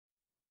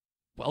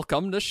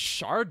Welcome to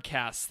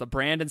Shardcast, the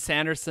Brandon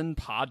Sanderson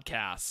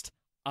podcast.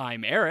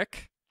 I'm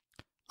Eric.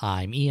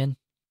 I'm Ian.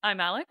 I'm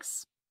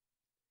Alyx.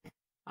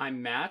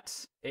 I'm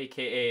Matt,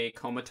 aka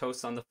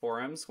Comatose on the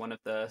forums, one of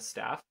the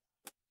staff.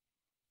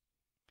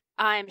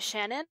 I'm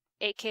Shannon,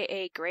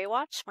 aka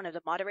Greywatch, one of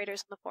the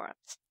moderators on the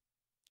forums.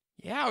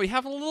 Yeah, we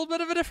have a little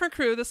bit of a different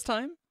crew this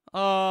time. We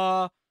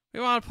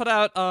want to put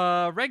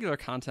out regular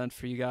content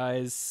for you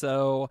guys,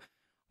 so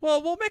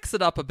we'll mix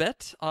it up a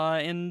bit.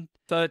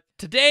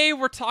 Today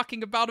we're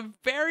talking about a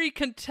very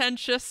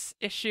contentious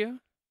issue,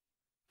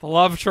 the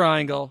love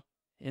triangle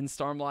in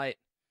Stormlight,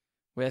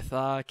 with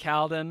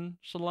Kaladin,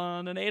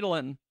 Shallan, and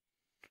Adolin.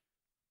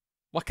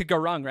 What could go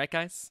wrong, right,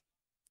 guys?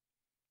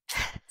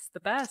 It's the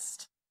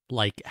best.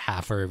 Like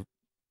half our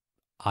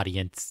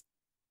audience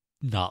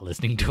not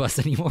listening to us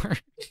anymore.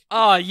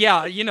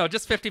 Yeah,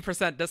 just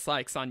 50%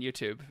 dislikes on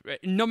YouTube.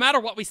 No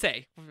matter what we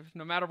say.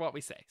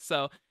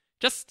 So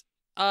just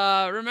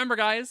remember,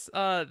 guys,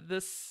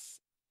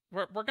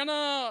 we're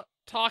gonna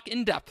talk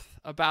in depth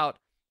about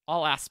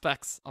all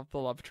aspects of the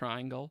love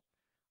triangle.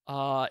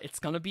 It's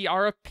gonna be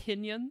our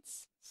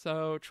opinions,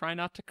 so try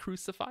not to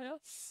crucify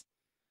us.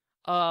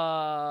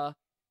 But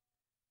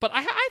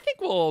I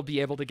think we'll be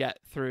able to get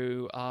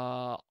through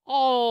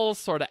all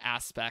sort of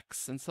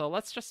aspects, and so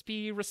let's just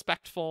be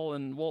respectful,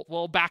 and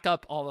we'll back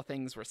up all the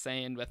things we're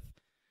saying with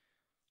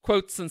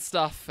quotes and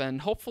stuff,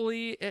 and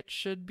hopefully it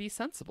should be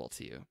sensible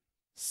to you.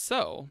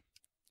 So,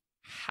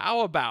 how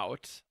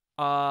about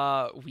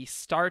we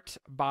start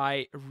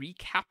by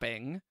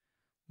recapping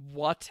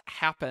what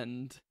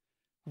happened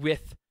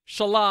with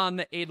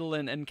Shallan,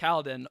 Adolin, and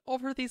Kaladin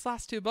over these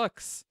last two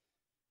books.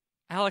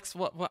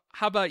 Alyx,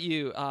 how about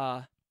you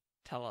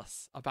tell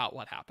us about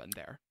what happened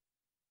there?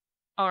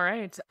 All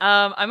right.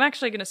 I'm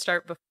actually going to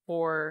start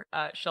before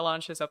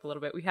Shallan shows up a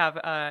little bit. We have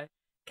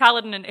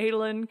Kaladin and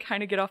Adolin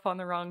kind of get off on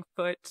the wrong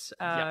foot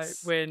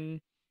when,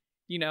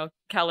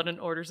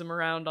 Kaladin orders them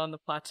around on the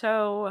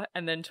plateau.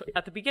 And then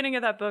at the beginning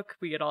of that book,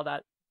 we get all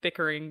that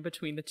bickering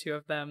between the two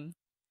of them.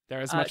 There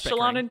is much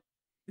bickering.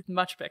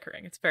 Much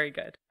bickering. It's very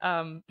good.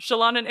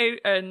 Shallan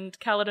and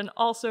Kaladin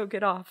also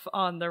get off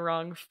on the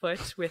wrong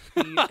foot with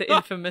the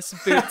infamous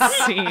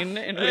boots scene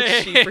in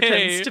which she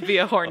pretends to be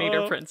a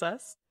horn-eater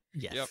princess.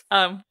 Yes.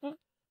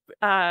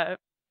 Yep.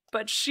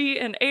 But she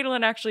and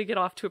Adolin actually get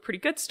off to a pretty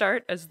good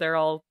start, as they're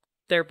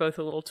both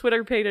a little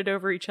Twitter-pated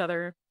over each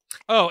other.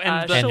 Oh,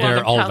 and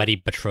they're already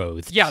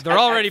betrothed. Yeah, they're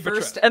already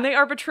betrothed. And they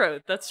are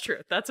betrothed. That's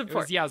true. That's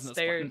important.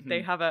 Yasna's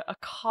They have a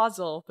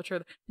causal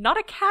betrothal. Not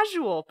a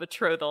casual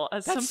betrothal,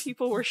 as some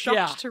people were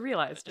shocked to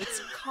realize.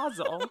 It's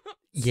causal.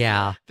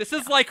 Yeah. This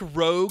is like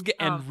rogue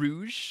and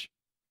rouge.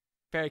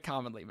 Very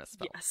commonly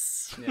misspelled.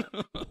 Yes. Yeah.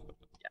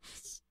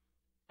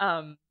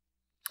 Yes.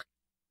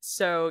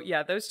 So,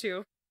 yeah, those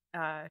two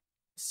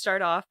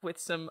start off with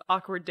some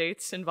awkward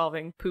dates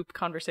involving poop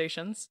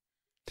conversations.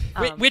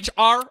 Which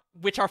are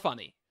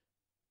funny.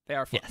 They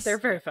are funny. Yes. They're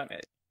very funny.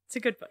 It's a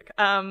good book.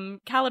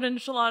 Kaladin and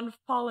Shallan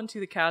fall into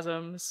the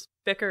chasms,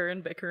 bicker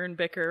and bicker and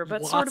bicker,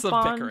 but Lots sort of of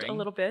bond bickering. a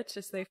little bit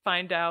as they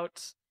find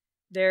out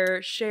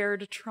their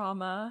shared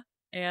trauma,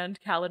 and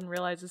Kaladin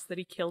realizes that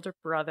he killed her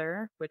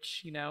brother,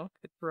 which,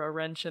 could throw a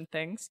wrench in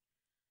things.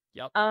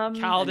 Yep. But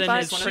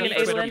Kaladin is she pretty and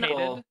Adolin-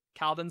 Twitter-pated.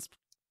 Kaladin's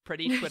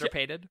pretty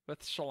Twitter-pated with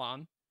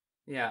Shallan.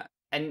 Yeah,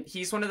 and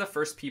he's one of the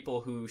first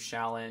people who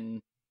Shallan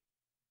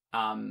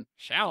What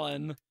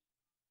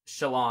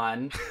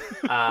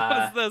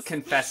is this?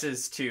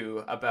 confesses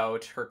to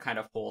about her kind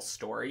of whole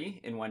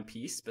story in one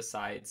piece,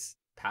 besides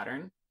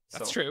Pattern.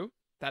 That's true.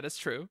 That is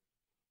true.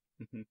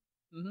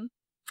 Mm-hmm.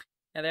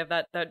 Yeah, they have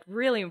that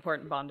really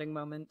important bonding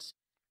moment.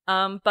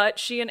 But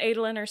she and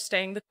Adolin are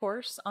staying the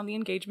course on the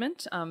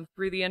engagement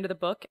through the end of the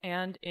book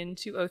and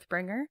into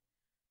Oathbringer.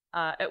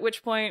 At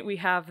which point we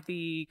have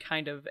the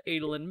kind of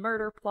Adolin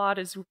murder plot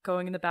is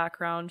going in the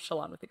background,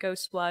 Shallan with the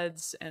Ghost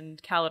Bloods,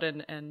 and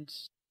Kaladin and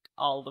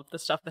all of the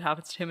stuff that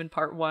happens to him in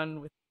part 1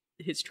 with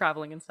his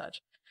traveling and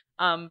such.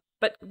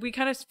 But we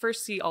kind of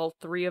first see all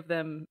three of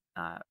them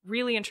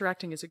really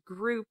interacting as a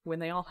group when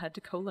they all head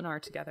to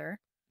Kholinar together.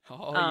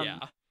 Oh, yeah.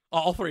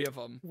 All three of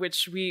them.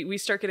 Which we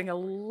start getting a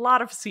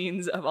lot of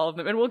scenes of all of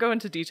them, and we'll go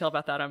into detail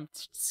about that. I'm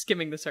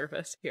skimming the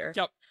surface here.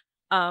 Yep.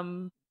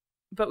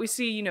 But we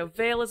see,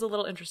 Vale is a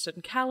little interested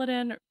in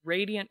Kaladin,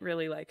 Radiant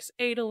really likes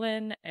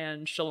Adolin,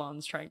 and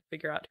Shallan's trying to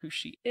figure out who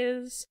she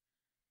is.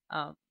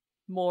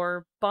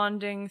 More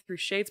bonding through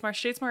Shadesmar.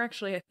 Shadesmar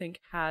actually, I think,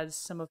 has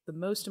some of the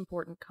most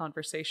important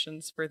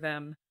conversations for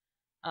them.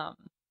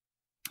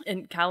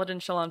 And Kaladin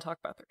and Shallan talk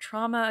about their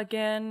trauma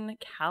again.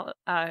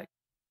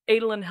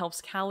 Adolin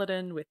helps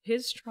Kaladin with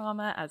his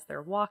trauma as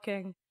they're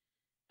walking.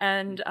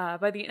 And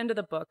by the end of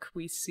the book,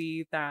 we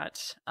see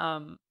that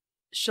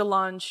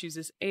Shallan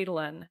chooses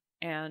Adolin,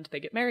 and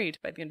they get married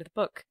by the end of the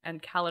book.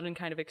 And Kaladin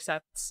kind of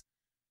accepts,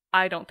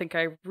 I don't think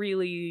I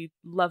really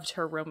loved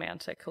her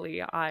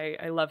romantically.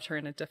 I loved her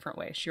in a different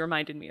way. She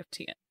reminded me of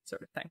Tien,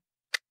 sort of thing.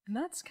 And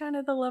that's kind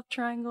of the love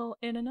triangle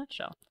in a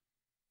nutshell.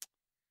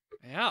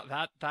 Yeah,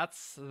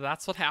 that's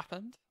what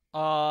happened.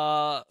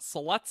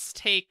 So let's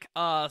take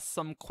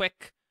some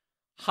quick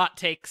hot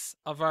takes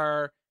of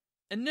our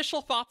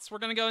initial thoughts. We're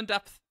going to go in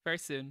depth very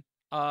soon.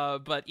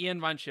 But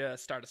Ian, why don't you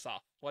start us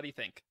off? What do you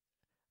think?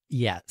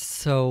 Yeah,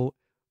 so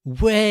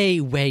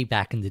way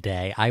back in the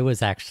day, I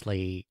was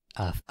actually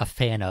a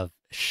fan of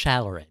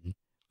Shalarin,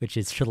 which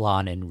is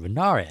Shallan and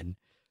Renarin,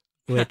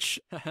 which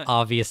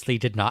obviously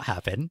did not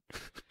happen.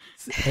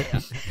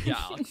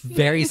 Yeah.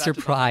 Very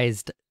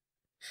surprised.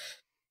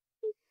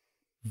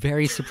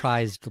 Very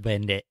surprised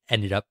when it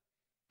ended up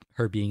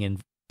her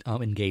being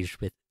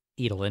engaged with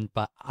Adolin,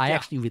 but I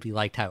actually really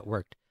liked how it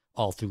worked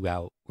all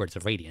throughout Words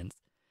of Radiance.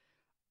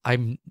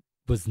 I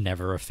was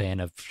never a fan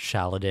of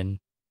Shallan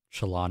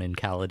and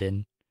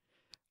Kaladin,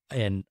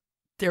 and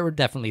there were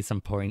definitely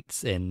some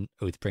points in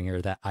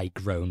Oathbringer that I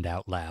groaned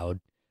out loud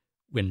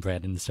when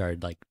Brandon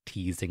started like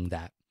teasing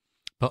that.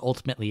 But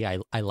ultimately, I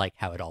like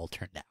how it all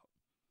turned out.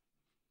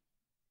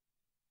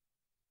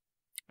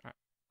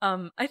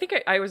 I think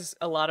I was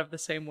a lot of the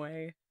same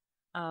way.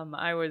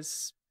 I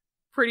was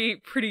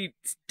pretty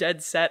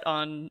dead set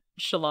on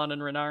Shallan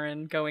and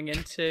Renarin going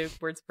into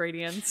Words of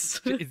Radiance.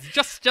 It's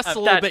just a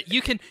little bit.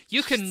 You can.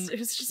 It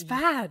was just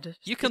bad.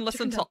 You can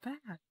listen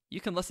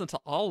to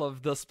all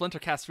of the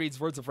Splintercast reads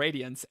Words of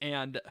Radiance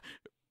and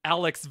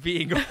Alyx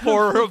being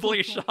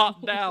horribly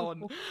shot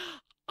down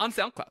on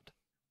SoundCloud.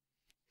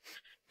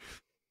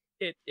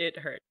 It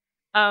hurt.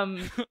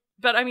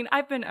 But I mean,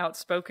 I've been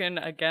outspoken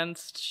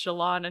against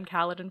Shallan and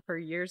Kaladin for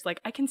years.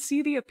 Like, I can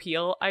see the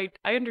appeal. I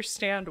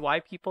understand why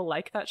people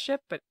like that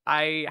ship, but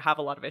I have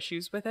a lot of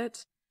issues with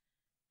it.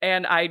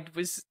 And I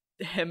was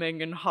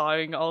hemming and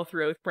hawing all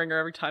through Oathbringer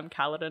every time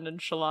Kaladin and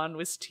Shallan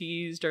was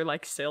teased or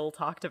like Syl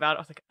talked about.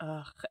 I was like,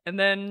 ugh. And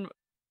then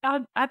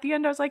at the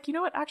end, I was like, you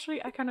know what?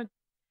 Actually, I kind of,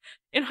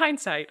 in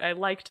hindsight, I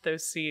liked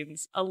those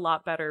scenes a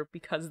lot better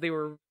because they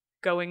were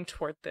going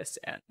toward this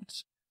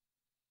end.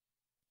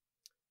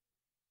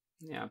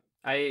 Yeah.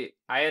 I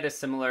had a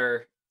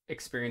similar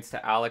experience to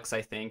Alyx,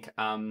 I think.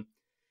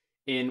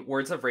 In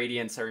Words of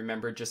Radiance, I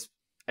remember just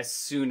as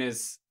soon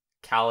as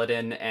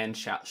Kaladin and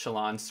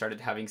Shallan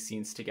started having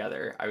scenes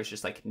together, I was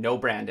just like, no,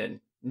 Brandon,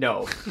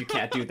 no, you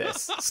can't do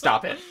this.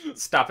 Stop it.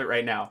 Stop it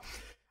right now.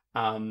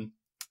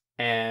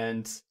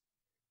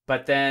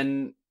 But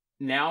then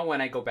now when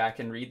I go back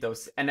and read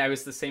those, and I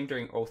was the same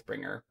during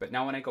Oathbringer, but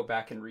now when I go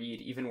back and read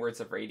even Words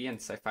of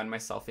Radiance, I find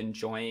myself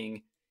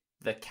enjoying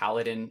the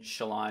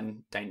Kaladin-Shallan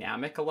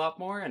dynamic a lot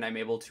more, and I'm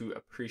able to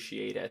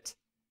appreciate it.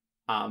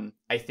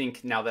 I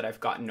think now that I've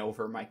gotten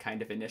over my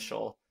kind of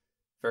initial,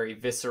 very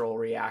visceral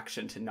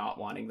reaction to not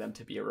wanting them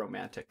to be a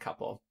romantic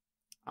couple.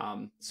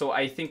 So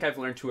I think I've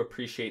learned to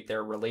appreciate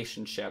their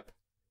relationship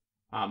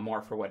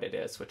more for what it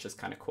is, which is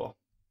kind of cool.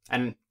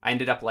 And I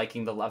ended up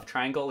liking the love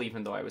triangle,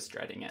 even though I was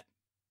dreading it.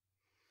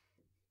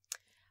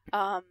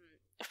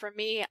 For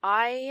me,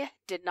 I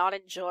did not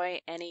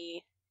enjoy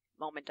any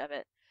moment of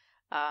it.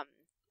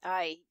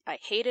 I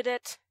hated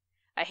it.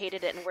 I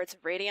hated it in Words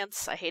of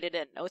Radiance. I hated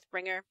it in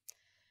Oathbringer.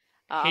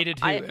 Hated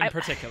who in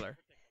particular?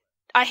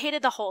 I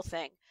hated the whole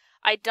thing.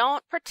 I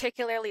don't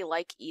particularly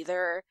like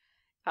either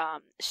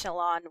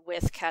Shallan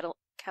with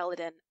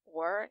Kaladin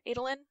or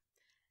Adolin.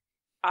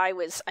 I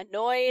was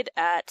annoyed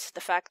at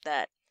the fact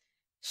that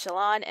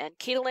Shallan and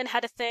Caitlin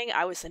had a thing.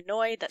 I was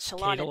annoyed that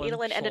Shallan and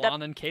Adolin ended up...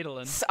 Shallan and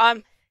Caitlin.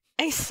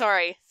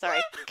 Sorry.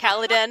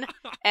 Kaladin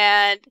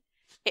and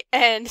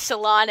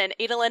Shallan and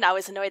Adolin, I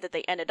was annoyed that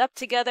they ended up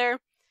together,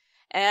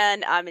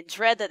 and I'm in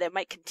dread that they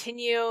might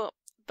continue.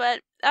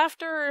 But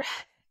after,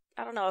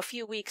 I don't know, a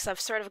few weeks, I've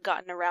sort of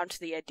gotten around to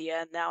the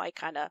idea, and now I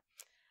kind of,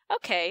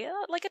 okay,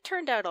 like it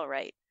turned out all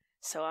right.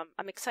 So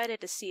I'm excited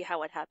to see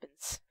how it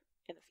happens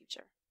in the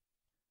future.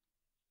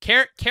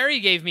 Carrie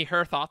gave me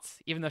her thoughts,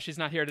 even though she's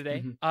not here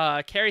today.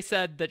 Mm-hmm. Carrie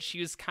said that she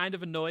was kind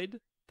of annoyed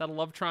that a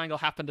love triangle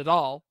happened at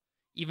all,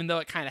 even though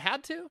it kind of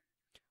had to,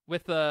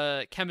 with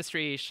the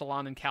chemistry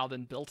Shallan and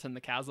Kaladin built in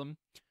the chasm.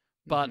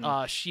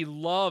 But she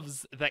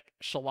loves that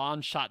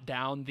Shallan shot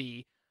down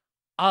the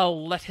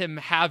 "I'll let him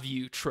have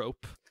you"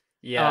 trope.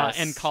 Yes.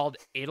 And called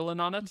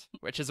Adolin on it,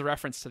 which is a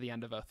reference to the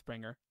end of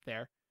Oathbringer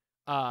there.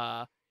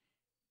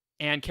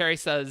 And Carrie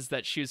says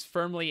that she was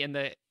firmly in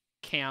the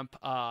camp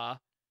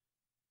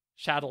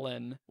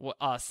Shadowlin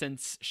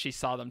since she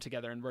saw them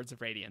together in Words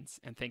of Radiance,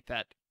 and think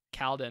that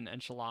Kaladin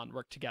and Shallan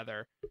work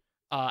together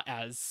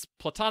as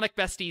platonic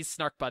besties,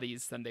 snark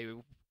buddies, than they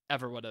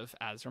ever would have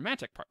as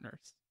romantic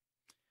partners.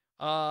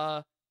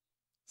 So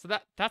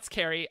that's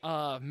Carrie.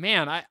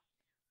 Man,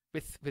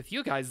 with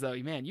you guys though,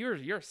 man,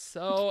 you're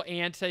so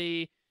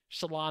anti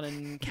Shallan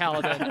and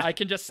Kaladin. I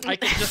can just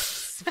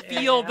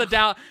feel the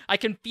doubt. I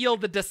can feel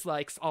the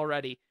dislikes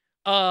already.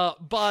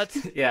 But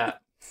yeah,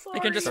 I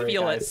can just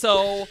feel it.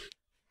 So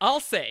I'll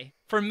say,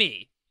 for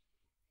me,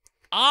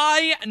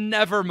 I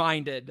never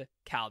minded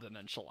Kaladin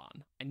and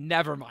Shallan. I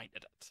never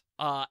minded it.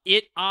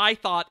 I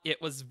thought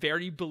it was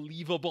very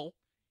believable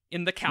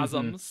in the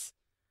chasms.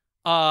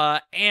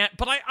 But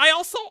I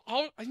also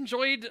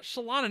enjoyed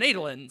Shallan and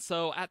Adolin.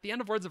 So at the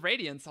end of Words of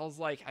Radiance, I was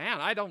like, man,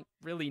 I don't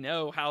really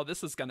know how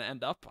this is gonna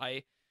end up.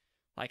 I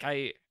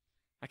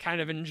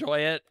kind of enjoy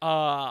it.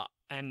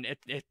 And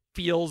it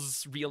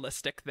feels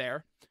realistic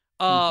there.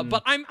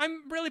 But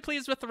I'm really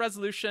pleased with the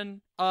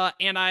resolution.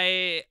 And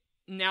I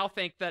now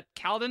think that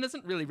Kaladin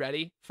isn't really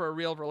ready for a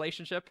real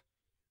relationship.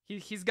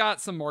 He's got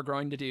some more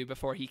growing to do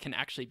before he can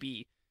actually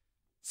be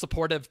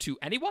supportive to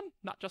anyone,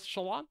 not just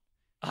Shallan.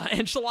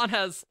 And Shallan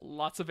has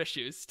lots of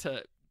issues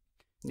to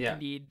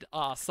need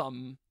a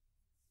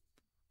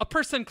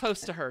person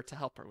close to her to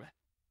help her with,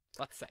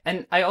 let's say.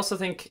 And I also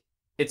think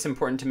it's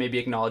important to maybe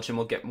acknowledge, and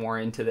we'll get more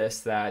into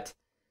this, that,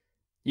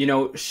 you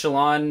know,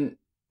 Shallan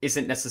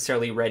isn't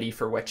necessarily ready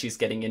for what she's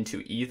getting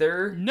into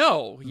either.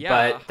 No,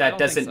 yeah. But that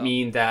doesn't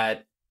mean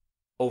that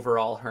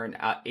overall her and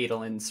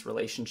Adolin's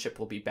relationship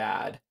will be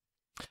bad,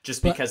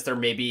 just because they're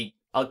maybe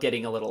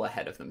getting a little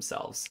ahead of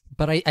themselves.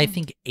 But I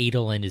think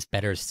Adolin is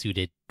better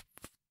suited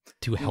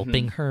to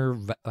helping her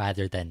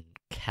rather than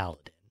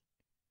Kaladin.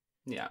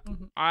 Yeah.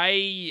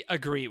 I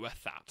agree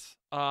with that.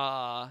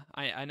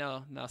 I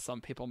know now some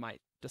people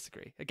might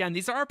disagree. Again,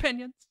 these are our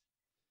opinions.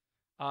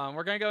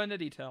 We're going to go into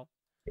detail.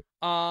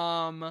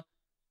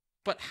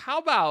 But how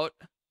about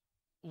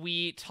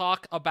we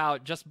talk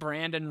about just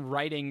Brandon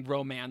writing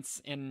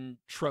romance and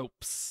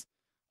tropes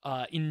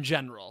in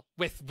general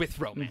with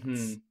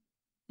romance.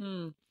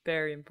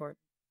 Very important.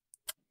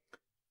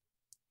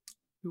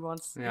 Who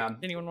wants? Yeah.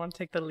 Anyone want to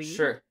take the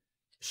lead?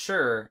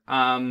 Sure.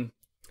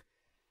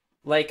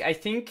 Like, I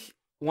think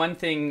one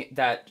thing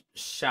that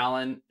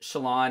Shallan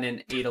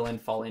and Adolin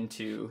fall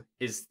into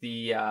is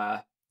the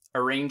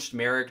arranged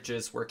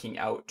marriages working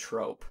out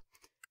trope.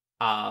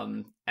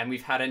 And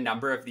we've had a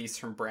number of these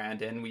from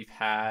Brandon. We've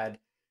had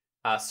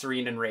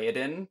Serene and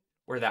Raoden,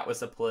 where that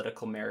was a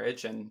political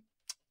marriage and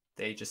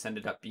they just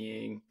ended up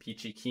being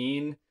peachy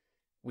keen.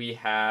 We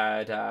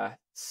had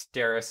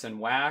Steris and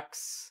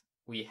Wax.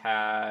 We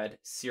had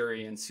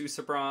Ciri and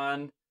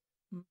Susebron.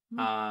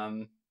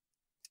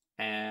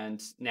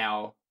 And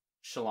now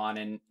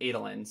Shallan and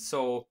Adolin.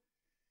 So,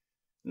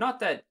 not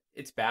that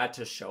it's bad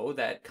to show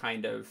that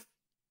kind of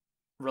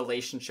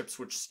relationships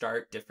which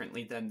start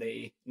differently than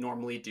they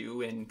normally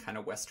do in kind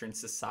of Western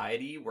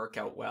society work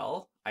out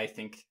well. I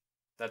think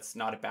that's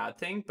not a bad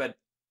thing, but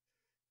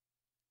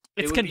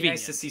it would be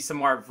nice to see some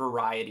more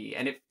variety,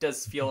 and it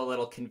does feel a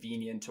little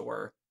convenient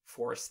or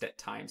forced at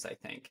times, I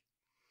think.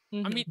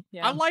 I mean,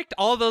 I liked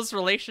all those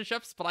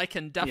relationships, but I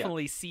can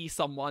definitely see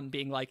someone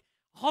being like,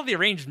 all the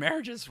arranged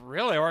marriages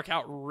really work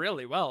out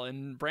really well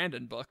in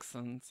Brandon books,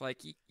 and it's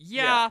like,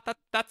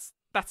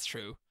 that's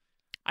true.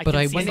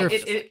 I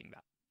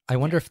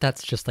wonder if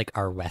that's just like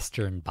our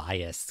Western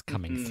bias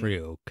coming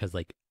through, because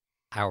like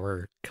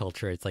our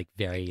culture is like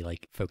very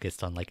like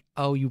focused on like,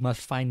 oh, you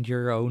must find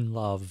your own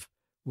love,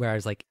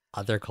 whereas like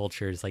other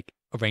cultures, like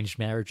arranged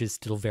marriage is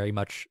still very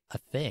much a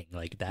thing,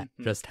 like that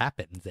just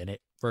happens and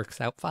it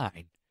works out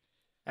fine.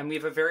 And we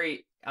have a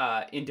very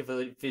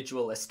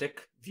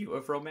individualistic view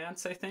of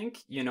romance, I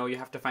think. You know, you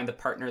have to find the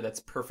partner that's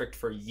perfect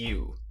for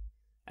you.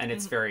 And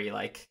it's very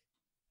like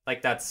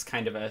that's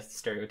kind of a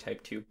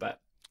stereotype too, but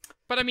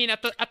I mean,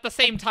 at the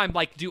same time,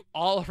 like, do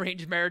all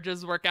arranged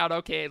marriages work out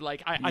okay?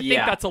 Like, I think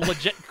that's a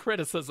legit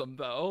criticism,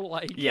 though.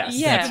 Like,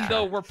 even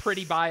though we're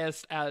pretty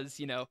biased as,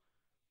 you know,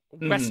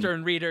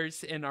 Western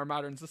readers in our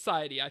modern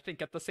society, I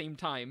think at the same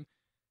time,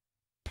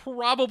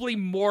 probably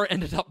more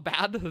ended up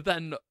bad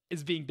than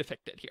is being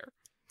depicted here.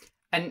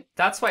 And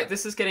that's why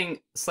this is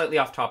getting slightly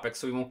off topic,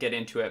 so we won't get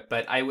into it,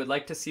 but I would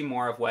like to see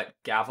more of what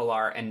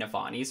Gavilar and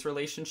Navani's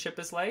relationship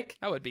is like.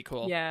 That would be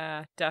cool.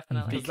 Yeah,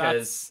 definitely.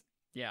 Because,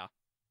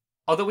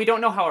 although we don't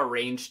know how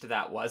arranged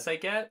that was, I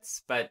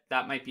guess, but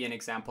that might be an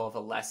example of a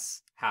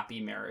less happy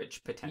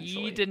marriage,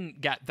 potentially. We didn't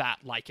get that,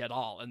 like, at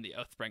all in the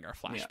Oathbringer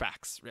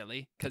flashbacks,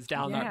 really. Because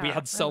Dalinar, we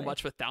had so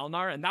much with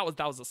Dalinar, and that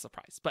was a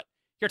surprise. But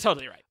you're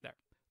totally right there.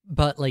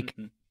 But, like,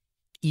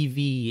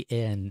 Evie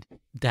and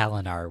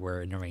Dalinar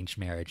were an arranged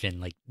marriage, and,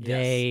 like,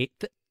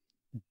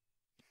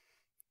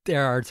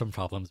 there are some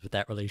problems with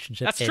that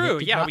relationship. That's true,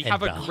 we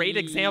have a great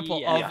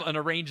example of an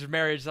arranged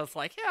marriage that's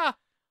like,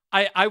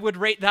 I would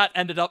rate that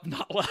ended up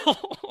not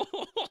well.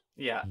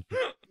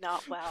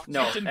 Not well.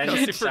 No, didn't go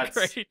super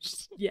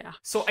great. Yeah.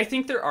 So I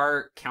think there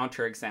are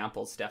counter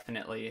examples,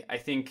 definitely. I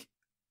think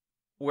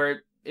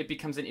where it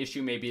becomes an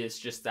issue maybe is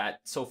just that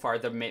so far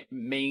the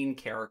main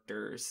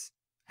characters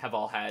have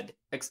all had,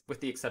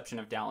 with the exception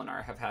of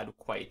Dalinar, have had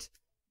quite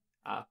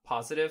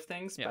positive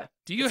things. Yeah. But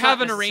do you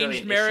have an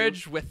arranged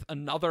marriage with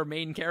another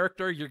main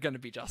character? You're going to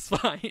be just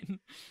fine.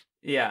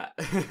 Yeah.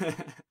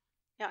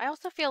 Yeah, I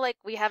also feel like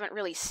we haven't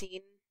really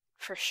seen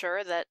for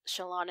sure that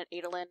Shallan and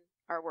Adolin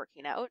are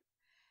working out.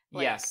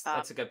 Like, yes,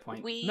 that's a good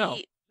point. We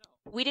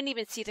didn't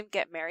even see them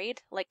get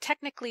married. Like,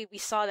 technically, we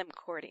saw them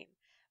courting,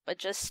 but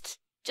just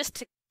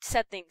to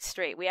set things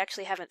straight, we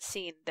actually haven't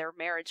seen their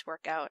marriage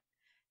work out.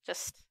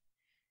 Just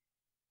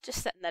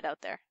setting that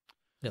out there.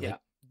 Like,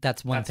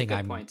 that's one thing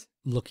I'm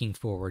looking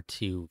forward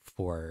to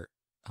for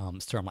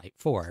Stormlight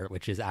 4,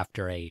 which is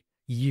after a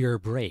year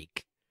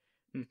break.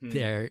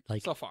 They're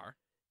like, so far,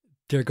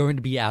 they're going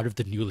to be out of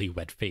the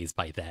newlywed phase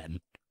by then.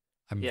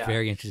 I'm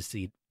very interested to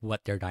see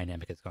what their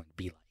dynamic is going to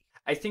be like.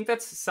 I think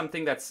that's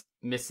something that's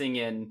missing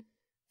in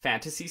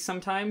fantasy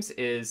sometimes,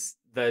 is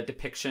the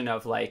depiction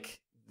of like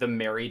the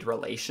married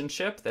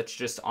relationship that's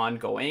just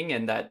ongoing,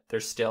 and that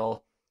there's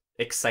still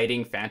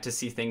exciting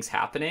fantasy things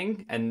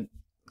happening. And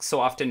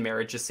so often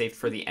marriage is saved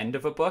for the end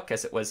of a book,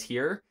 as it was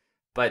here,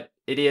 but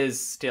it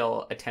is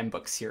still a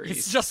 10-book series.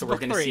 It's just so we're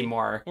going to see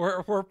more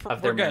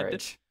of their good.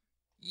 marriage.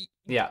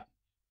 Yeah.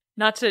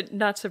 Not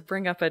to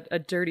bring up a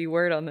dirty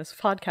word on this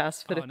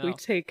podcast, but we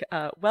take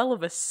Well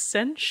of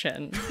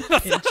Ascension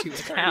into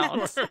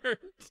account,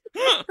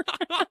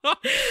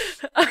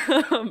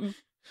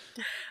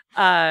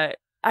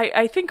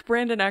 I think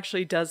Brandon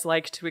actually does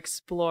like to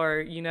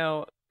explore,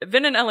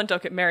 Vin and Ellen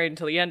don't get married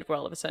until the end of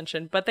Well of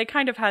Ascension, but they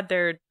kind of had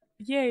their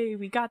yay,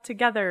 we got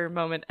together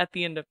moment at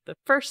the end of the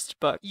first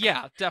book.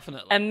 Yeah,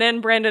 definitely. And then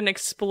Brandon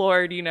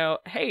explored,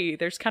 hey,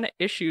 there's kind of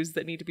issues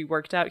that need to be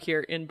worked out here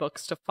in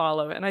books to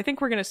follow. And I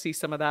think we're going to see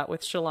some of that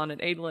with Shallan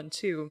and Adolin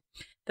too.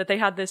 That they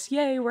had this,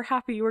 yay, we're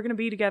happy, we're going to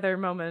be together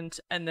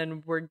moment. And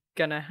then we're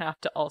going to have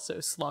to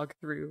also slog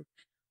through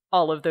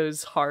all of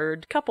those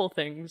hard couple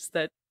things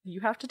that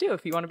you have to do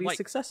if you want to be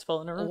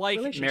successful in a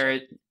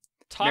relationship.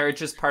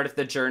 Marriage is part of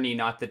the journey,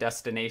 not the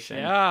destination.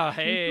 Yeah,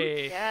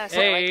 hey. Yes,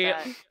 hey. I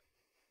like that.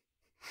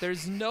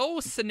 There's no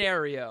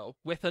scenario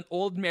with an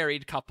old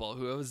married couple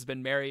who has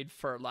been married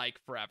for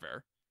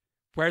forever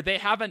where they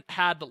haven't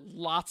had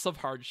lots of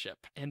hardship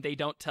and they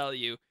don't tell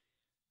you,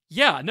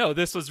 yeah, no,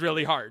 this was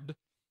really hard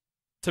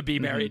to be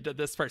married to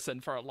this person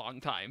for a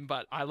long time,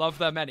 but I love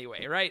them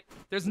anyway, right?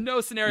 There's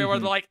no scenario where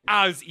they're like,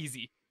 it was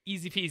easy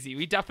peasy.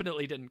 We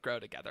definitely didn't grow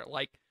together.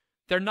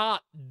 They're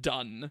not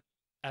done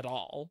at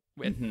all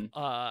with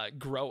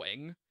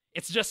growing.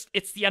 It's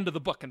the end of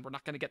the book, and we're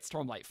not going to get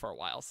Stormlight for a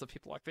while, so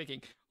people are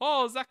thinking,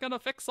 oh, is that going to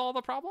fix all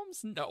the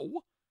problems?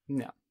 No.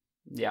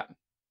 Yeah.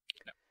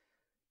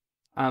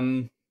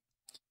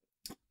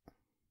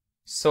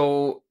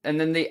 So, and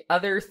then the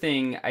other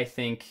thing, I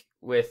think,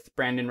 with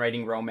Brandon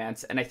writing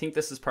romance, and I think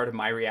this is part of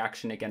my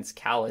reaction against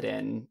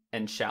Kaladin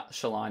and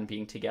Shallan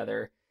being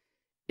together,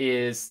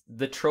 is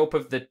the trope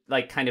of the,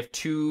 kind of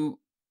two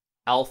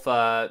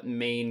alpha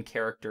main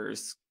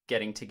characters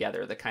getting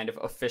together, the kind of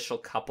official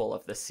couple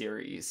of the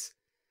series,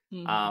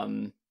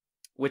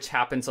 which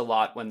happens a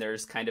lot when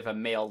there's kind of a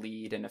male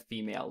lead and a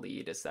female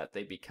lead, is that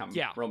they become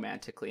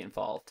romantically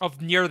involved. Of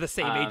near the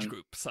same age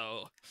group,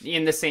 so.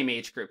 In the same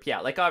age group,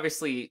 yeah.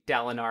 Obviously,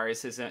 Dalinar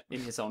is in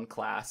his own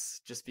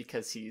class, just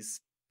because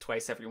he's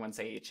twice everyone's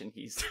age and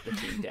he's the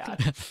teen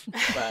dad.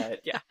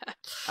 But, yeah.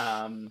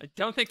 I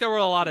don't think there were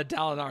a lot of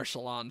Dalinar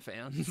Shallan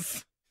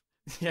fans.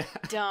 Yeah.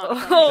 Don't.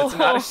 That's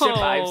not a ship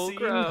I've seen.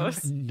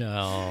 Gross.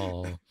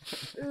 No.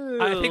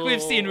 I think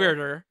we've seen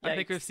weirder. Yikes. I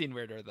think we've seen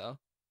weirder, though.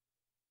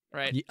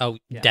 Right? Oh,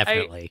 yeah.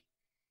 Definitely.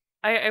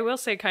 I will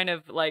say, kind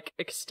of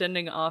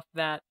extending off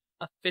that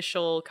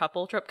official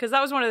couple trope, because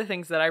that was one of the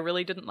things that I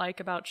really didn't like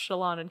about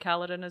Shallan and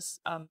Kaladin as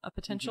a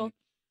potential,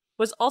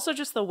 was also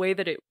just the way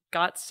that it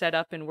got set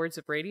up in Words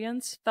of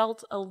Radiance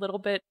felt a little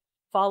bit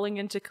falling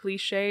into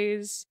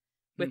cliches.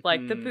 With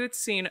the boots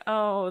scene,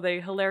 they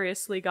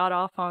hilariously got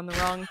off on the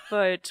wrong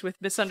foot with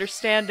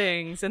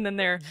misunderstandings, and then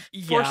they're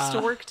forced to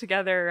work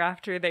together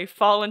after they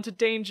fall into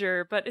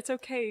danger, but it's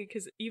okay,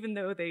 because even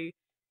though they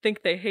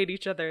think they hate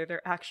each other,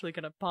 they're actually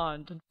going to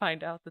bond and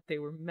find out that they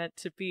were meant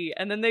to be.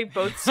 And then they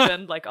both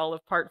spend all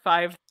of part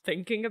 5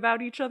 thinking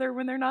about each other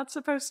when they're not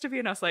supposed to be,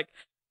 and I was like,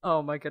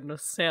 oh my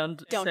goodness,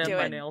 sand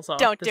my nails off.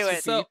 Don't do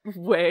it. So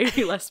way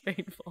less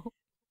painful.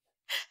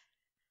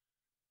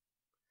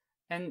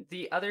 And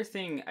the other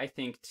thing I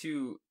think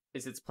too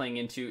is it's playing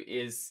into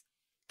is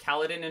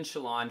Kaladin and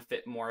Shallan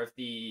fit more of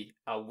the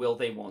will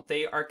they won't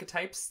they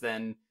archetypes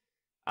than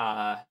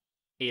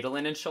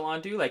Adolin and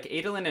Shallan do.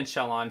 Adolin and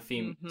Shallan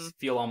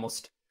feel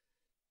almost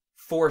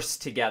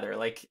forced together.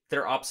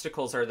 Their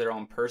obstacles are their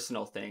own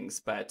personal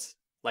things, but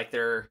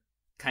they're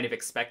kind of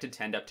expected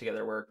to end up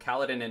together, where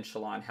Kaladin and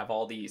Shallan have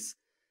all these,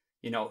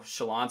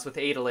 Shallan's with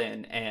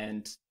Adolin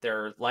and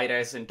they're light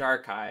eyes and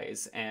dark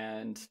eyes,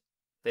 and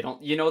they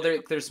don't,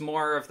 there's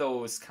more of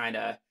those kind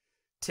of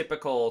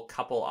typical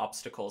couple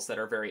obstacles that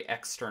are very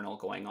external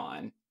going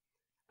on.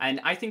 And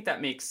I think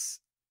that makes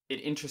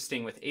it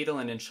interesting with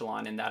Adolin and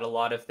Shallan, in that a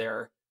lot of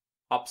their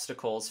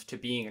obstacles to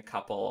being a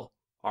couple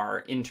are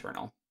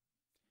internal.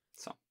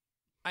 So,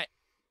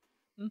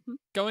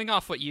 going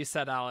off what you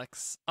said,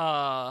 Alyx,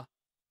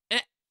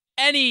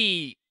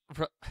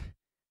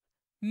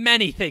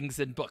 many things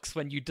in books,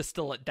 when you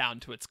distill it down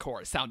to its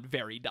core, sound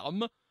very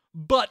dumb.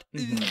 But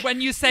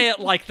when you say it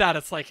like that,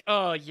 it's like,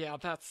 oh yeah,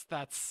 that's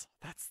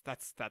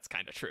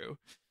kind of true.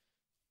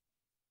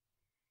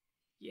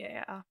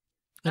 Yeah.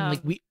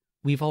 And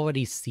we've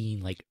already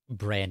seen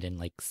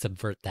Brandon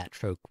subvert that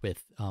trope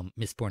with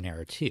Mistborn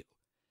Era 2.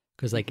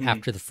 Because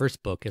after the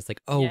first book, it's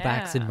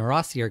Vax and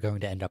Marasi are going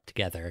to end up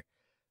together.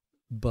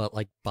 But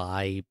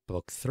by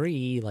book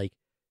 3,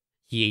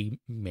 he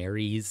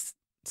marries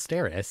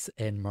Steris,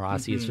 and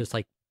Marasi is just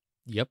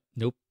yep,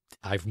 nope,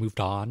 I've moved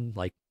on.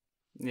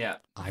 Yeah,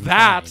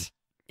 that fine.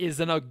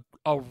 Is a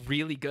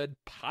really good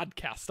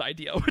podcast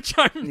idea, which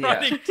I'm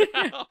writing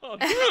down.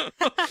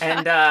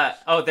 And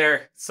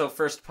so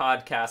first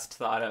podcast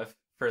thought of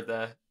for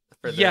the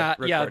for the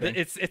recording.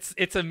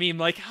 it's a meme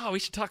like, oh, we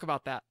should talk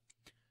about that.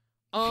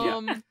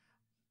 And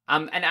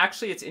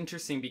actually, it's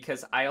interesting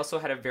because I also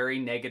had a very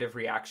negative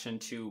reaction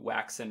to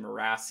Wax and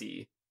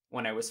Marassi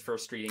when I was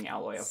first reading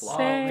Alloy of Law.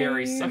 Same.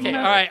 Very similar. Okay,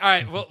 all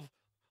right.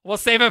 We'll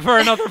save it for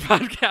another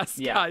podcast,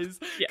 Yeah. guys,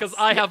 because Yes.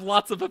 I have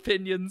lots of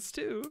opinions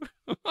too.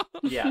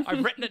 Yeah.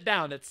 I've written it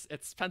down. It's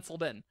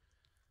penciled in.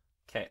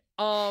 Okay.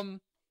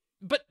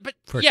 But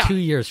For yeah, 2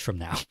 years from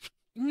now.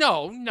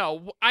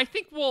 no. I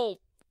think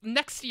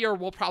next year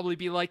we'll probably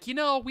be like,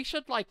 we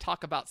should like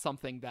talk about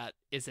something that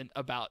isn't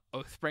about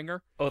Oathbringer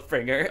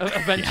Oathbringer.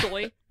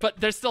 eventually. But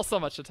there's still so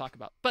much to talk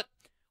about. But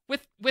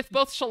with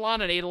both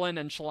Shallan and Adolin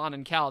and Shallan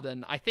and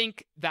Kaladin, I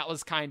think that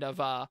was kind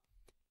of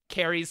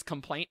Carrie's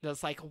complaint.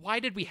 That's like, why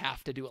did we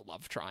have to do a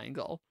love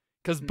triangle?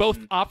 Because both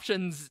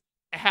options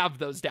have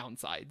those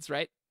downsides,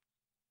 right?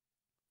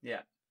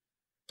 Yeah.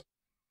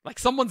 Like,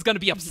 someone's going to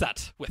be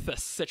upset with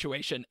this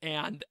situation,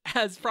 and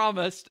as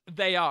promised,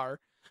 they are.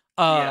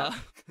 Yeah.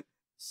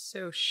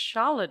 So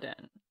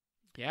Shaladin.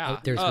 Yeah.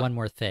 Oh, there's one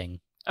more thing.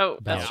 Oh,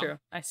 that's About- true.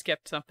 I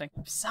skipped something.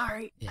 I'm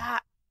sorry. Yeah.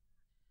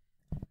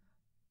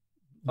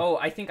 Oh,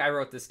 I think I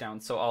wrote this down,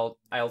 so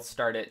I'll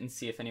start it and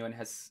see if anyone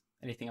has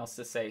anything else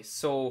to say.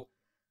 So,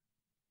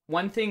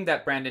 one thing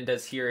that Brandon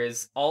does here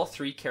is all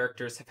 3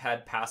 characters have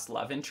had past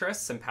love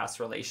interests and past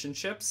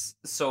relationships,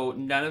 so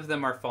none of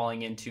them are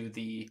falling into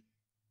the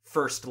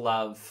first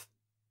love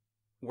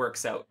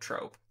works out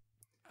trope.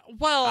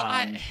 Well,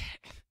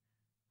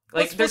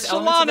 like there's Shallan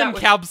elements of that and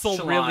with Capsule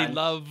Shallan. really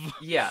love.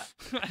 Yeah,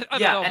 I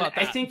don't know about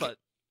that.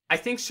 I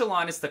think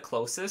Shallan is the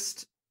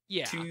closest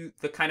yeah. to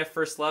the kind of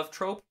first love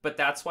trope, but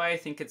that's why I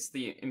think it's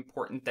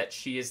important that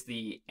she is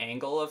the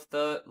angle of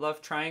the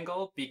love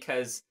triangle,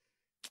 because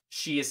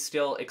she is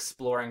still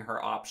exploring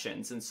her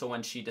options, and so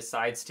when she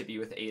decides to be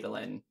with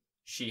Adolin,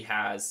 she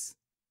has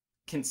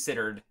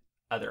considered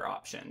other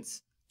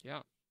options.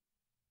 Yeah.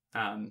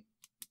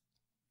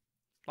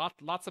 But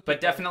Lots of people.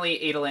 definitely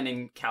Adolin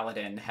and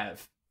Kaladin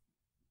have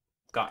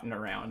gotten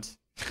around.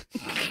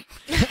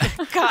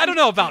 I don't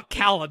know about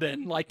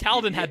Kaladin. Like,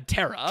 Kaladin had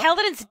Terra.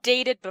 Kaladin's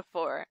dated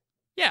before.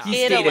 Yeah.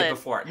 He's Adolin dated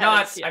before.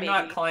 has a I'm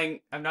not baby. calling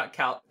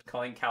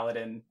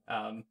Kaladin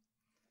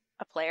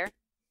A player.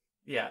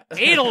 yeah.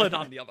 Adolin,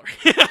 on the other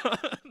hand.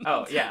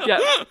 Oh, yeah. Yeah,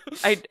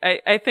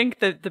 I think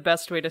that the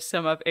best way to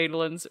sum up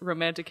Adolin's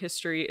romantic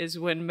history is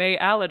when May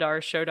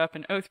Aladar showed up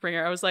in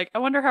Oathbringer. I was like, I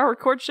wonder how her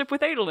courtship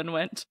with Adolin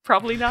went.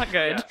 Probably not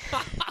good.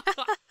 Yeah.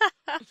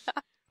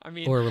 I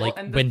mean, Or like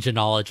and when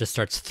Janala just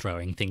starts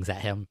throwing things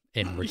at him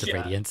in Words Yeah.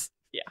 of Radiance.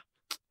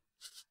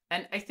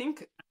 And I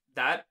think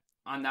that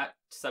on that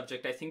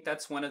subject, I think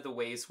that's one of the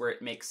ways where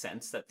it makes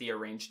sense that the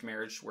arranged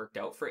marriage worked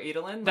out for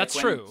Adolin. Like, That's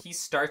when true. He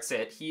starts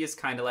it, he is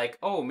kind of like,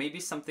 oh, maybe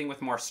something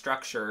with more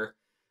structure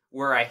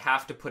where I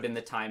have to put in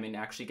the time and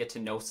actually get to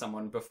know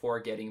someone before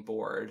getting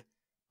bored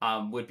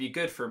would be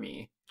good for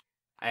me.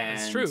 And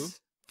It's true.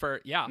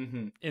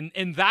 Mm-hmm,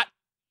 In that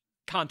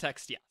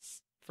context,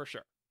 yes, for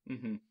sure.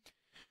 mm-hmm.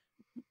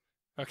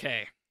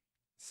 Okay.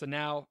 So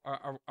now,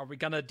 are we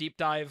gonna deep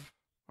dive?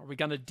 Are we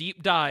gonna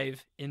deep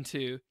dive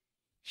into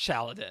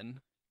Shallan,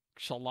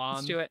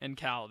 Let's do it. and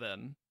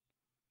Kaladin?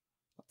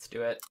 Let's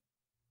do it.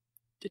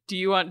 Do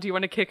you want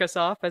to kick us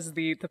off as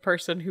the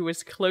person who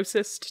is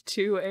closest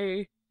to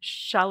a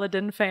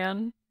Shaladin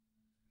fan?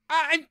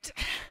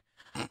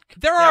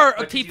 There Yeah, are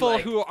what did you people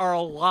like? who are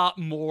a lot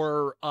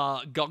more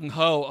gung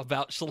ho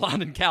about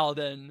Shallan and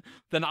Kaladin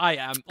than I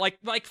am.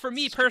 Like for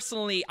me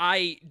personally,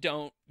 I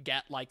don't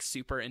get like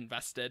super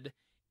invested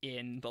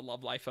in the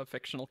love life of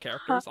fictional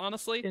characters.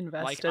 Honestly,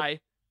 Invested.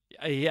 Like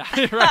yeah,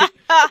 right.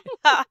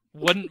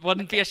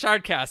 Wouldn't be a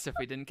Shardcast if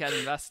we didn't get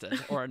invested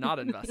or not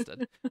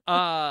invested.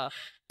 But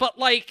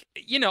like,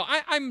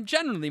 I'm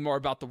generally more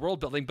about the world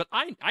building, but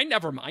I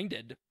never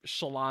minded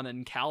Shallan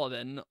and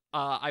Kaladin.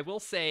 I will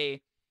say,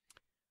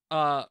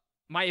 my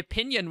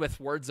opinion with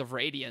Words of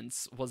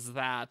Radiance was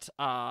that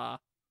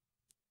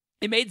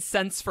it made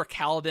sense for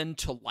Kaladin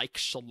to like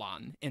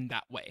Shallan in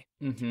that way.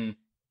 Mm-hmm.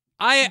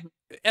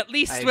 At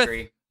least I with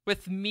agree.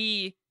 with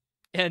me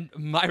and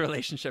my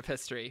relationship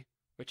history,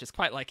 which is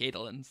quite like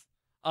Adolin's.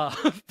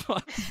 But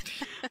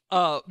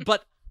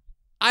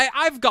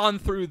I've gone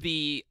through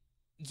the,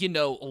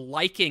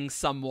 liking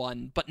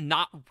someone but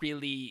not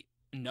really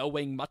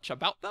knowing much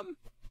about them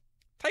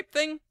type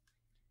thing,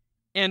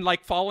 and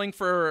like falling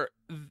for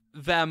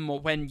them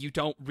when you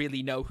don't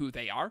really know who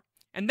they are.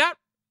 And that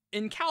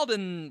in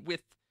Kaladin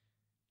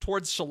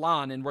towards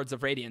Shallan in Words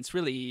of Radiance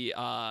really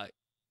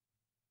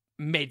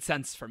made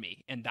sense for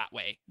me in that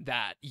way,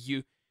 that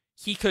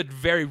he could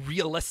very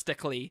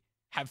realistically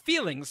have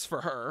feelings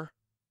for her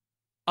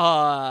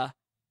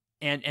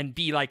and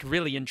be like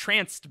really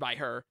entranced by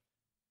her,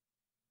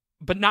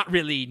 but not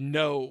really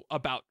know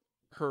about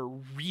her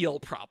real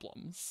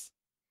problems.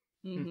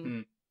 Mm-hmm. Mm-hmm.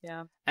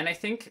 Yeah. And I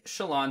think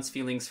Shallan's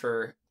feelings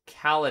for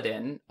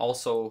Kaladin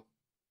also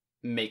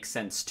make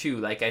sense too.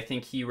 Like, I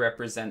think he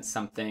represents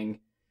something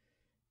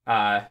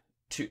I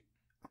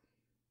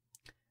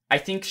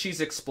think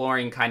she's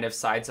exploring kind of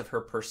sides of her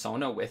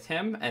persona with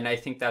him, and I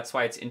think that's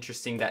why it's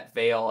interesting that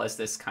Vale as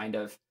this kind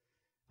of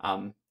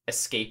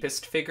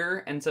escapist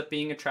figure ends up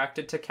being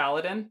attracted to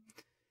Kaladin.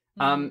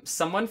 Mhm.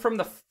 Someone from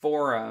the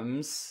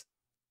forums,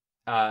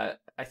 I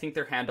think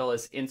their handle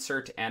is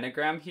insert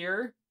anagram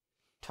here,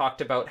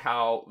 talked about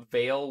how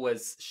Vale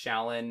was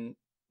Shallan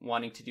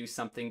wanting to do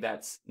something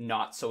that's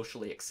not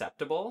socially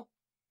acceptable,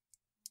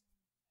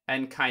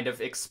 and kind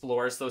of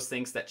explores those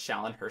things that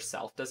Shallan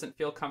herself doesn't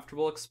feel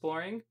comfortable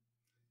exploring.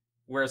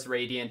 Whereas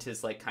Radiant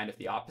is like kind of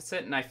the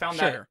opposite. And I found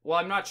that, well,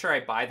 I'm not sure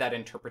I buy that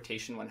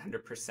interpretation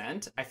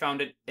 100%. I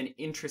found it an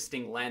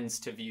interesting lens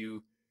to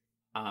view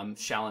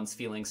Shallan's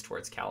feelings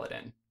towards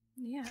Kaladin.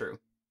 Yeah. True.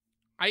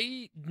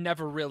 I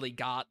never really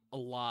got a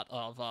lot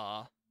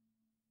of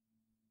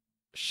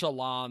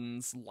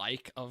Shallan's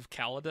like of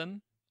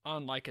Kaladin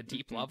on like a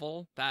deep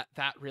level. That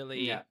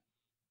really, Yeah.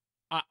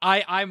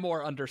 I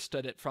more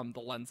understood it from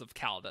the lens of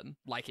Kaladin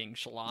liking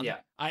Shallan. Yeah.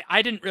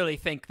 I didn't really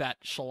think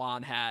that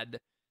Shallan had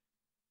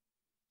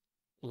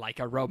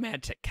like a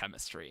romantic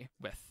chemistry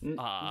with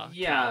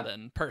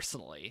Kaladin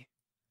personally.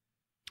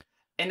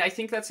 And I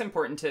think that's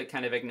important to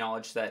kind of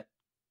acknowledge that,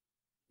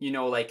 you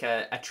know, like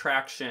a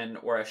attraction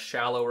or a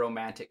shallow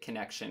romantic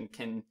connection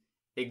can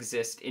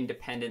exist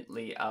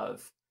independently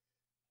of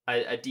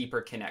a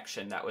deeper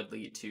connection that would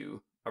lead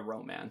to a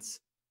romance.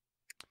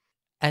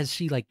 As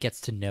she like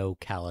gets to know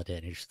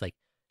Kaladin, it's just like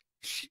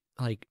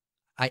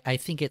I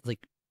think it's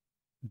like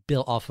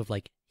built off of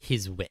like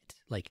his wit.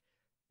 Like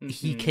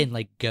he can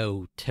like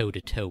go toe to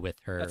toe with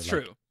her. That's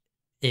like, true.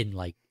 In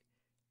like,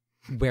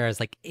 whereas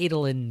like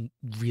Adolin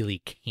really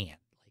can't.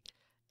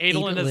 Like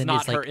Adolin is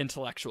not like, her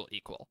intellectual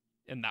equal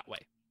in that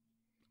way.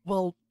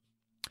 Well,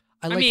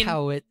 I mean,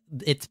 how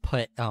it's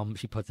put.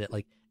 She puts it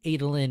like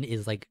Adolin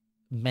is like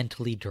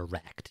mentally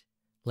direct.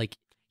 Like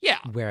yeah,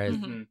 whereas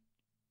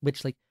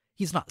which like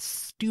he's not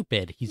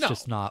stupid. He's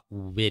just not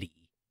witty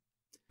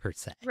per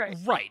se.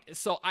 Right.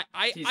 So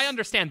I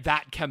understand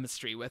that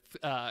chemistry with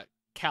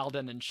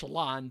Kaladin and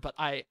Shallan, but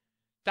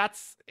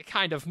that's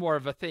kind of more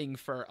of a thing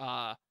for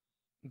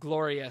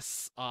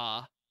glorious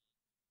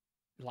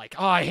like,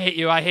 oh, I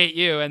hate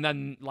you, and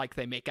then like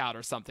they make out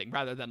or something,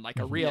 rather than like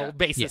a real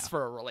basis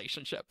for a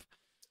relationship.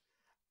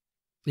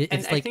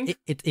 It's like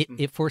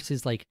it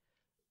forces like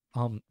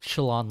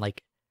Shallan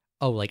like,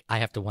 oh, like I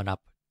have to one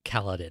up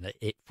Kaladin.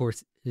 It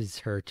forces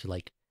her to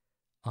like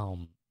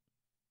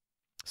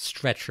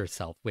stretch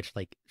herself, which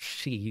like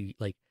she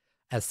like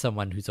as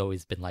someone who's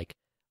always been like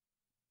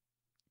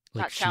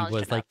she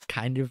was enough. like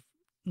kind of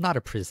not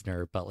a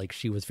prisoner, but like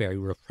she was very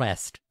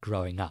repressed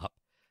growing up.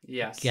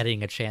 Yes.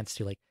 Getting a chance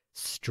to like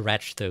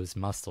stretch those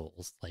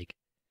muscles, like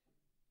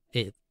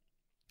it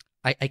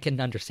I can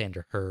understand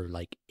her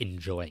like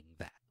enjoying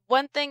that.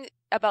 One thing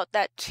about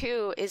that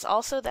too is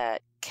also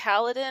that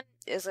Kaladin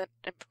isn't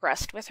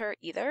impressed with her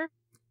either.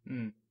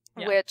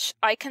 Which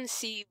I can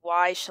see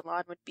why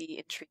Shallan would be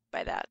intrigued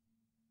by that.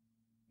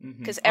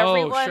 Because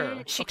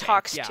everyone she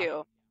talks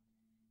to,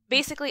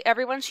 basically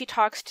everyone she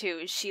talks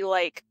to, she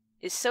like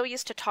is so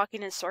used to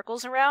talking in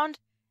circles around,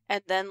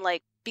 and then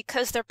like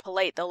because they're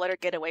polite, they'll let her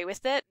get away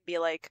with it, be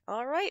like,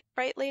 "All right,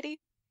 right, lady,"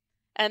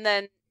 and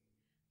then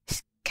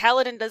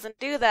Kaladin doesn't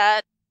do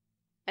that,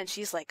 and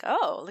she's like,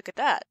 "Oh, look at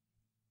that,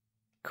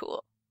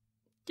 cool."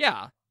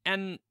 Yeah,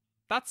 and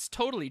that's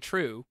totally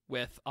true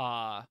with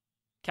Kaladin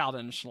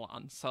and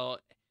Shallan. So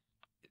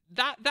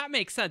that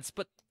makes sense,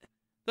 but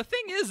the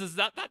thing is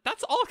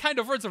that's all kind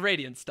of Words of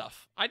Radiance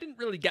stuff. I didn't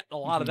really get a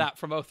lot of that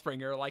from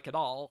Oathbringer, like at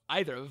all.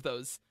 Either of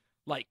those,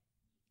 like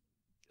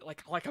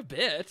a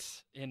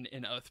bit in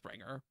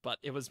Oathbringer, but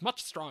it was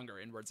much stronger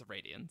in Words of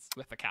Radiance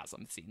with the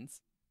chasm scenes.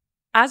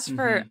 As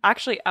for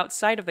actually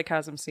outside of the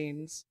chasm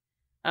scenes,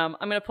 I'm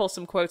going to pull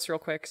some quotes real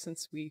quick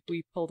since we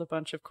pulled a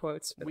bunch of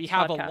quotes. We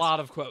have a lot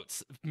of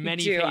quotes.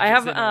 Many pages I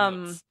have in our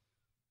notes.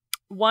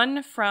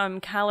 One from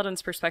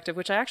Kaladin's perspective,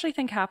 which I actually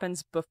think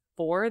happens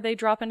before they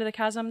drop into the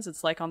chasms.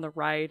 It's like on the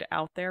ride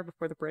out there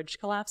before the bridge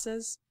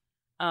collapses.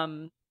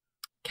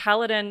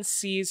 Kaladin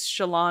sees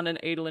Shallan and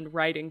Adolin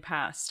riding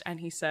past, and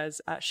he says,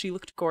 she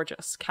looked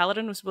gorgeous.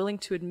 Kaladin was willing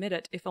to admit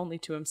it, if only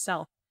to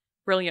himself.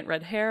 Brilliant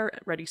red hair,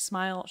 ready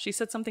smile. She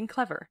said something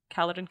clever.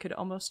 Kaladin could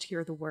almost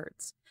hear the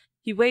words.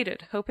 He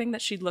waited, hoping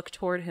that she'd look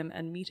toward him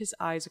and meet his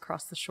eyes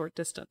across the short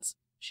distance.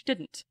 She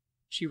didn't.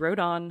 She rode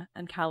on,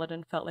 and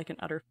Kaladin felt like an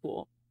utter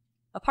fool.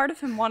 A part of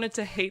him wanted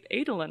to hate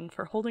Adolin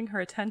for holding her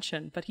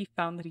attention, but he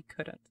found that he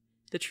couldn't.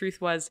 The truth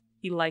was,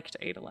 he liked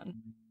Adolin.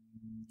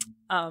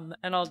 And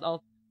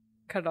I'll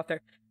cut it off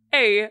there.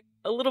 A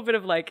little bit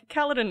of like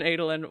Kaladin and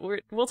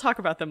Adolin. We'll talk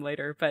about them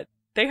later, but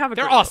they have a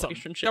great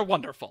relationship. They're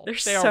wonderful. They're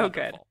so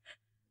good.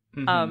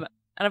 And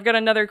I've got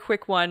another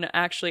quick one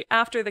actually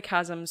after the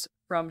chasms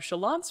from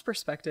Shallan's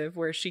perspective,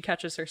 where she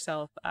catches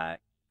herself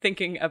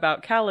thinking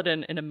about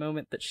Kaladin in a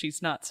moment that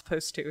she's not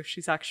supposed to.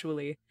 She's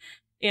actually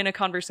in a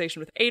conversation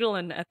with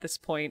Adolin at this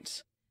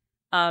point.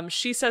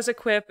 She says a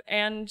quip,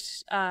 and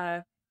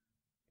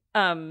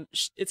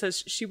it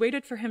says she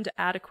waited for him to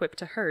add a quip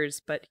to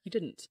hers, but he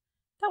didn't.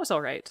 That was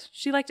all right.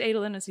 She liked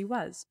Adolin as he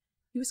was.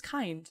 He was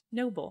kind,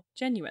 noble,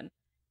 genuine.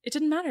 It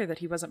didn't matter that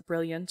he wasn't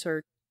brilliant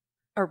or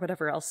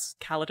whatever else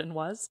Kaladin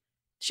was.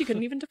 She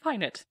couldn't even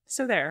define it.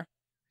 So there.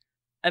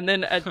 And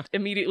then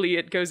immediately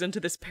it goes into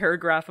this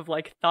paragraph of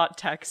like thought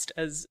text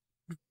as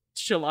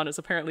Shalon is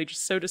apparently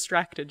just so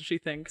distracted, she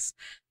thinks.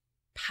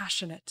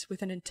 Passionate,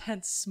 with an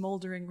intense,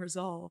 smoldering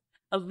resolve,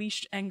 a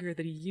leashed anger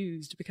that he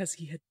used because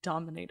he had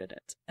dominated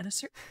it, and a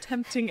certain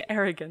tempting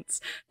arrogance,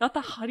 not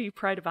the haughty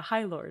pride of a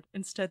high lord,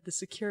 instead the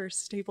secure,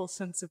 stable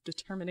sense of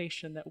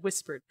determination that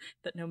whispered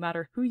that no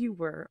matter who you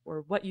were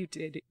or what you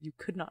did, you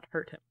could not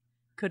hurt him,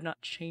 could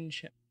not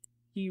change him.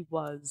 He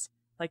was,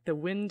 like the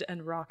wind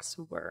and rocks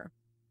were.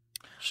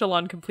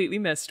 Shalon completely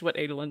missed what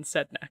Adolin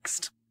said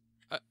next.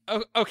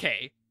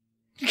 Okay.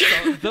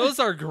 So those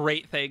are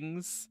great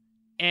things,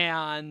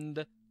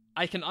 and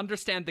I can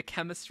understand the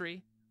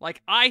chemistry.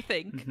 Like, I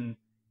think,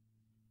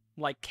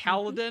 like,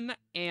 Kaladin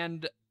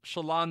and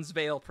Shalon's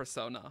Veil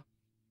persona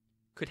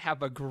could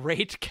have a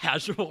great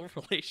casual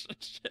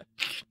relationship.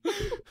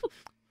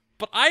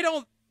 But I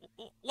don't...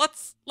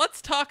 Let's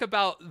talk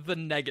about the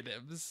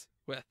negatives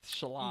with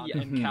Shalon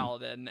and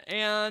Kaladin.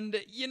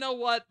 And you know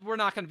what? We're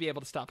not going to be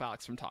able to stop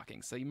Alyx from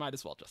talking, so you might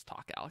as well just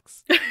talk,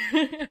 Alyx.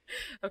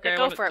 Okay, yeah,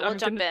 go for it. We'll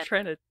jump in. I'm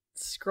trying to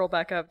scroll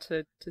back up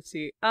to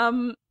see.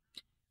 Well,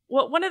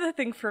 one of the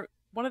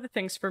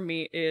things for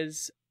me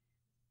is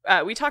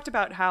we talked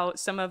about how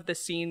some of the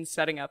scenes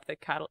setting up the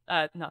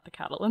not the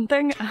Catalan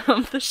thing,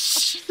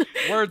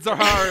 words are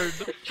hard.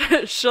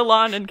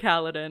 Shalon and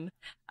Kaladin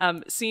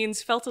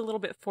scenes felt a little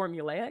bit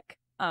formulaic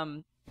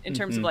in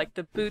terms of like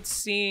the boots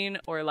scene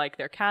or like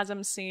their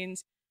chasm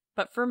scenes,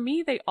 but for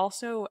me they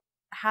also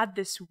had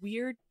this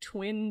weird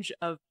twinge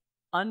of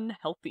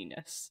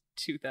unhealthiness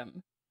to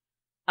them.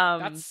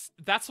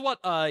 That's what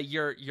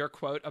your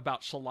quote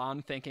about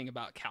Shalon thinking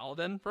about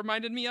Kaladin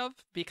reminded me of,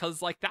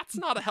 because like that's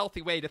not a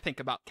healthy way to think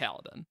about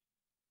Kaladin.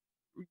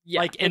 Yeah,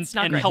 like it's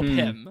not and great. help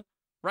him,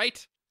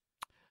 right?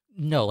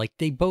 No, like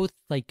they both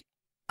like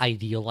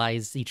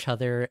idealize each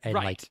other and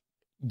Right. like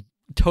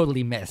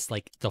totally miss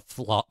like the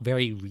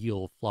very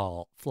real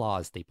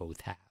flaws they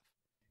both have.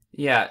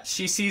 Yeah,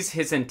 she sees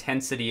his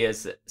intensity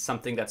as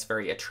something that's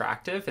very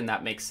attractive, and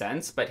that makes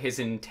sense, but his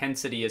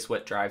intensity is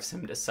what drives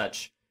him to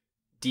such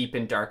deep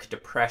and dark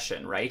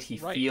depression, right? He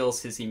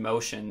feels his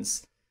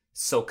emotions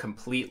so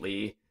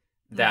completely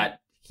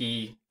that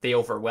they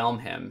overwhelm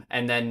him.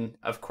 And then,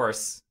 of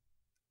course,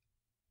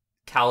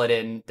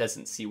 Kaladin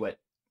doesn't see what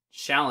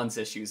Shallon's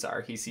issues are.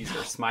 He sees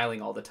her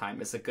smiling all the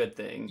time as a good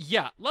thing.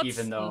 Yeah,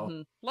 even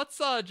though let's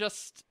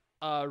just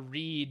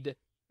read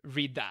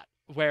that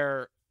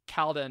where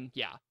Kaladin,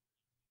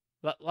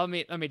 let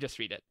me just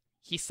read it.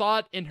 He saw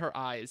it in her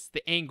eyes,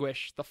 the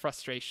anguish, the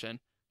frustration,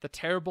 the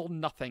terrible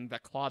nothing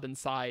that clawed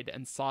inside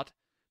and sought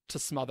to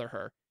smother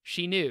her.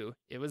 She knew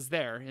it was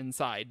there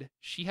inside.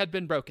 She had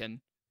been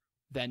broken.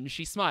 Then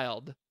she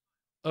smiled.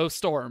 Oh,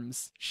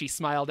 storms, she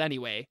smiled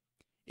anyway.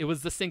 It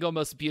was the single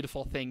most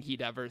beautiful thing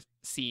he'd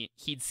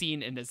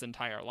seen in his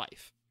entire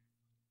life.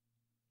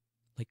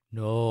 Like,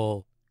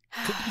 no.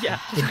 Yeah.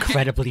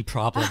 Incredibly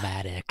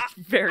problematic.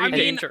 Very I mean,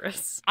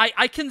 dangerous.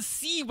 I can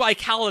see why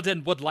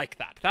Kaladin would like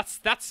that.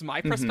 That's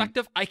my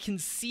perspective. I can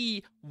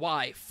see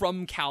why,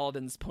 from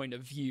Kaladin's point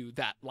of view,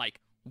 that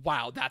like,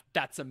 wow,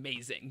 that's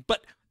amazing.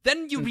 But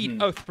then you read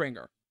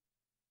Oathbringer.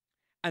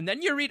 And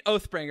then you read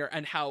Oathbringer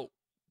and how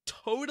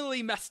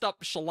totally messed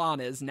up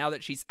Shalon is now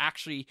that she's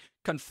actually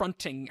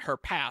confronting her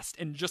past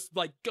and just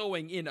like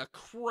going in a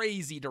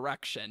crazy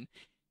direction.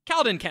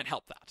 Kaladin can't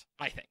help that,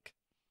 I think.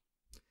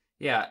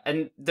 Yeah,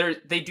 and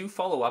they do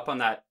follow up on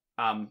that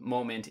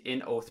moment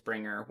in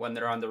Oathbringer when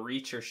they're on the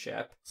Reacher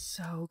ship.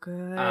 So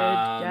good.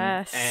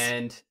 Yes.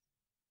 And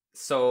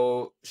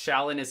so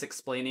Shalon is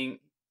explaining,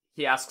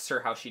 he asks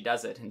her how she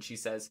does it, and she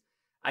says,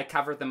 I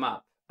cover them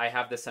up. I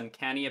have this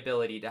uncanny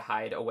ability to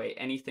hide away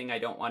anything I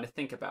don't want to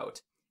think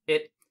about.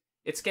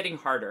 It's getting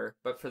harder,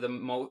 but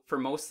for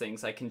most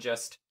things I can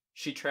just...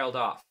 She trailed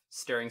off,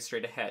 staring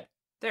straight ahead.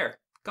 There,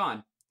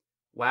 gone.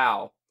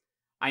 Wow.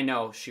 I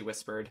know, she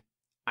whispered.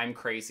 I'm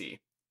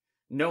crazy.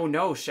 No,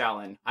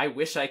 Shalon. I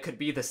wish I could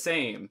be the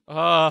same.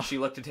 She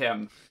looked at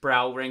him,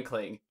 brow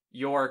wrinkling.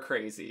 You're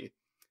crazy.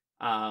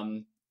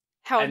 And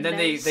then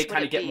nice they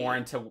kind would of get it be? more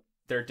into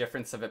their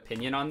difference of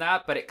opinion on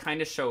that, but it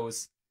kind of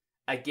shows,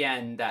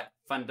 again, that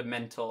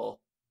fundamental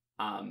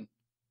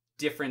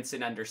difference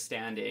in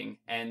understanding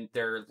and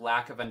their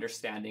lack of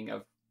understanding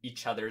of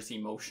each other's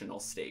emotional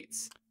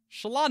states.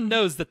 Shalon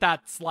knows that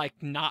that's like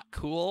not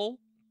cool.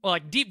 Well,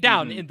 like deep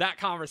down in that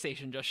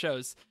conversation just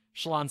shows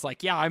Shalon's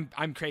like, yeah,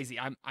 I'm crazy.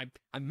 I'm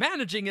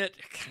managing it,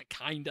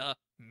 kinda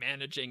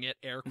managing it,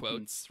 air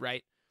quotes,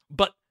 right?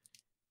 But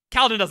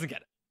Kaladin doesn't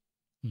get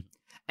it.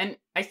 And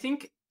I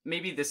think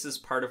maybe this is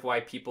part of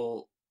why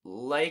people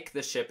like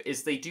the ship,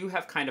 is they do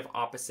have kind of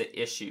opposite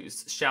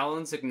issues.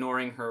 Shalon's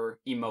ignoring her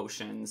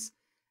emotions,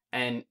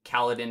 and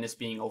Kaladin is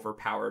being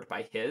overpowered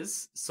by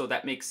his. So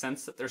that makes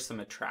sense that there's some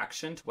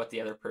attraction to what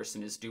the other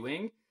person is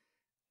doing.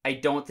 I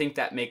don't think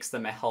that makes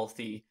them a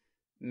healthy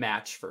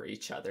match for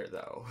each other,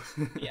 though.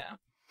 Yeah.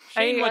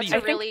 Shane, what do you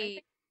That's a think?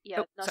 really...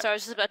 Yeah, Oh, no, sorry. so I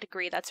was just about to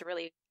agree. That's a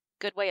really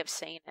good way of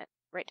saying it.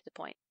 Right to the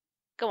point.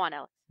 Go on,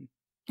 Alyx.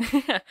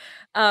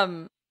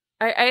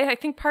 I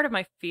think part of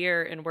my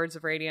fear in Words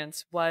of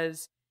Radiance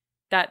was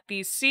that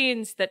these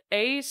scenes that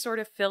sort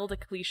of filled a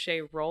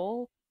cliche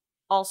role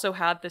also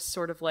had this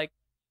sort of like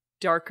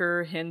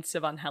darker hints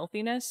of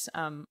unhealthiness.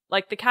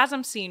 Like the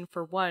chasm scene,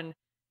 for one,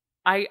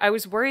 I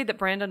was worried that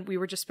Brandon, we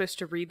were just supposed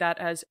to read that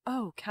as,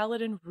 oh,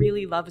 Kaladin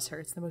really loves her.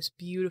 It's the most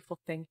beautiful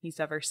thing he's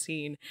ever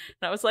seen.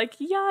 And I was like,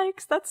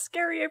 yikes, that's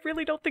scary. I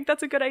really don't think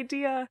that's a good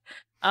idea.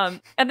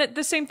 And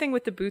the same thing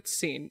with the boots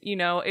scene. You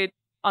know, it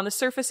on the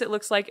surface, it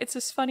looks like it's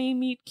this funny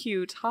meet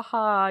cute.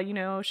 Haha, you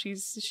know, she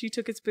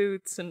took his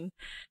boots.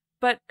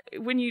 But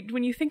when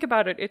you think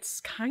about it,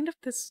 it's kind of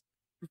this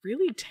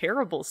really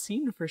terrible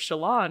scene for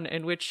Shallan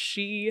in which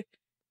she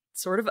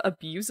sort of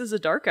abuses a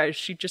dark eye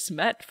she just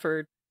met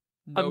for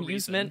No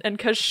amusement reason. and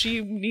because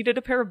she needed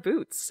a pair of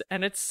boots,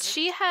 and it's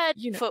She had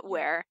you know-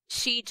 footwear.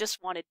 She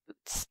just wanted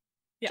boots.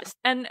 yeah. Just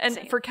And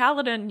same. for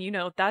Kaladin, you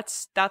know,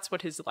 that's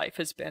what his life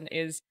has been,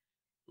 is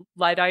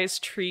light eyes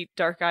treat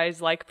dark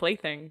eyes like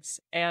playthings.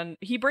 And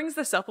he brings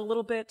this up a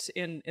little bit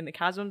in the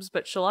chasms,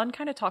 but Shallan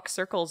kind of talks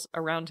circles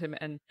around him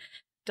and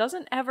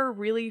doesn't ever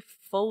really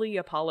fully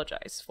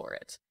apologize for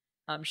it.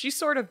 She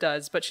sort of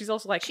does, but she's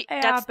also like,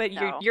 but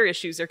no. your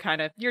issues are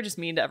you're just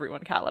mean to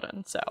everyone,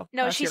 Kaladin. So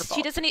No, that's your she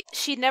fault. doesn't.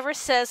 She never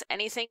says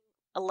anything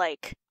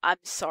like "I'm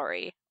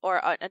sorry"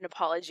 or an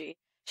apology.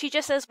 She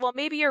just says, "Well,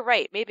 maybe you're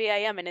right. Maybe I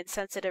am an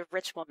insensitive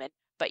rich woman,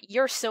 but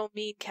you're so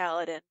mean,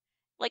 Kaladin."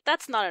 Like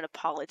that's not an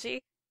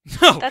apology.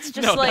 No, That's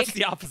just no, like- that's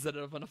the opposite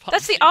of an apology.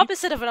 That's the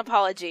opposite of an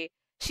apology.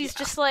 She's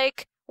just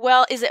like,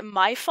 "Well, is it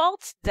my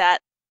fault that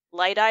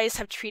Light Eyes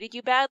have treated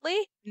you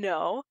badly?"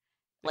 No.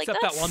 Like,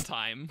 Except that that's- one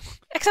time.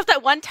 Except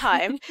that one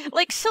time.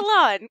 Like,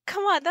 Shallan,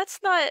 come on, that's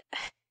not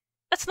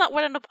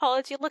what an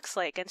apology looks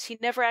like, and she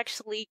never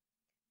actually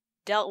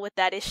dealt with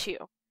that issue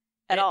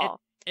at all.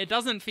 It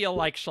doesn't feel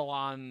like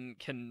Shallan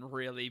can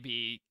really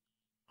be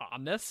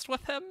honest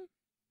with him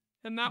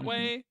in that Mhm.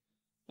 way.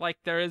 Like,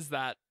 there is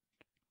that.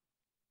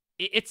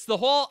 It's the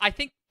whole. I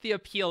think the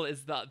appeal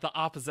is the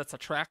opposites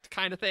attract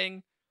kind of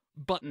thing,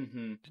 but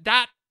Mm-hmm.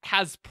 that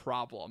has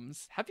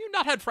problems. Have you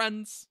not had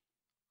friends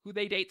who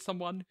they date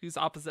someone who's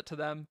opposite to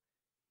them?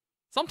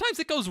 Sometimes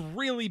it goes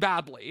really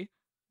badly.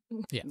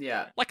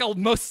 Yeah. Like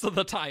most of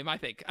the time, I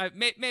think.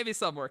 Maybe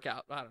some work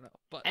out. I don't know.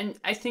 But And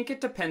I think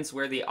it depends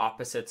where the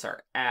opposites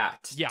are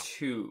at, Yeah.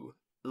 too.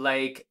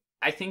 Like,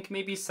 I think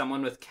maybe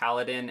someone with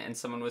Kaladin and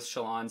someone with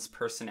Shallan's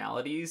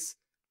personalities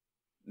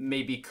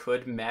maybe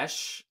could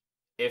mesh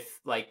if,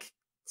 like,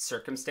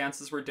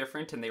 circumstances were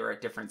different and they were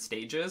at different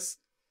stages.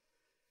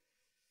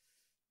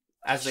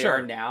 As they Sure.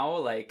 are now,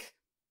 like...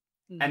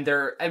 And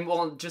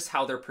just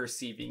how they're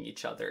perceiving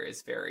each other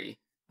is very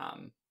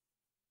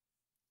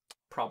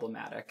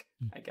problematic,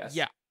 I guess.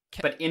 yeah.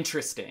 But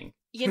interesting.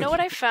 You know what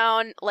I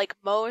found? Like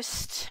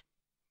most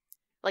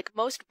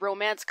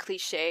romance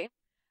cliche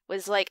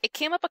was like it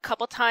came up a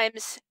couple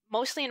times,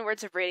 mostly in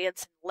Words of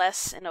Radiance,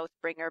 less in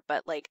Oathbringer.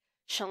 But like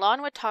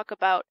Shallan would talk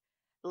about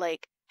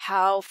like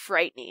how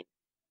frightening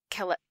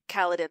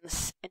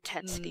Kaladin's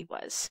intensity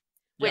was,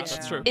 Yeah, which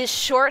that's true. is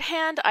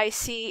shorthand I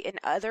see in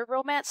other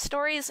romance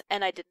stories,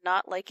 and I did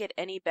not like it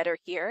any better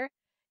here.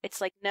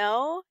 It's like,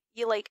 no,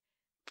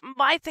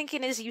 my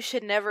thinking is you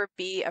should never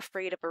be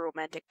afraid of a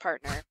romantic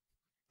partner.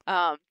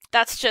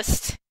 That's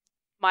just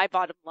my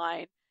bottom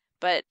line.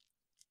 But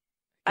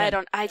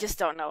Yeah. I just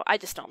don't know. I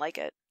just don't like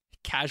it.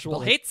 Casual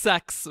But, hate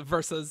sex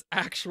versus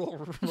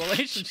actual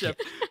relationship.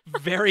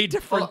 Very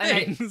different Well,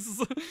 and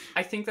things.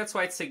 I think that's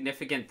why it's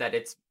significant that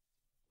it's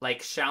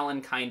like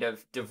Shallan kind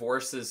of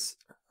divorces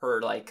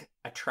her like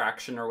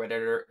attraction or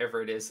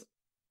whatever it is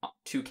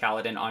to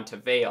Kaladin onto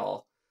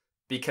Vale,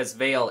 because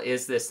Vale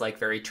is this like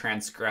very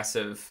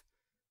transgressive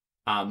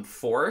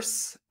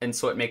force, and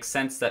so it makes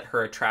sense that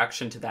her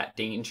attraction to that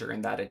danger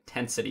and that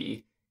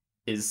intensity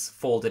is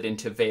folded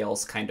into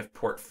Vale's kind of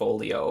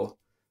portfolio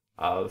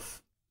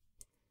of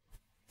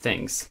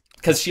things,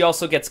 because she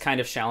also gets kind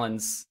of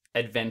Shallan's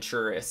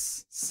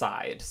adventurous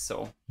side.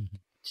 So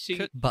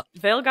But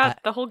Vale got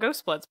the whole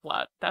Ghostbloods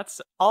plot.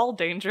 That's all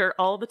danger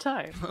all the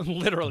time.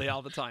 Literally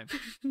all the time.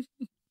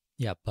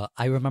 yeah, but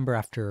I remember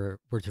after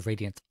Words of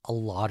Radiance, a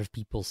lot of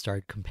people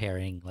started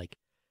comparing like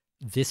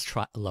this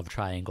love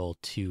triangle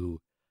to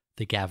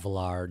the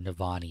Gavilar,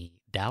 Navani,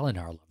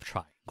 Dalinar love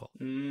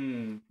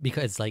triangle.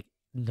 Because like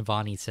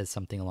Navani says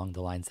something along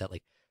the lines that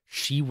like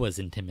she was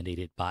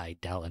intimidated by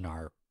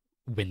Dalinar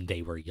when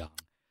they were young.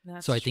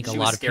 So I think She a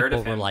was lot of scared people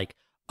of were him. like,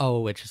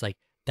 oh, it's just like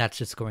that's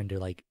just going to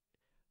like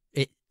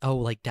it. Oh,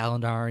 like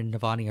Dalinar and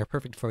Navani are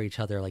perfect for each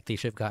other. Like they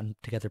should have gotten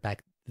together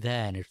back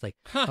then. It's like,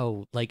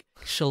 oh, like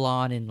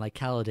Shallan and like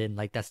Kaladin,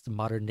 like that's the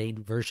modern day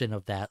version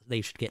of that.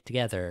 They should get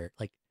together.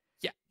 Like,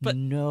 Yeah, but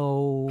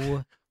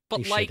no,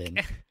 but they like shouldn't.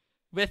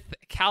 with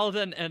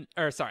Kaladin and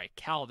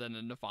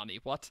Navani,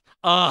 what?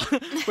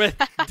 With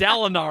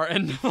Dalinar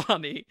and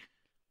Navani,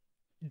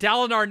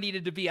 Dalinar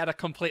needed to be at a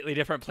completely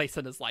different place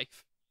in his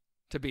life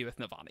to be with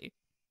Navani.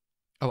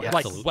 Oh, Yeah.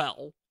 Like, absolutely.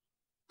 well,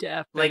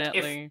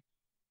 Definitely.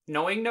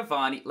 knowing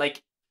Navani,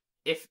 like,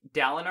 if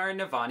Dalinar and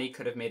Navani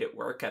could have made it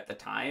work at the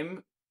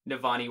time,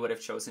 Navani would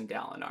have chosen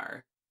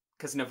Dalinar.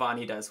 Because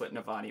Navani does what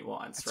Navani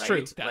wants, that's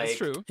right? true. That is Like,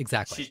 true.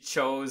 Exactly. She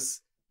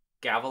chose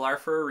Gavilar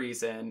for a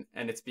reason,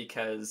 and it's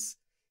because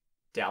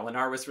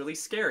Dalinar was really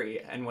scary.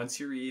 And once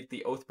you read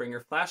the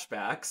Oathbringer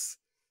flashbacks,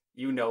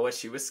 you know what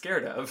she was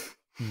scared of.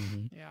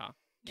 Mm-hmm. Yeah.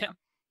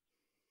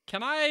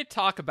 Can I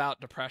talk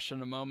about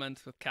depression a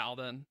moment with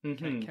Kaladin?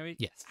 Mm-hmm. Can we?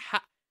 Yes.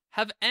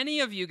 Have any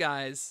of you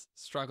guys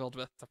struggled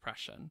with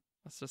depression?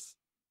 Let's just.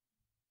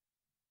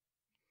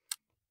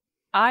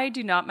 I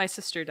do not. My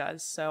sister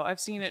does, so I've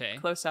seen Okay.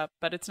 it close up,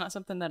 but it's not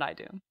something that I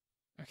do.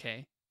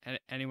 Okay.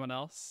 Anyone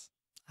else?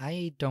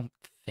 I don't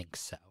think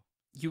so.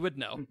 You would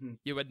know. Mm-hmm.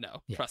 You would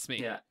know. Yeah. Trust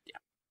me. Yeah.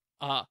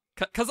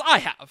 Because I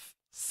have.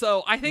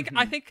 So I think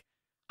Mhm.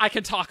 I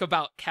can talk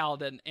about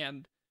Kaladin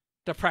and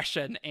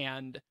depression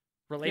and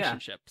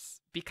relationships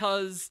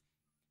because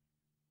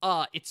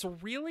it's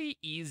really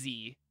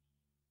easy.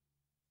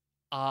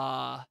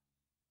 Sorry.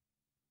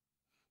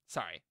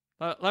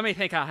 Let me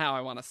think on how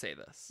I want to say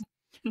this.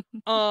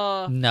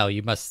 No,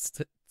 you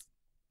must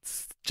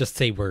just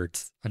say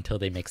words until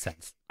they make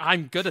sense.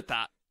 I'm good at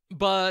that.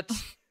 But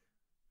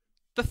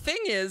the thing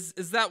is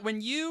that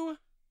when you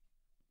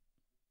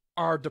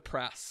are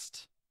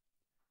depressed,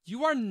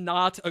 you are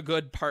not a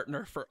good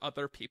partner for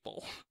other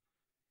people.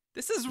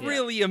 This is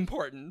really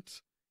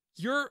important.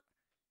 You're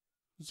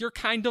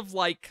kind of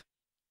like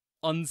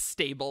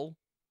unstable.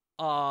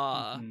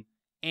 Mhm.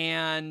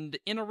 And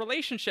in a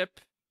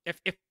relationship, if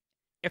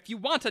you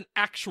want an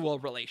actual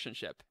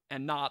relationship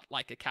and not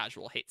like a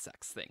casual hate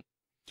sex thing,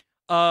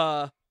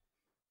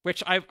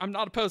 which I'm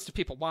not opposed to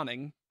people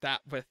wanting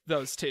that with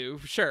those two,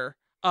 sure.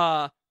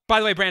 By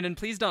the way, Brandon,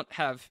 please don't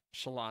have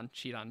Shallan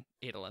cheat on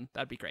Adolin.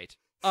 That'd be great.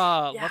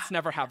 Let's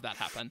never have that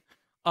happen.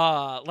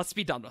 Let's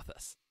be done with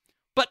this.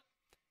 But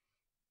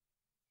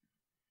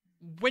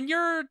when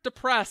you're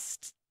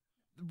depressed,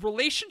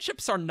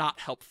 relationships are not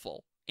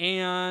helpful.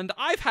 And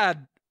I've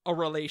had a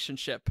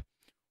relationship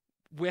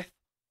with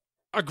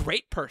a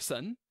great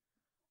person.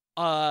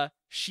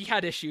 She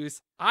had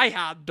issues. I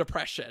had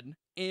depression,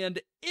 and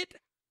it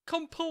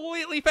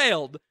completely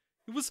failed.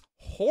 It was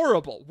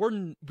horrible.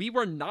 We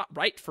were not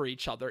right for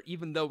each other,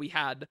 even though we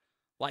had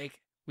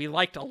we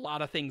liked a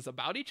lot of things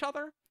about each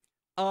other.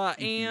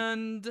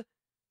 And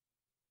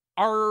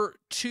our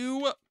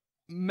two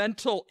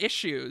mental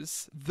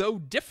issues, though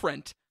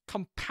different,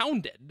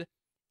 compounded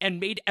and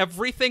made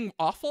everything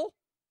awful.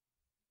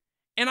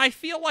 And I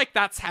feel like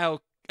that's how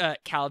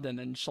Kaladin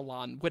and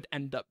Shallan would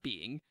end up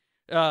being.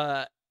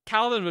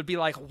 Kaladin would be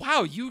like,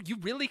 wow, you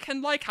really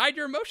can hide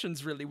your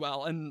emotions really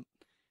well, and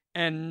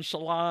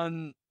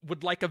Shallan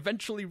would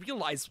eventually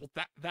realize, well,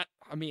 that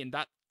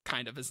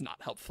kind of is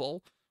not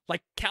helpful.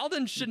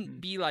 Kaladin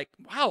shouldn't be like,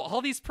 wow,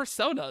 all these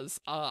personas.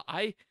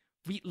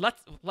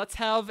 Let's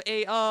have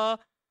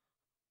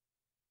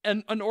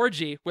an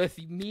orgy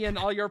with me and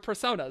all your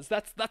personas.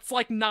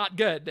 That's not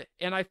good.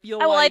 And I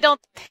feel I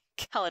don't think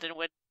Kaladin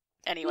would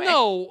anyway.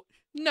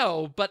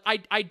 No, but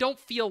I don't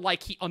feel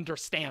like he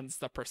understands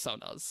the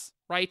personas,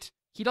 right?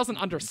 He doesn't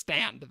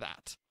understand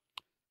that.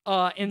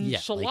 And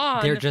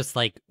Shallan, they're just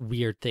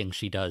weird things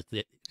she does.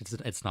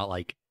 It's not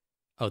like,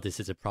 oh,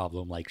 this is a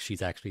problem.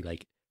 She's actually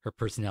her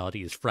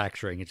personality is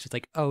fracturing. It's just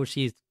oh,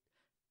 she's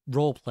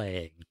role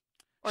playing.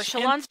 Or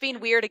Shallan's being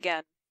weird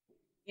again.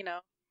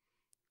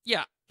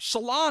 Yeah,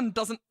 Shallan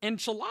doesn't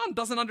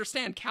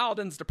understand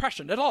Kaladin's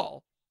depression at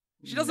all.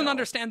 She doesn't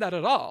understand that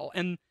at all,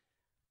 and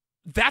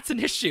that's an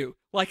issue.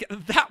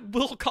 That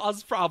will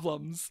cause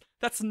problems.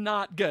 That's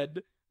not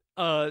good.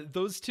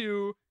 Those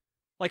two,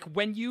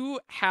 when you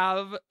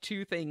have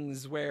two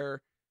things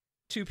where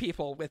two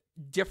people with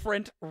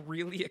different,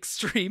 really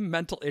extreme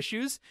mental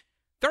issues,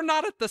 they're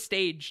not at the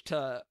stage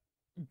to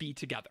be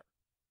together.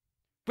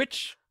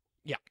 Which,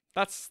 yeah,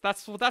 that's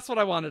what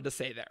I wanted to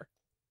say there.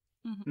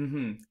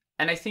 Mm-hmm.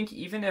 And I think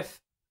even if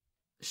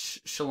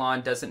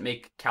Shallan doesn't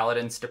make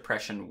Kaladin's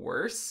depression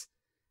worse,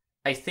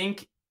 I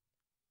think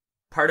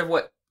part of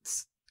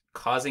what's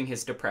causing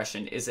his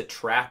depression is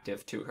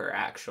attractive to her,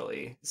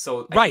 actually.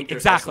 So I think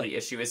there's also the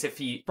issue is if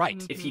he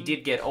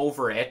did get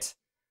over it,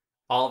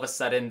 all of a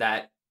sudden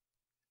that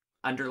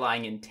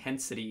underlying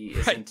intensity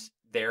isn't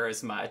there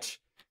as much.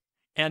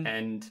 And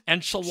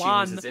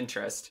Shallan, she loses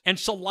interest. And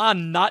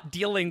Shallan not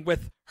dealing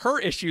with her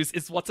issues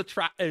is what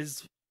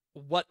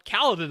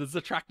Kaladin is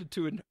attracted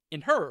to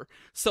in her.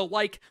 So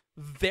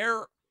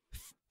their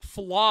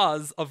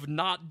flaws of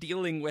not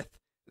dealing with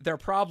their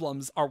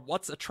problems are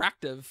what's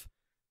attractive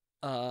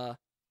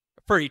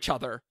for each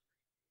other.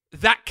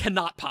 That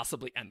cannot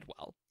possibly end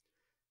well.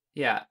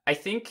 Yeah, I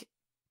think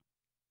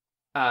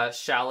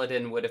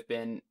Shaladin would have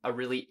been a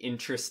really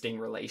interesting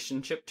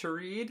relationship to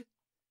read.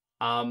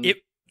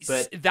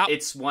 But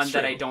it's one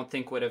that I don't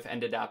think would have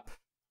ended up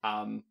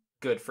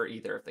good for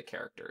either of the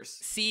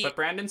characters. But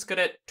Brandon's good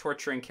at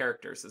torturing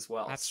characters as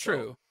well. That's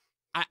true.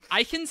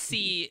 I can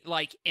see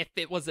if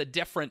it was a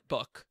different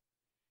book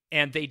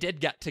and they did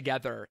get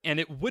together, and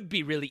it would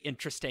be really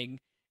interesting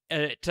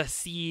to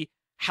see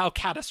how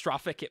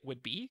catastrophic it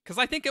would be, because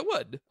I think it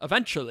would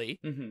eventually.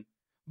 Mm-hmm.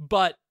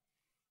 But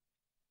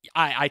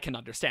I can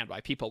understand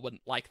why people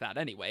wouldn't like that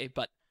anyway.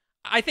 But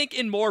I think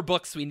in more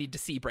books we need to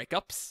see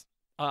breakups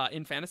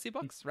in fantasy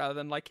books rather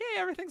than hey,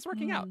 everything's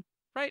working out,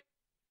 right?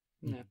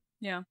 Yeah.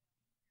 Yeah.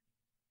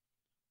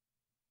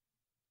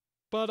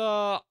 But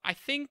I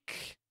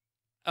think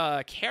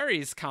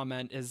Carrie's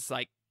comment is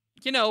like,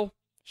 Shallan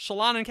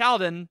and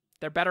Kaladin,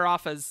 they're better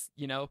off as,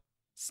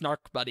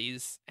 snark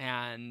buddies,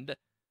 and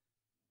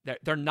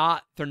they're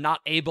not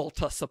able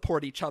to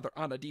support each other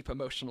on a deep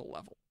emotional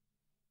level.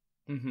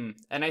 Mm-hmm.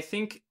 And I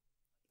think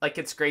like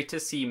it's great to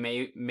see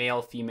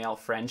male female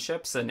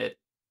friendships, and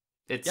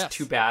it's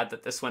too bad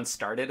that this one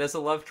started as a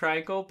love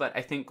triangle, but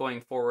I think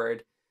going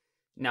forward,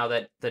 now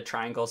that the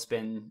triangle's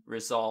been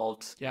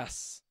resolved,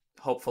 yes,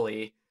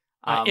 hopefully,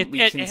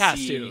 it has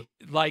see... to,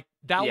 like,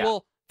 that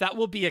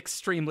will be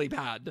extremely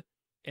bad,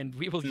 and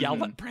we will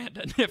yell at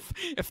Brandon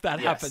if that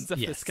happens, if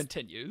this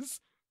continues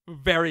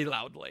very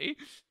loudly.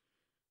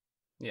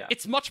 Yeah,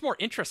 it's much more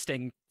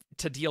interesting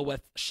to deal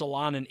with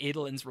Shallan and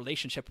Adolin's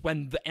relationship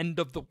when the end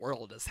of the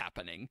world is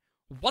happening.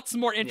 What's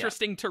more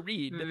interesting to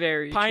read?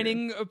 Very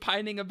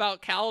pining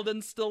about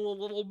Kaladin still a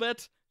little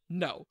bit?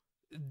 No.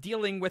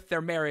 Dealing with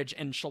their marriage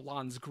and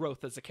Shallan's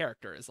growth as a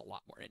character is a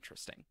lot more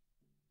interesting.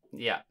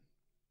 Yeah.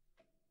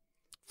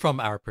 From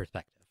our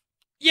perspective.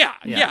 Yeah.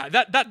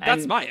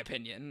 That's my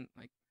opinion.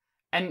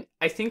 And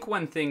I think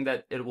one thing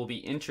that it will be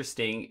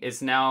interesting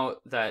is now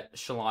that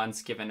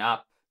Shallan's given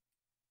up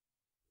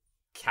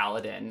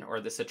Kaladin, or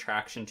this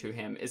attraction to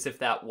him, is if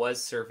that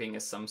was serving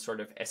as some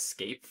sort of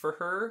escape for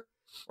her,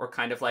 or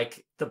kind of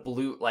like the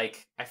blue,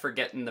 like, I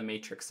forget in the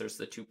Matrix there's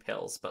the 2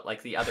 pills, but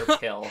like the other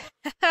pill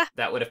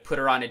that would have put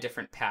her on a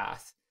different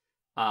path.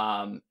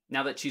 Now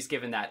that she's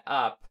given that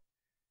up,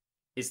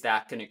 is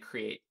that going to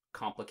create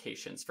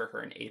complications for her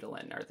and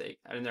Adolin? Are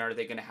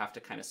they going to have to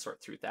kind of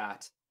sort through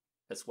that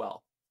as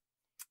well?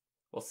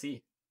 We'll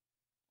see.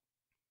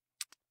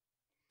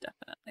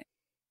 Definitely.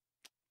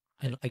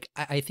 And like,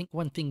 I think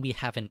one thing we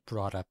haven't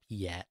brought up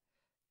yet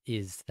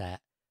is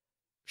that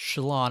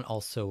Shallan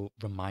also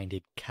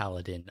reminded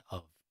Kaladin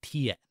of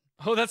Tien.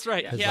 Oh, that's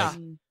right. Yeah.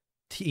 Like,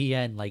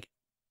 Tien, like,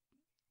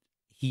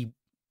 he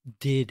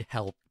did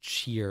help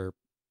cheer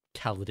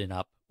Kaladin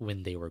up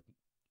when they were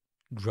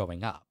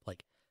growing up.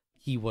 Like,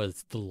 he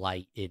was the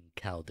light in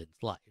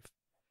Kaladin's life.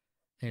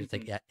 And it's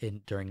like,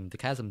 during the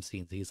chasm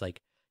scenes,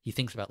 he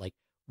thinks about like,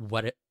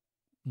 what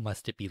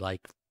must it be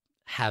like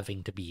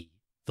having to be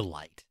the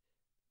light,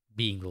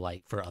 being the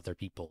light for other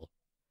people?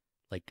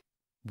 Like,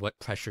 what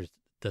pressures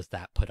does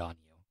that put on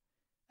you?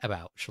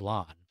 About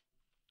Shallan.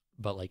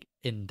 But like,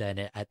 and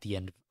then at the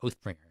end of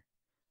Oathbringer,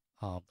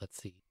 let's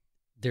see,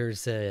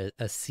 there's a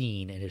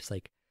scene, and it's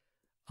like,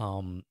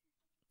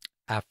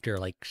 after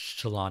like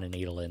Shallan and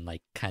Adolin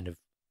like kind of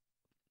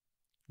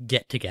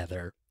get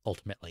together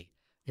ultimately,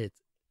 it's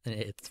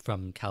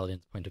from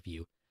Kaladin's point of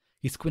view.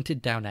 He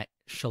squinted down at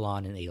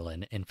Shallan and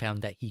Adolin and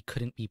found that he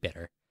couldn't be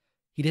bitter.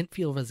 He didn't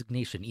feel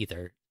resignation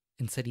either.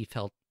 Instead, he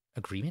felt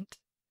agreement.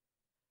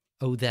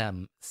 Oh,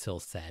 them, Syl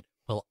said.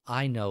 Well,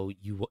 I know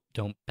you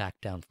don't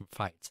back down from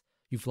fights.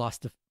 You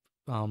lost a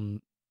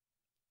round.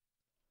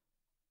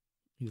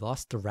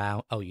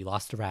 Oh, you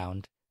lost a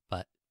round,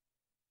 but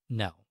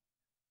no,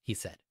 he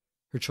said.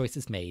 Her choice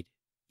is made.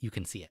 You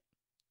can see it.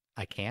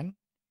 I can?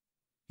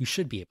 You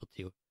should be able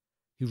to.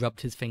 He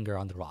rubbed his finger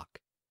on the rock.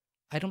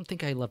 I don't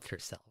think I loved her,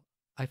 Syl.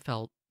 I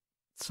felt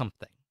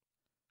something.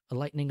 A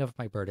lightening of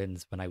my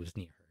burdens when I was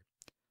near her.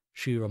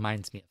 She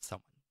reminds me of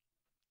someone.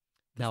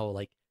 Now,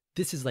 like,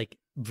 this is like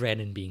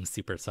Brandon being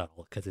super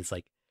subtle, because it's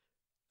like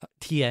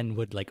Tien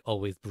would like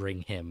always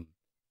bring him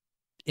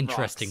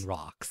interesting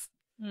rocks.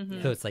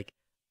 Mm-hmm. So it's like,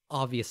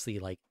 obviously,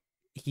 like,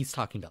 he's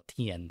talking about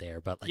Tien there,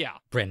 but like,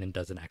 Brandon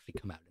doesn't actually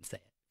come out and say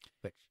it.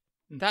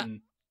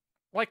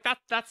 Which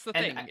that's the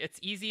thing.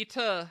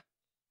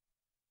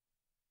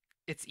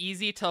 It's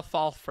easy to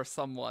fall for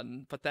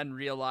someone, but then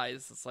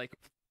realize it's like,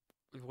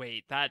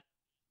 wait, that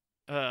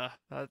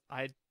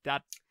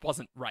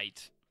wasn't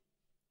right.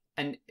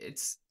 And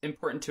it's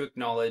important to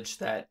acknowledge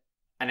that,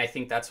 and I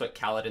think that's what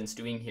Kaladin's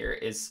doing here,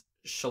 is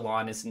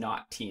Shallan is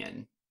not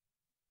Tien.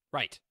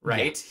 Right.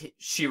 Yeah.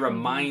 She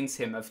reminds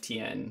him of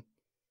Tien,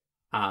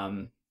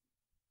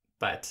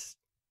 but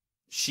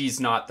she's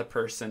not the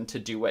person to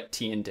do what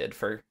Tien did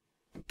for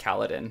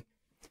Kaladin.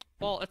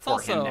 Well, it's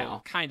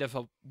also kind of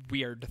a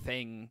weird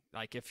thing,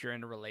 like, if you're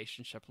in a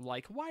relationship,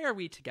 like, why are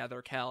we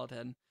together,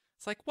 Kaladin?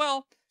 It's like,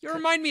 well, you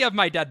remind me of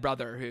my dead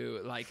brother, who,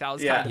 like, that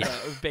was kind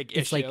of a big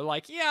issue.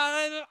 Like,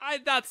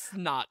 that's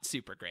not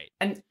super great.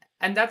 And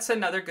that's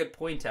another good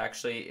point,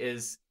 actually,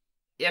 is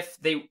if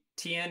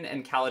Tien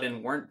and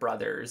Kaladin weren't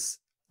brothers,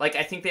 like,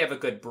 I think they have a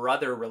good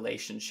brother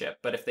relationship,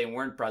 but if they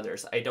weren't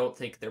brothers, I don't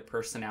think their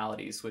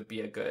personalities would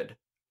be a good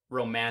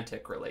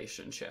romantic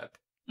relationship.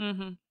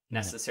 Mm-hmm.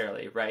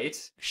 Necessarily, right?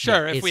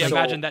 Sure, if we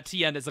imagine that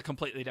Tien is a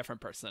completely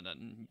different person,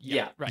 and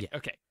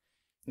okay.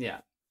 Yeah.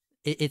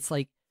 It's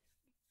like,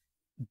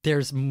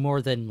 there's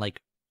more than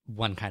like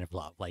one kind of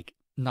love. Like,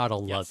 not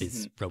all love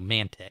is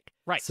romantic.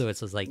 Right. So it's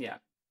just like,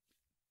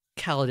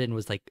 Kaladin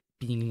was like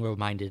being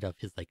reminded of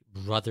his like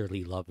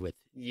brotherly love with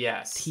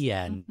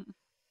Tien,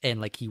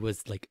 and like he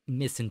was like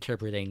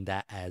misinterpreting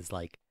that as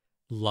like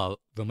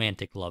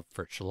romantic love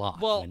for Shalon.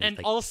 Well, when he's and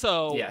like,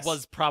 also Yes.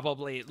 was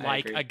probably I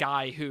like agree. a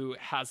guy who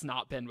has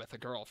not been with a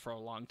girl for a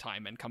long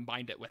time and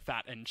combined it with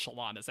that, and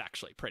Shalon is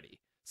actually pretty.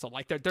 So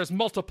like there's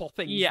multiple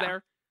things Yeah.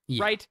 there,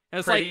 Yeah. right? And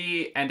it's like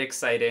Pretty and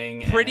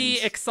exciting. pretty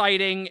and...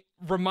 exciting.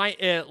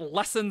 It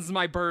lessens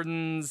my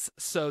burdens,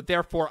 so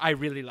therefore I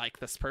really like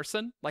this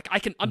person. Like I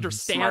can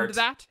understand Smart.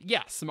 that.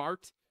 Yeah,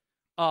 smart.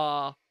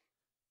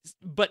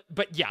 But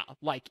yeah,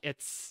 like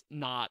it's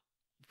not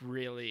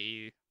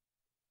really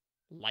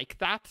like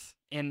that.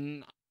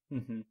 And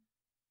Mhm.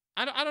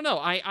 I don't know.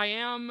 I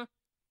am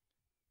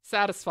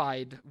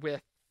satisfied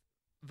with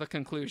the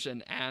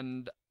conclusion,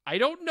 and I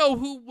don't know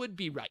who would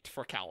be right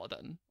for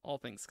Kaladin, all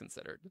things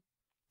considered.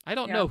 I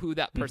don't Yeah. know who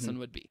that person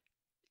would be.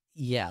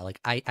 yeah, like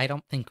I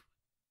don't think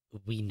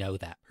we know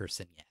that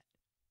person yet.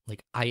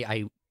 Like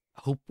I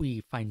hope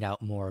we find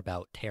out more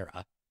about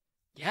Terra.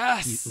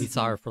 Yes. We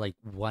saw her for like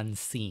one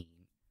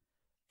scene,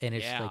 and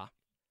it's Yeah. like,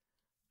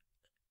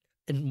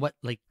 and what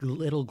like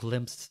little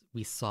glimpse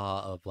we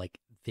saw of like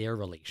their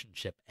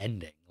relationship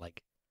ending.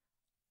 Like,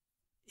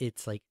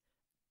 it's like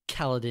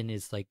Kaladin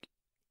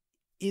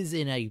is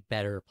in a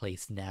better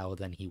place now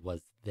than he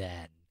was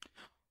then.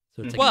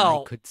 So it's like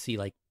Well- I could see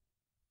like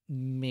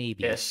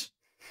maybe Ish.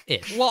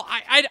 Well,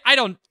 I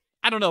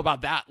don't know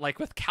about that. Like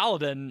with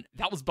Kaladin,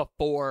 that was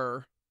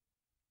before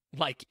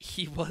like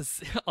he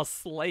was a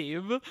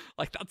slave.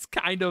 Like that's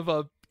kind of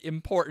a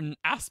important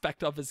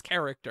aspect of his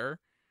character.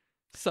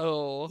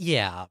 So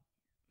yeah.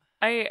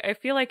 I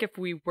feel like if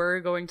we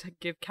were going to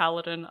give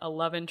Kaladin a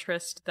love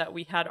interest that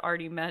we had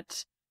already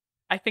met,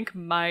 I think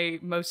my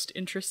most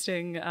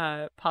interesting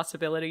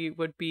possibility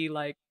would be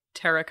like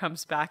Terra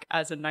comes back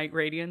as a Knight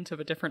Radiant of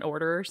a different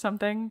order or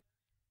something,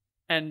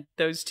 and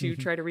those two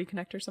try to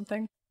reconnect or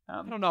something. I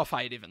don't know if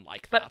I'd even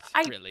like But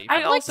that, really. I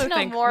I'd like also to know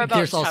think more we- about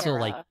There's also,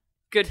 Terra. like,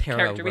 good Terra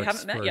character we works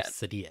haven't met for yet.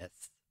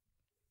 Sidious.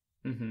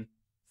 Mhm.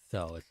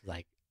 So it's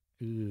like,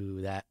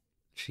 ooh, that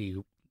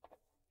Sidious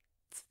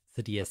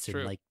That's and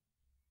true. like,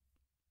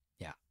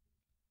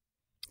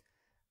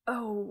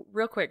 Oh,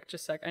 real quick,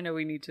 just a sec. I know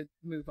we need to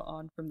move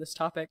on from this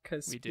topic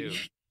because We do.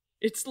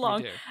 it's We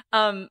long.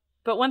 do.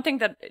 But one thing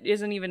that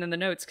isn't even in the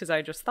notes because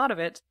I just thought of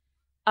it.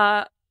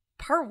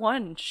 Part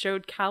 1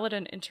 showed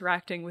Kaladin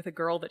interacting with a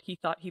girl that he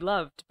thought he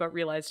loved but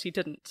realized he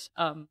didn't.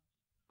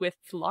 With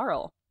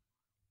Laurel,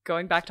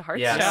 going back to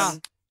Hearthstone. Yes. Yeah.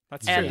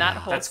 That's And true. that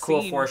whole That's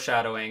cool scene-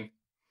 foreshadowing.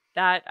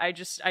 That I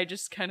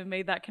just kind of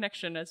made that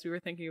connection as we were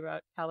thinking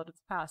about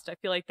Kaladin's past. I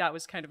feel like that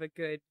was kind of a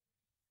good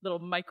little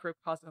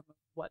microcosm of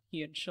what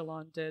he and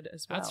Shalon did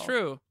as well. That's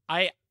true.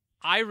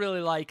 I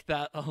really like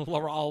that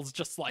Laurel's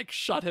just like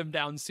shut him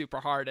down super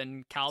hard,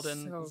 and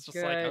Kaladin So was just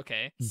like, good.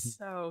 okay.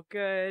 So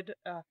good.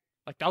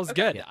 Like that was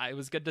Okay. good. Yeah. It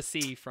was good to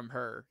see from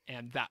her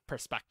and that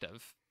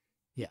perspective.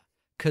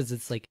 because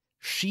it's like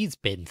she's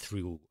been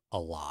through a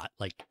lot,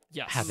 like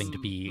Yes. having to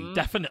be Mhm.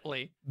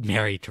 Definitely.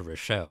 married to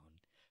Rashon.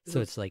 So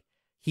Mhm. it's like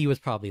he was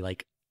probably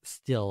like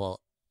still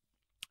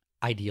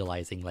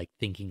idealizing, like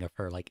thinking of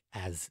her like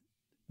as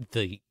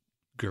the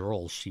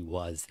girl she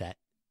was that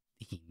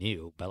he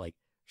knew, but like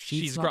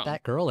she's not grown.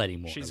 that girl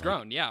anymore. She's like,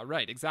 grown. Yeah,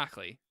 right.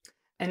 Exactly.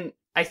 And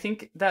I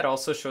think that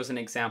also shows an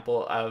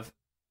example of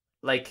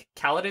like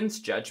Kaladin's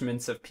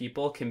judgments of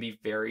people can be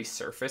very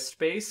surface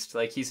based.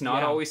 Like he's not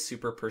Yeah. always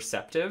super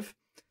perceptive.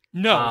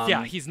 No,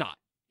 yeah, Um, he's not.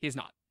 He's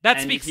not. That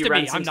and speaks he to me.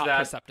 runs I'm into not that-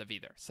 perceptive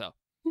either. So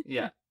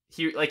Yeah.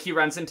 He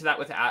runs into that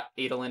with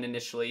Adolin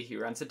initially. He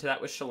runs into that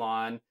with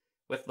Shalon,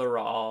 with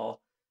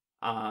Laurel,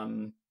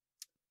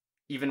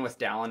 even with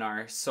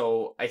Dalinar.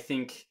 So I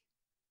think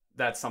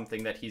that's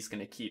something that he's going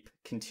to keep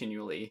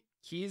continually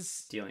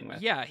he's dealing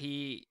with. Yeah,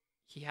 he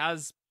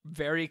has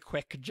very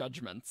quick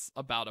judgments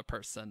about a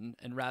person,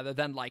 and rather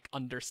than like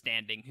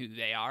understanding who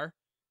they are.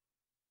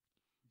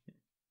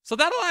 So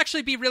that'll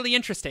actually be really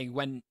interesting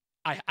when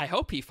I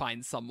hope he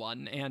finds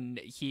someone and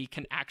he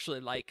can actually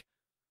like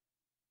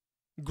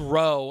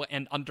grow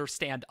and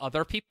understand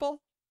other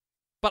people.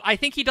 But I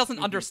think he doesn't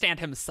Mhm. understand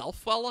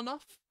himself well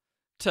enough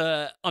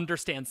to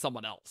understand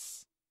someone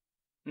else.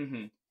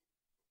 Mm-hmm.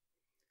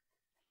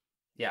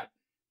 Yeah.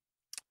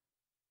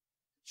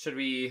 Should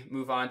we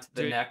move on to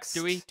the next?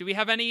 Do we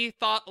have any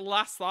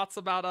last thoughts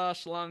about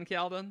Shalon and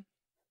Kaladin?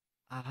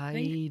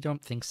 I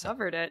don't think so.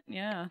 Covered it,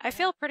 yeah. I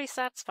feel pretty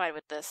satisfied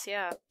with this.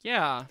 Yeah,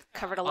 Yeah.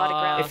 covered a lot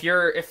of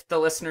ground. If the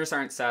listeners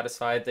aren't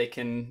satisfied, they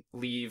can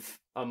leave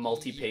a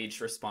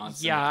multi-page response.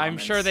 in the Yeah, I'm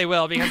sure comments. they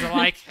will, because they're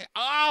like,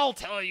 I'll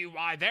tell you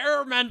why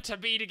they're meant to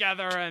be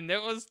together and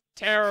it was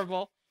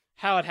terrible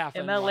how it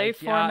happened. MLA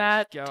Like, yeah,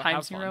 format, go, have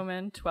Times fun. New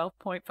Roman,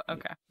 12.5.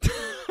 Okay.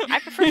 I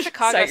prefer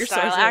Chicago Cite your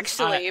style, sources.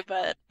 actually,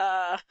 but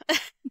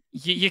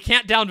You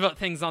can't downvote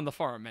things on the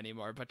forum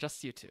anymore, but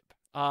just YouTube.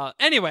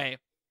 Anyway,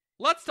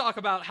 let's talk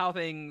about how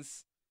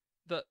things,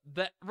 the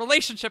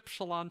relationship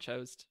Shalon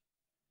chose.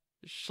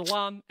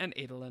 Shalon and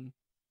Adolin.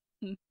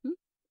 Mhm.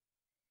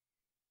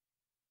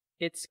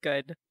 It's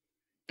good.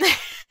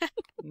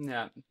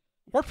 Yeah.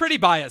 We're pretty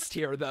biased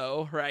here,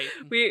 though, right?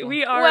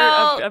 We are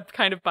Well- a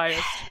kind of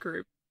biased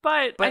group, but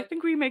I But-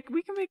 think we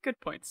can make good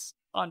points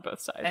on both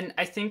sides. And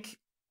I think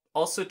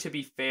also, to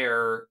be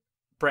fair,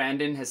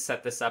 Brandon has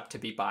set this up to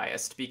be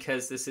biased,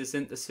 because this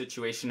isn't the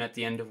situation at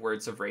the end of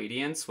Words of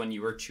Radiance when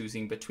you were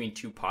choosing between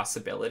two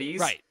possibilities.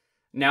 Right.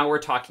 Now we're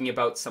talking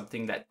about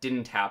something that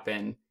didn't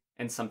happen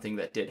and something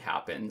that did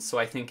happen. So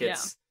I think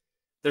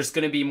there's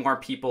going to be more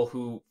people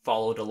who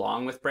followed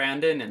along with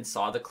Brandon and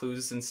saw the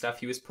clues and stuff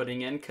he was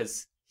putting in,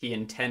 because he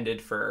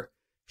intended for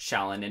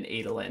Shalyn and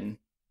Adolin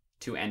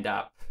to end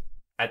up,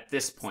 at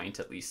this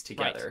point at least,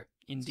 together. Right.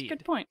 Indeed.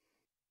 Good point.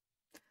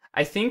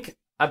 I think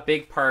a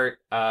big part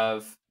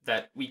of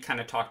that, we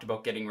kind of talked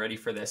about getting ready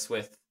for this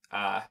with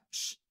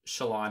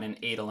Shalyn and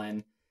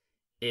Adolin,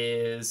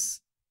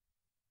 is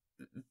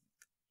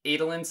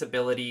Adolin's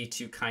ability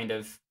to kind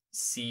of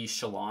see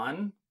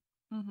Shalyn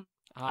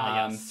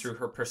through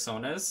her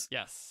personas.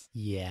 Yes.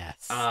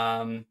 Yes.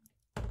 And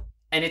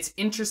it's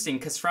interesting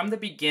because from the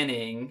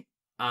beginning,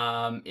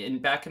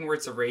 back in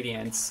Words of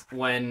Radiance,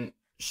 when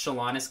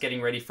Shalyn is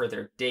getting ready for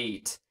their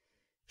date,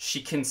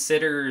 she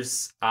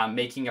considers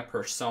making a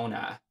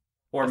persona,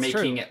 or That's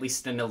making true. at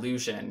least an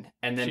illusion,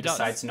 and then She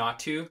decides does. not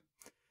to.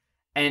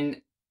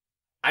 And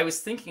I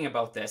was thinking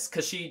about this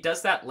because she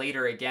does that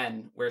later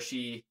again, where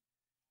she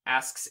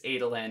asks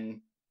Adolin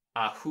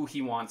who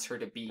he wants her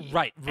to be.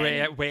 Right, way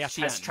and at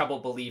she the has end. trouble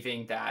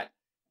believing that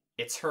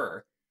it's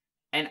her.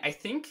 And I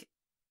think,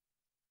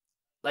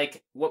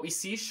 like, what we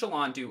see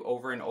Shalyn do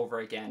over and over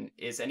again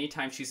is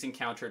anytime she's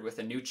encountered with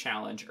a new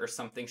challenge or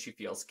something she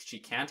feels she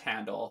can't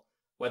handle,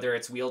 whether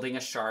it's wielding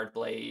a shard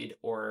blade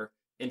or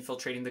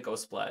infiltrating the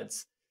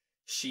Ghostbloods,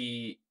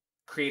 she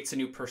creates a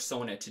new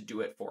persona to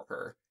do it for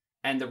her.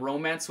 And the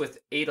romance with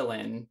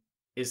Adolin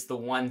is the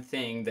one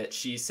thing that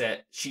she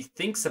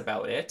thinks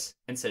about it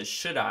and says,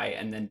 should I?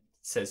 And then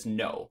says,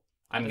 no,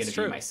 I'm going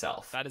to be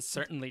myself. That is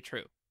certainly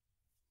true.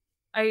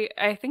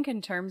 I think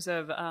in terms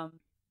of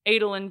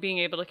Adolin being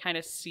able to kind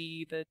of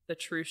see the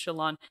true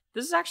Shalyn,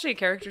 this is actually a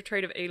character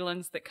trait of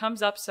Adolin's that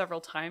comes up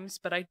several times,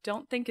 but I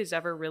don't think is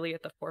ever really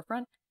at the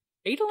forefront.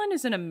 Adolin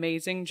is an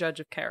amazing judge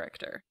of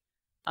character.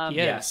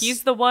 Yes.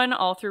 He's the one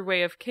all through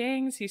Way of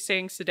Kings. He's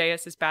saying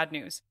Sadeas is bad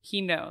news. He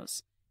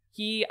knows.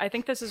 I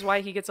think this is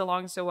why he gets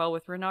along so well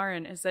with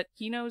Renarin, is that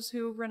he knows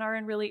who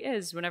Renarin really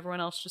is when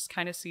everyone else just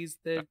kind of sees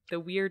the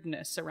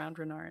weirdness around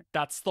Renarin.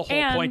 That's the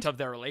whole point of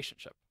their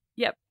relationship.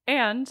 Yep.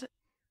 And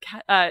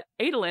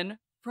Adolin,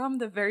 from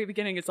the very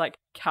beginning, is like,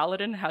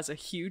 Kaladin has a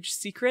huge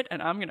secret,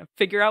 and I'm going to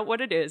figure out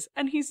what it is.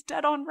 And he's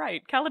dead on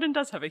right. Kaladin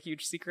does have a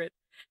huge secret.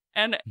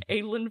 And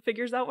Adolin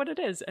figures out what it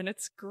is, and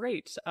it's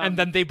great. And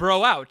then they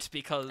bro out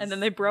because...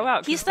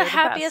 He's the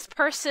happiest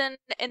person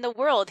in the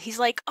world. He's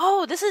like,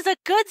 oh, this is a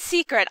good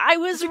secret. I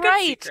was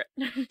right.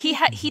 He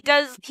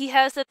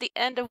has at the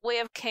end of Way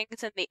of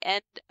Kings and the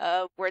end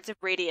of Words of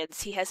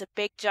Radiance, he has a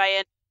big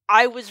giant,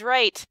 I was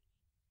right.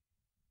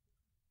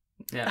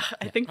 Yeah.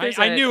 I think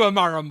I knew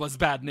Amaram was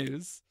bad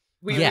news.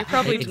 We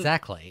probably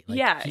exactly. Like,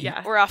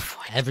 yeah. We're off.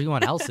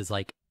 Everyone else is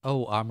like,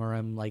 oh,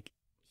 Amaram, like,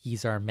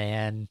 he's our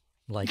man.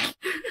 Like,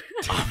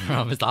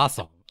 Amaram is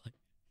awesome.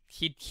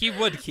 He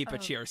would keep a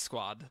cheer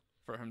squad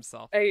for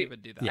himself. He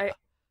would do that.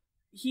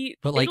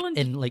 But like, Adolin's,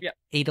 and like,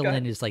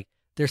 Adolin is like,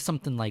 there's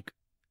something like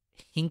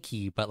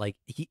hinky, but like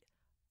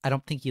I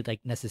don't think he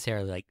like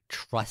necessarily like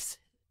trusts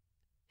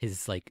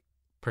his like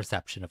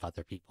perception of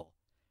other people.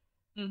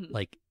 Mm-hmm.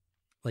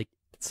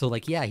 So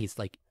like, yeah, he's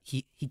like,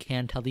 he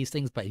can tell these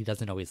things, but he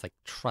doesn't always like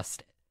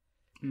trust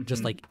it. Mm-hmm.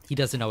 Just like he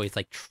doesn't always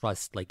like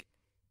trust like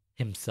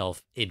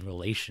himself in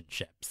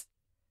relationships,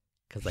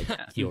 because like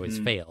he always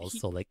fails.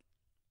 So like,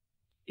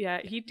 yeah,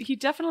 he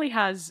definitely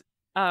has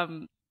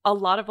a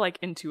lot of like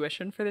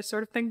intuition for this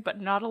sort of thing, but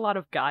not a lot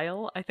of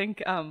guile. I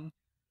think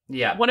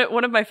one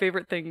of my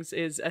favorite things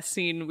is a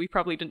scene, we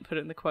probably didn't put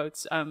it in the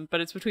quotes, but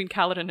it's between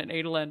Kaladin and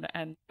Adolin,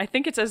 and I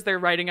think it's as they're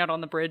riding out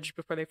on the bridge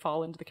before they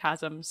fall into the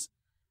chasms.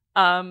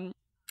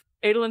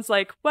 Adolin's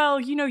like, well,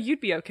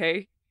 you'd be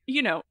okay,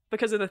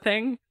 because of the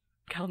thing.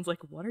 Kaladin's like,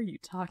 what are you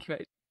talking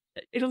about?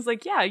 Adolin's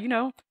like, yeah,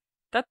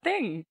 that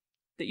thing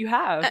that you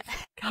have.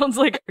 Kaladin's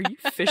like, are you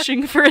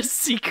fishing for a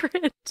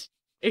secret?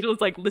 Adolin's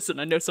like, listen,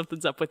 I know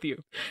something's up with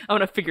you. I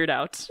want to figure it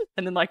out.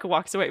 And then like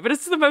walks away. But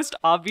it's the most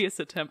obvious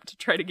attempt to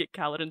try to get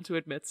Kaladin to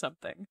admit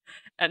something,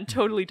 and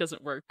totally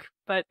doesn't work.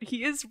 But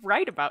he is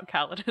right about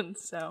Kaladin,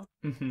 so.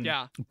 Mm-hmm.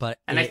 Yeah. But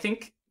I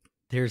think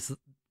there's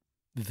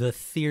the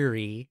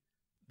theory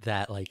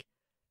that like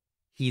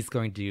he's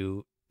going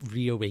to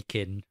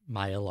reawaken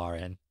Maya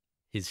Lauren,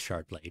 his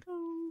Shardblade.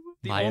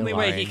 The Maya only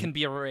way he Lauren- can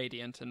be a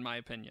Radiant, in my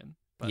opinion.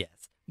 But...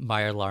 Yes,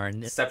 Maya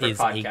Lauren separate is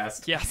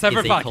podcast.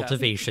 separate a podcast.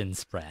 cultivation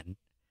spread.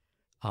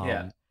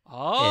 Yeah. And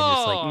Oh,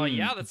 it's like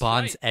yeah, that's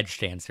Bond's right. edge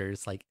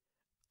dancers. Like,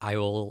 I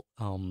will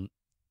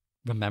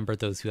remember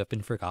those who have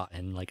been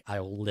forgotten. Like,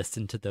 I will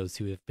listen to those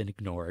who have been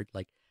ignored.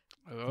 Like,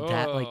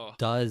 that like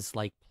does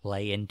like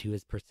play into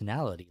his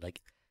personality.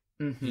 Like,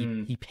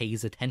 he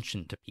pays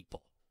attention to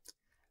people.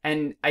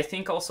 And I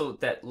think also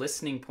that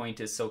listening point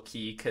is so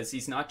key, because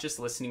he's not just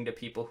listening to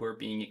people who are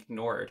being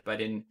ignored, but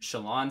in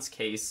Shalon's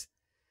case,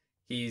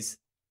 he's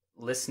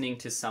listening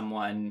to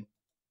someone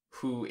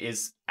who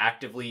is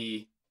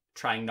actively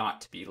trying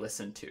not to be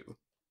listened to.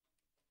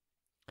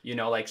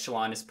 Like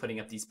Shalon is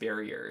putting up these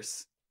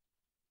barriers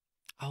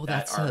Oh,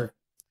 that that's are a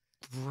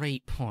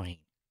great point.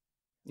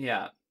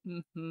 yeah.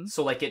 Mm-hmm.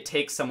 So like it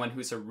takes someone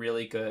who's a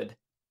really good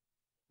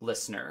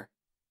listener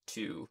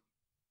to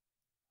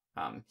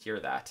hear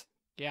that.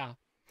 Yeah.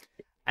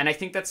 And I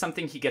think that's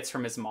something he gets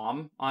from his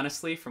mom,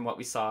 honestly, from what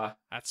we saw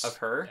of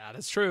her. That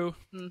is true.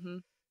 Mm-hmm.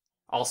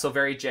 Also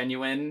very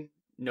genuine,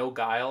 no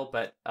guile,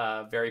 but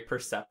very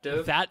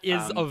perceptive. That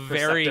is a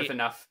very perceptive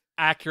enough.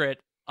 accurate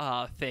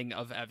thing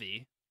of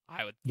Evie,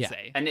 I would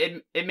say. And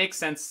it makes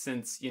sense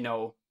since,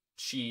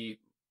 she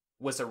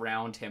was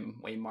around him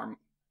way more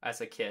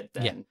as a kid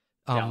than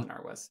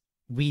Dalinar was.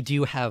 We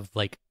do have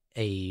like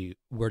a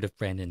word of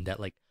Brandon that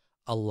like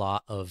a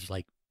lot of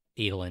like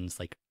Adolin's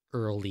like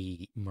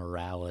early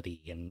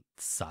morality and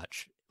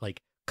such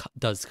like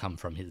does come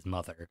from his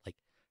mother. Like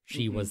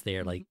she was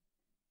there like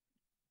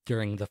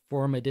during the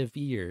formative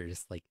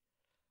years, like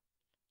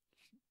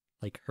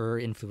her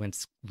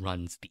influence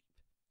runs deep.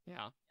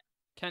 Yeah.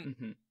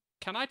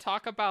 Can I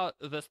talk about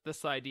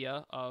this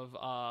idea of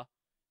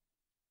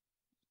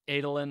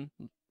Adolin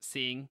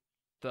seeing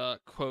the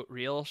quote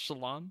real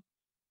Shallan,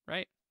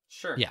 right?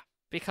 Sure. Yeah.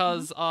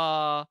 Because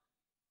I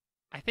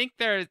think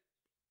there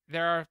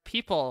are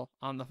people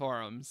on the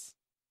forums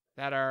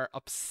that are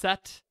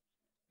upset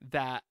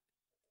that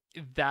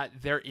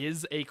there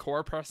is a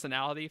core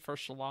personality for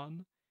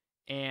Shallan,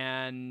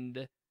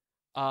 and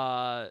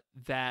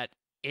that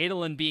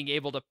Adolin being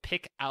able to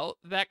pick out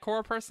that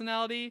core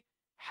personality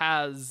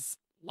has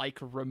like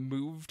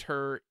removed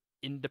her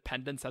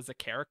independence as a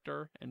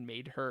character and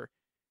made her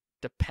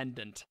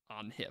dependent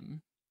on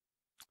him,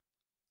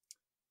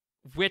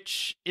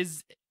 which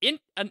is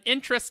an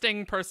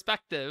interesting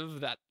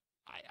perspective that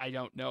I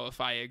don't know if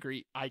I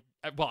agree. I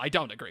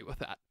don't agree with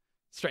that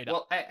straight up.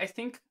 Well, I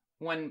think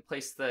one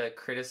place the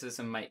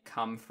criticism might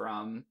come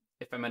from,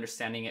 if I'm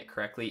understanding it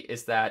correctly,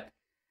 is that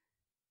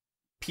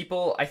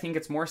I think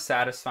it's more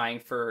satisfying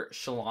for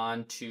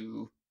Shallan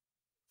to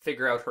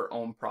figure out her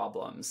own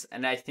problems.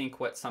 And I think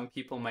what some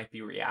people might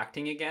be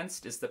reacting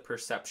against is the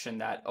perception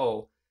that,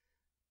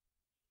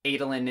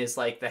 Adolin is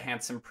like the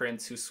handsome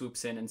prince who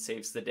swoops in and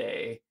saves the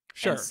day.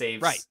 Sure, and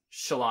saves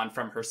Shallan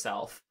from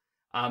herself.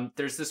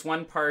 There's this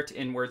one part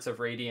in Words of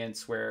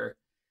Radiance where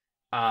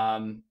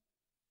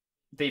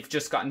they've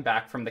just gotten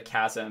back from the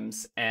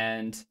chasms,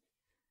 and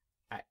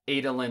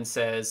Adolin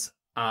says,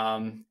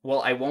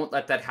 well, I won't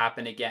let that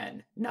happen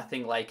again.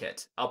 Nothing like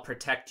it. I'll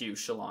protect you,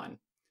 Shallan.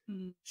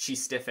 She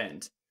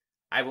stiffened.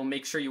 I will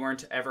make sure you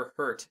aren't ever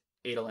hurt,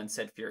 Adolin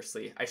said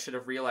fiercely. I should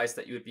have realized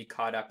that you would be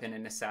caught up in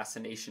an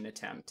assassination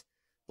attempt.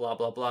 Blah,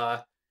 blah,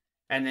 blah.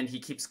 And then he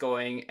keeps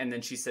going, and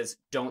then she says,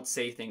 don't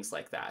say things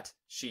like that,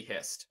 she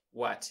hissed.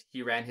 What?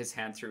 He ran his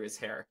hand through his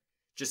hair.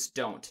 Just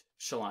don't,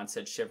 Shallan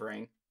said,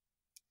 shivering.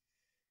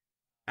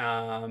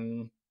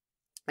 And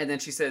then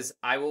she says,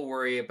 I will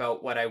worry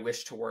about what I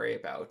wish to worry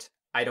about.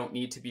 I don't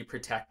need to be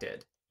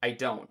protected. I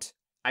don't.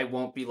 I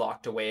won't be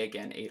locked away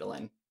again,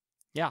 Adolin.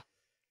 Yeah,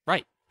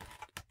 right.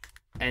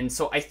 And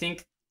so I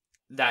think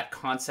that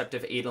concept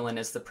of Adolin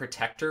as the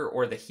protector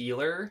or the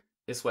healer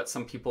is what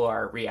some people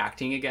are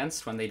reacting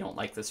against when they don't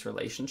like this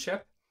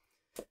relationship.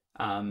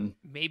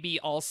 Maybe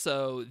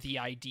also the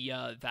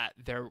idea that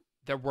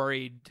they're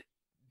worried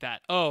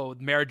that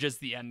marriage is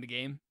the end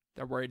game.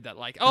 They're worried that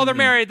like they're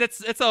married,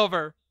 it's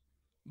over.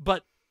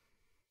 But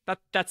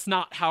that's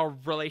not how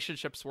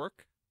relationships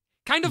work.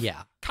 Kind of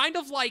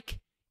like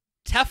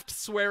Teft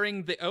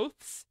swearing the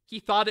oaths. He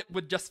thought it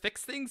would just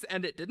fix things,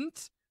 and it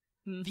didn't.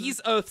 These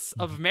oaths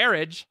of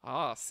marriage,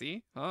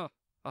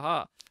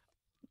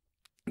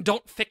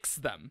 don't fix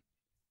them.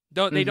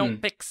 They don't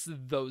fix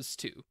those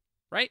two,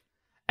 right?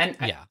 And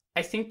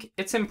I think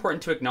it's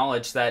important to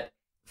acknowledge that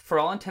for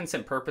all intents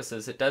and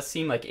purposes, it does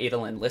seem like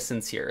Adolin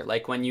listens here.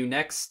 Like when you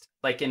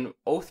like in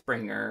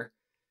Oathbringer,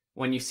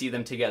 when you see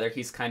them together,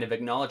 he's kind of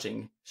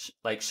acknowledging,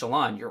 like,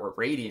 Shallan, you're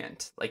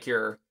radiant. Like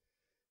you're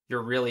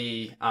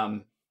really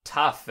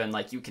tough, and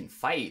like you can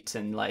fight,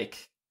 and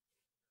like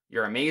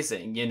you're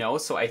amazing,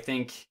 So I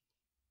think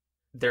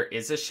there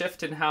is a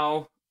shift in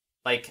how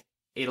like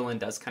Adolin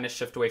does kind of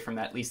shift away from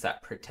that, at least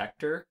that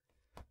protector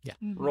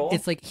role.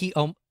 It's like he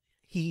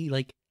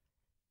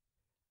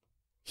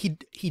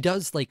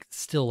does like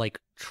still like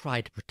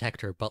try to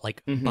protect her, but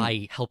like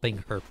by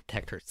helping her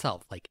protect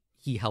herself, like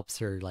he helps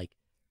her like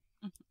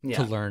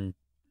to learn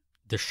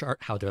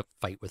how to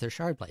fight with her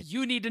shard blade.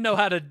 You need to know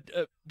how to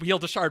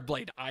wield a shard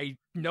blade. I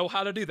know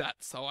how to do that,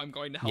 so I'm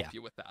going to help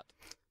you with that.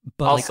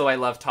 But also, I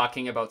love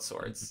talking about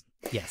swords.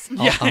 Yes,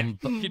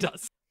 he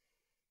does.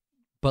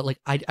 But like,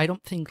 I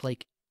don't think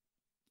like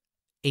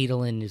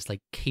Adolin is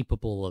like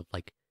capable of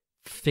like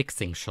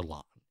fixing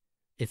Shallan.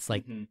 It's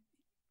like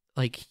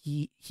like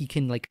he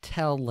can like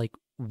tell like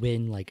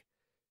when like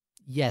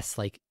yes,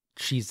 like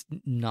she's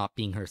not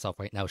being herself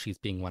right now, she's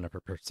being one of her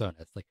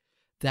personas. Like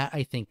that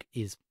I think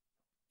is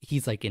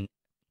he's like an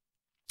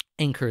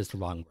anchor is the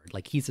wrong word.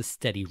 Like he's a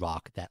steady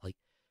rock that like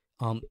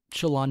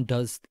Shallan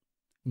does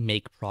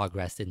make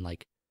progress in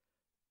like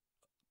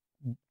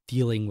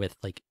dealing with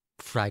like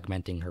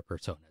fragmenting her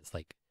personas.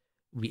 Like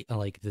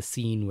like the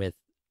scene with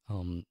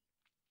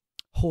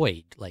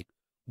Hoyd, like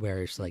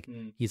where it's like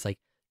he's like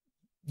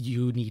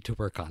you need to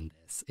work on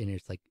this. And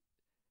it's like,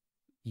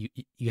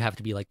 you have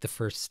to be like the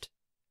first,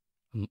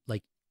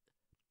 like,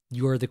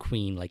 you're the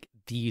queen, like,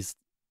 these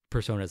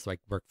personas like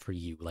work for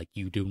you, like,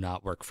 you do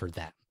not work for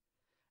them.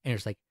 And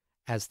it's like,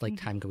 as like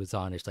time goes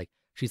on, it's like,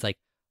 she's like,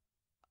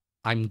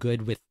 I'm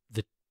good with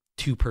the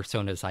two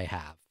personas I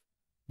have,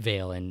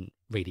 Veil and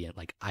Radiant,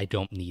 like, I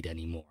don't need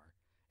any more.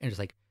 And it's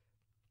like,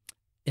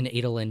 and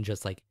Adolin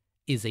just like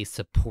is a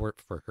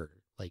support for her,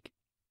 like,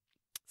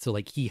 so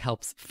like he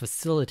helps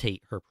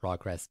facilitate her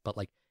progress, but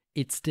like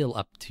it's still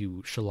up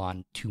to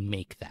Shallan to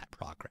make that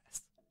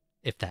progress,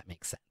 if that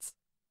makes sense.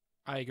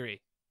 I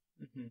agree.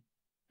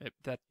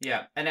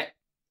 Yeah, and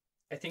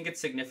I think it's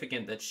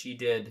significant that she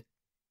did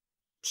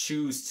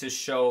choose to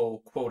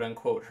show, quote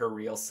unquote, her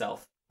real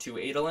self to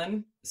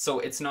Adolin. So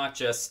it's not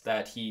just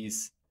that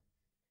he's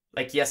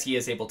like, yes, he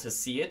is able to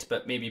see it,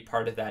 but maybe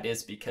part of that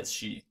is because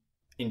she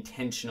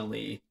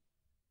intentionally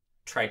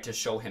tried to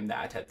show him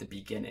that at the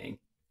beginning.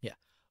 Yeah.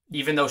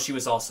 Even though she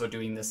was also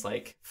doing this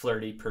like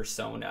flirty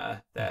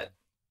persona that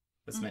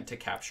was meant to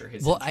capture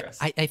his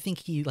interest. I think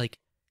he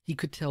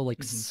could tell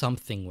like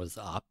something was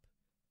up.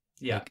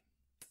 Yeah. Like,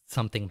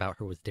 something about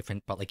her was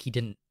different, but like he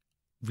didn't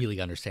really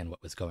understand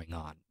what was going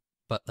on.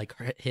 But like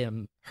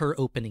her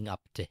opening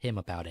up to him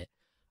about it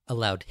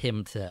allowed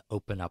him to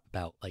open up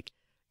about like,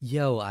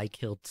 yo, I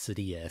killed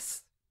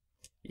Sidious.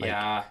 Like,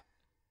 yeah.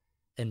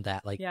 And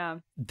that like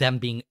them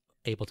being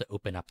able to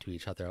open up to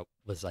each other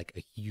was like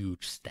a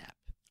huge step.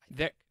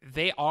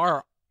 They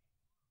are,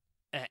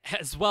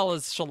 as well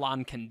as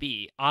Shallan can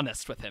be,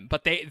 honest with him,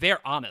 but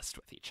they're honest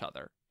with each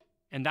other.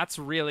 And that's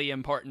really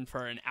important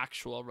for an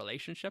actual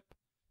relationship.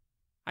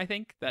 I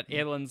think that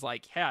Adolin's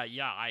like, yeah,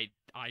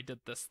 I did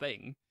this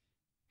thing.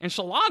 And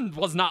Shallan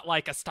was not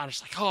like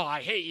astonished, like, oh,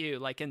 I hate you,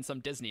 like in some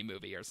Disney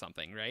movie or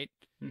something, right?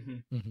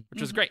 Which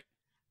was great.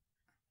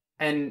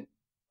 And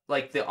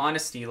like the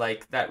honesty,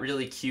 like that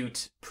really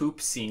cute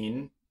poop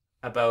scene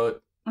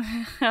about,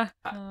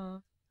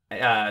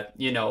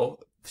 you know,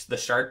 the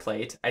shard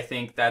plate, I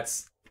think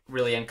that's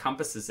really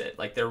encompasses it.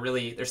 Like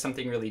there's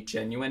something really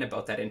genuine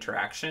about that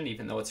interaction,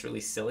 even though it's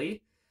really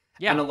silly.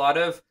 Yeah. And a lot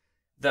of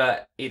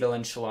the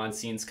Adolin Shallan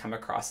scenes come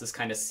across as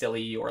kind of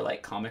silly or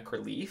like comic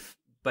relief,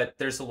 but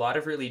there's a lot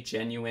of really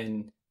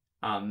genuine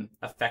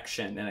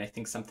affection, and I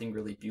think something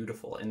really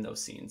beautiful in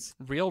those scenes.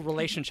 Real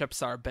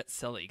relationships are a bit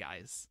silly,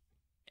 guys,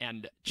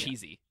 and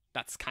cheesy. Yeah.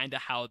 That's kind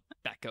of how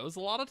that goes a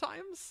lot of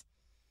times.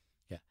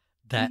 Yeah,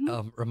 that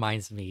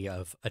reminds me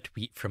of a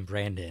tweet from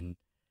Brandon,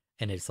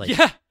 and it's like,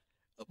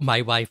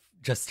 my wife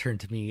just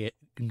turned to me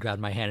and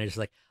grabbed my hand and is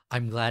like,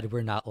 I'm glad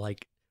we're not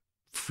like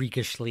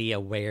freakishly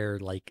aware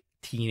like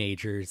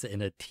teenagers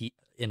in a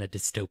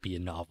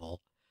dystopian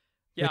novel.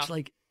 Yeah. Which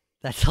like,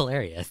 that's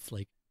hilarious.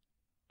 Like,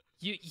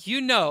 you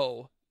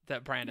know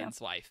that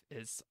Brandon's wife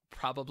is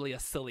probably a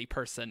silly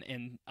person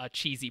and a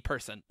cheesy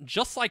person,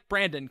 just like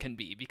Brandon can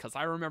be, because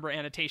I remember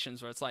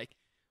annotations where it's like,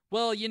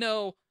 well, you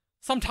know,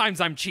 sometimes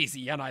I'm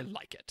cheesy and I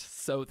like it,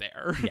 so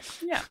there.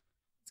 Yeah,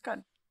 it's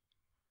good.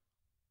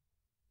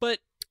 But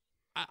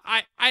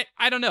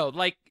I don't know,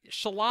 like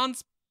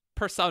Shallan's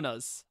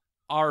personas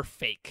are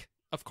fake.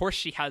 Of course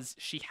she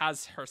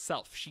has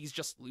herself. She's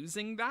just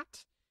losing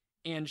that,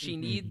 and she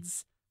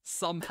needs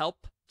some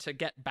help to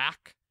get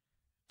back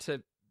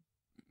to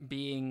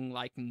being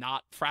like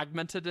not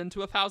fragmented into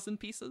 1,000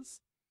 pieces.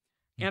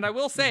 And I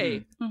will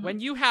say, when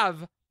you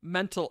have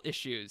mental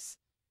issues,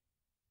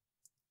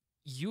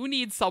 you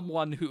need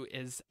someone who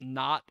is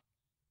not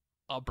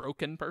a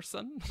broken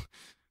person.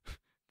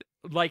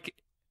 Like,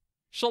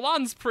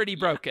 Shallan's pretty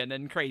broken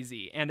and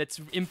crazy, and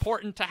it's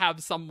important to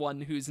have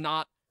someone who's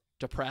not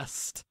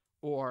depressed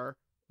or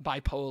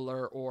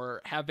bipolar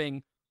or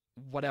having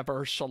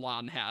whatever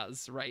Shallan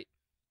has, right?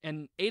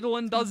 And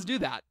Adolin does do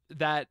that.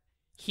 That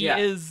he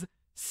is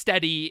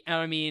steady, and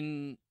I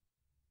mean,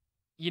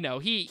 you know,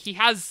 he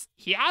has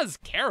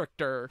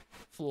character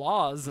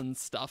flaws and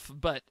stuff,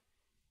 but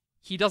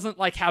he doesn't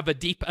like have a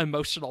deep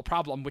emotional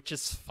problem, which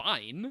is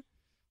fine.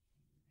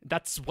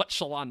 That's what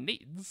Shallan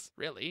needs,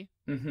 really.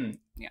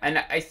 Yeah. And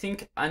I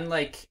think,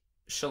 unlike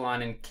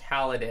Shallan and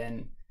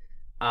Kaladin,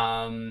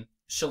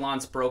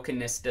 Shallan's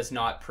brokenness does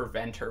not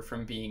prevent her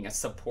from being a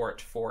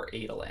support for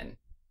Adolin,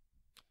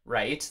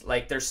 right?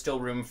 Like, there's still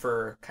room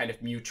for kind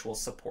of mutual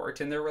support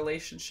in their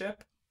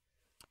relationship.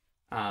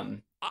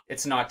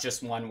 It's not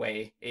just one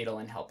way,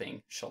 Adolin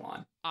helping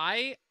Shallan.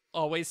 I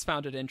always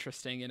found it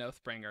interesting in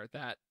Oathbringer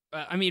that,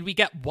 I mean, we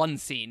get one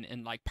scene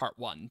in, like, part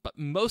 1, but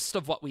most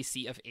of what we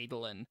see of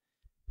Adolin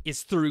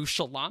is through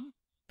Shallan,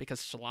 because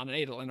Shallan and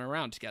Adolin are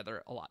around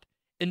together a lot,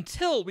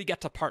 until we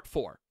get to part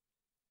 4.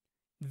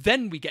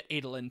 Then we get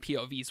Adolin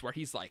POVs where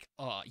he's like,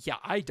 yeah,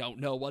 I don't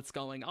know what's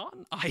going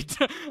on. I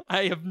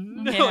have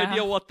no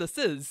idea what this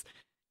is.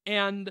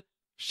 And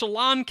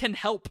Shallan can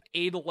help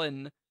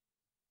Adolin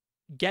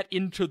get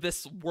into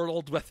this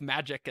world with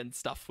magic and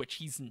stuff, which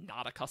he's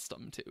not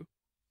accustomed to.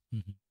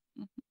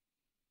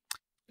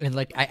 And,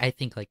 like, I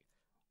think, like,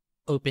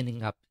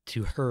 opening up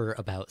to her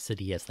about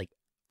Sidious, like,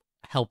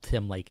 helped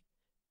him, like,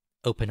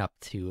 open up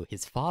to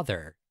his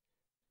father.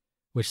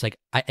 which like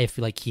I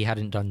feel like he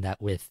hadn't done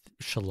that with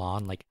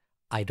Shalon. Like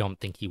I don't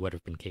think he would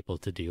have been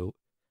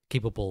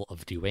capable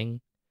of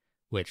doing,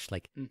 which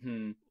like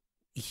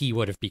he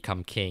would have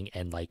become king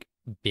and like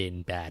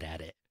been bad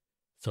at it.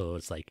 So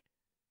it's like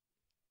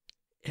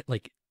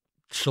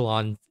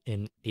Shalon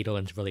and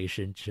Adolin's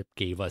relationship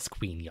gave us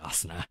Queen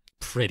Yasna,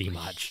 pretty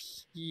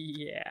much.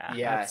 Yeah.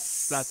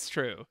 Yes. That's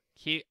true.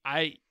 He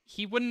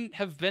wouldn't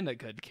have been a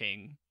good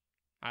king,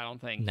 I don't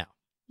think. No.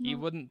 He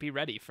wouldn't be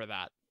ready for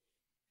that.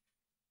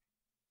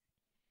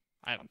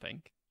 I don't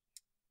think.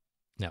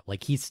 No,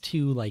 like he's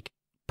too like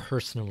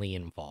personally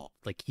involved.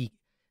 Like he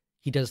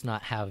does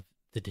not have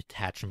the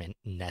detachment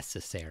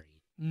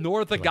necessary.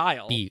 Nor the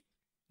guile.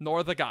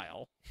 Nor the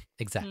guile.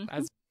 Exactly.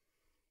 As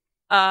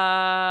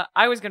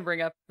I was gonna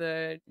bring up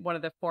one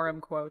of the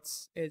forum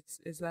quotes.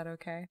 Is that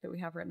okay that we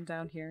have written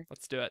down here?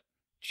 Let's do it.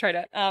 Try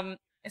to.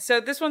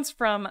 So this one's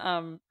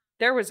from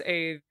there was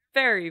a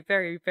very,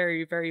 very,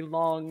 very, very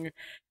long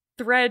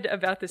thread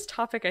about this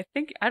topic.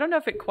 I don't know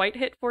if it quite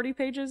hit 40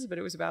 pages, but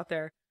it was about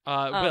there.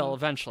 Will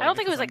eventually. I don't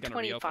think it was because like I'm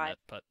gonna reopen 25. it,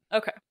 but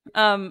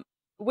Okay.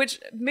 Which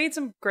made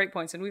some great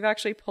points, and we've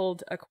actually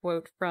pulled a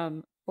quote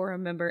from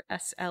forum member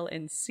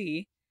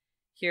SLNC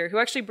here, who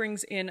actually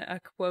brings in a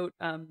quote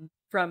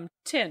from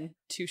Tin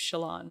to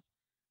Shalon.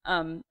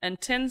 And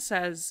Tin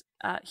says,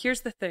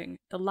 here's the thing.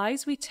 The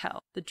lies we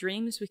tell, the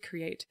dreams we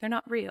create, they're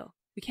not real.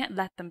 We can't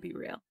let them be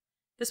real.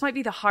 This might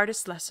be the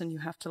hardest lesson you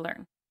have to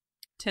learn.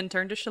 Tin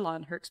turned to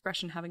Shalon, her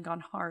expression having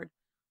gone hard,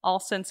 all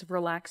sense of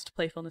relaxed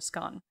playfulness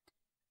gone.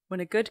 When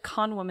a good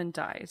con woman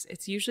dies,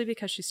 it's usually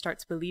because she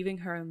starts believing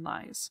her own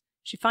lies.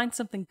 She finds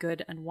something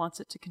good and wants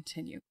it to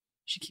continue.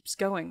 She keeps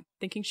going,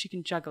 thinking she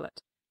can juggle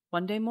it.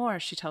 One day more,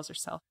 she tells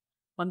herself.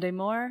 One day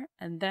more,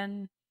 and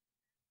then...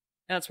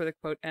 That's where the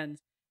quote ends.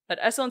 But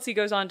SLNC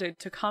goes on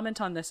to comment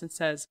on this and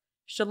says,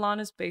 Shalon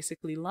is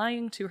basically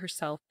lying to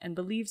herself and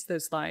believes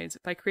those lies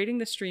by creating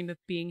this dream of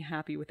being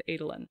happy with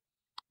Adolin,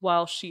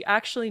 while she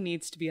actually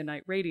needs to be a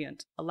Knight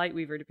Radiant, a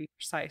Lightweaver to be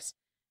precise,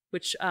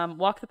 which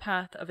walk the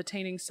path of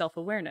attaining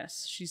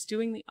self-awareness. She's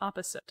doing the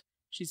opposite.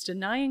 She's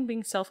denying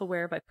being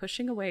self-aware by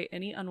pushing away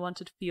any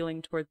unwanted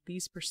feeling toward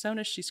these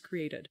personas she's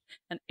created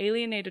and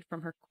alienated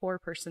from her core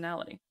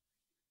personality.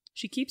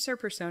 She keeps her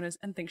personas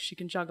and thinks she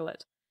can juggle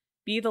it.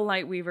 Be the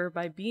Lightweaver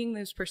by being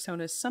those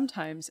personas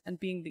sometimes and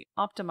being the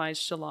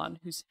optimized Shalon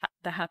who's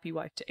the happy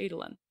wife to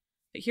Adolin.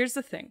 But here's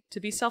the thing.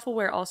 To be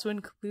self-aware also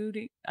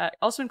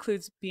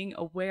includes being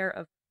aware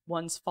of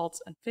one's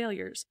faults and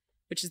failures,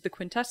 which is the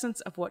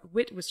quintessence of what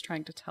Wit was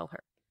trying to tell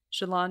her.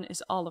 Shalon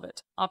is all of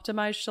it.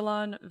 Optimized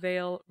Shalon,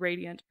 Veil,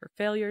 Radiant, her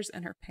failures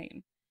and her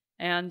pain.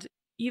 And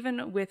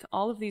even with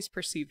all of these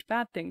perceived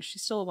bad things,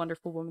 she's still a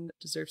wonderful woman that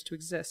deserves to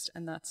exist,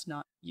 and that's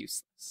not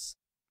useless.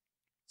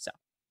 So.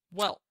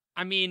 Well,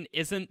 I mean,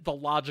 isn't the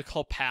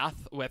logical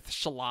path with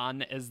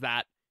Shalon is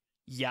that,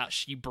 yeah,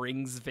 she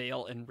brings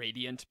Veil and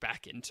Radiant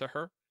back into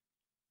her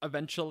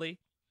eventually?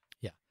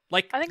 Yeah.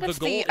 Like, I think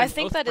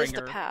that is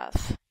the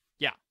path.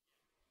 Yeah.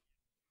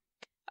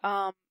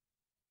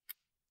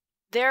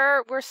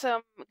 There were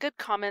some good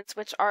comments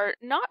which are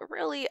not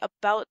really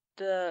about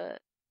the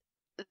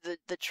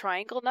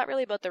triangle, not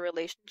really about the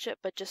relationship,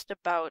 but just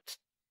about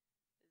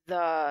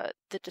the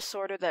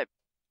disorder that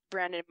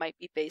Brandon might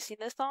be basing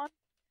this on.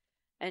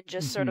 And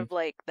just sort of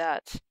like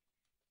that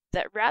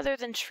rather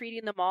than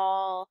treating them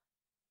all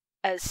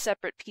as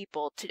separate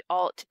people, to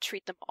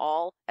treat them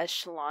all as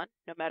Shalon,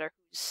 no matter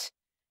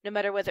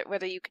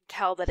whether you can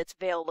tell that it's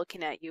Veil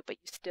looking at you, but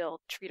you still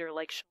treat her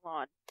like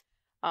Shalon.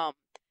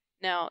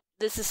 Now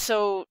this is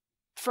so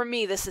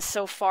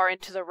far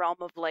into the realm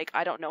of like,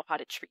 I don't know how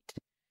to treat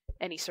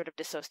any sort of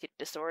dissociative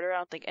disorder. I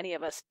don't think any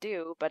of us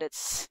do, but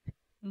it's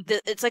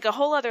like a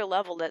whole other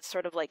level that's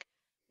sort of like,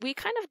 we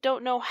kind of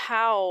don't know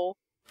how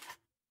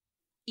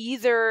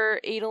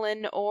either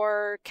Adolin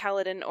or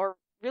Kaladin or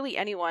really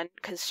anyone,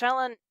 because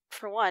Shannon,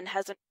 for one,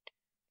 hasn't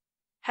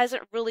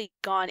really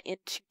gone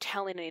into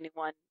telling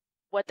anyone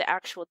what the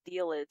actual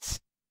deal is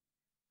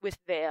with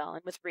Veil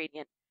and with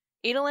Radiant.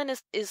 Adolin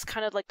is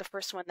kind of like the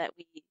first one that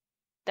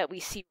we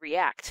see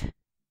react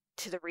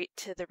to the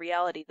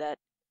reality that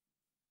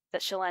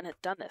Shallan has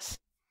done this.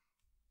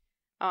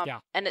 Yeah.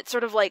 And it's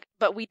sort of like,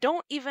 but we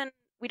don't even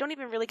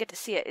really get to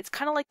see it. It's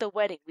kind of like the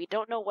wedding. We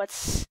don't know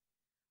what's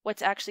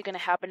actually going to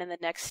happen in the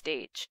next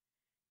stage.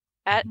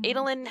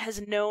 Adolin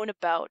has known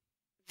about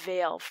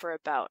Veil for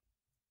about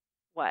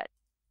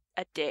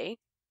a day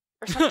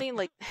or something.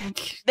 Like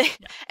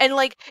and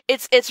like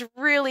it's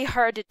really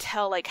hard to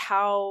tell like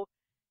how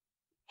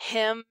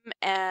him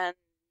and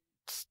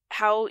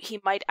how he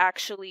might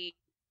actually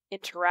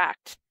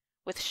interact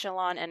with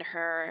Shallan and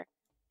her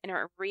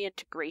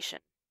reintegration.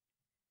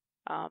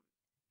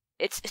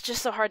 It's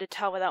just so hard to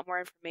tell without more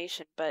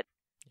information, but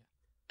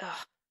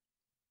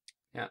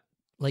yeah.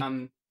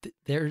 Like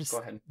there's go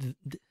ahead.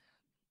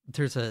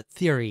 There's a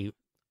theory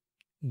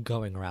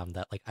going around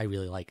that like I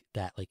really like,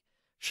 that like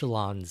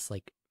Shallan's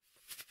like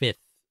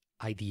fifth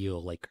ideal,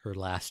 like her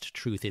last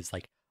truth is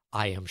like,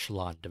 I am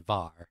Shallan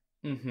Devar.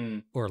 Mm-hmm.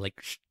 Or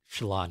like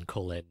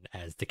Shallan :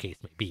 as the case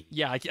may be.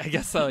 Yeah, I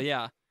guess so,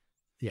 yeah.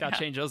 Yeah. Gotta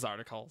change those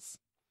articles.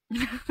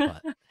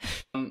 But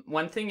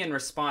One thing in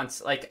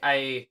response, like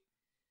I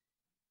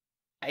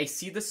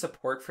see the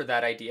support for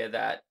that idea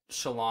that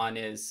Shallan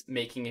is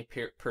making a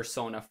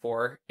persona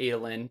for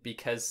Adolin,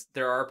 because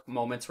there are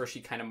moments where she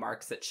kind of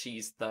marks that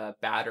she's the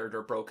battered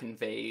or broken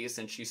vase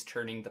and she's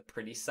turning the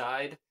pretty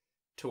side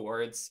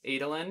towards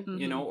Adolin,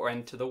 you know, or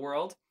into the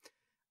world.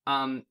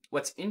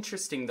 What's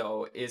interesting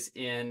though is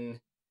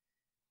in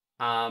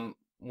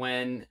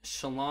when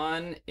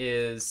Shallan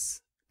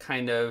is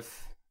kind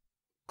of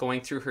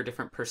going through her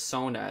different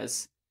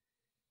personas,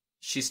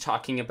 she's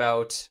talking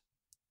about,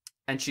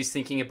 and she's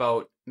thinking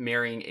about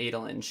marrying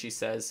Adolin. She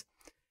says,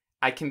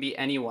 "I can be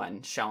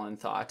anyone," Shallan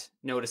thought,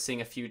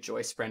 noticing a few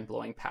joyspren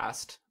blowing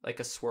past,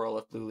 like a swirl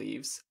of blue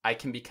leaves. "I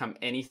can become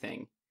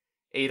anything.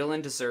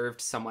 Adolin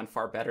deserved someone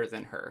far better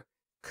than her.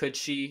 Could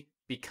she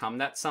become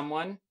that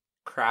someone?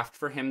 Craft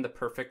for him the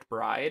perfect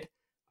bride,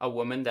 a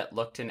woman that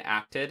looked and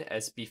acted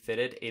as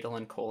befitted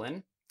Adolin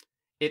Colin?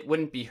 It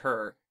wouldn't be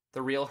her.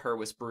 The real her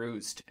was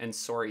bruised and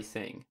sorry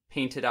thing,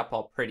 painted up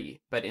all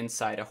pretty, but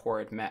inside a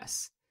horrid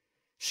mess.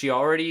 She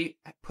already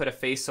put a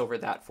face over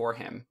that for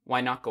him.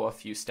 Why not go a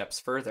few steps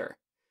further?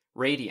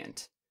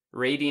 Radiant.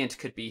 Radiant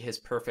could be his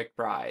perfect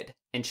bride,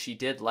 and she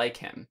did like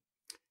him."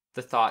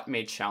 The thought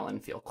made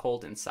Shallan feel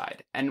cold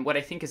inside. And what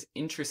I think is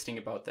interesting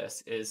about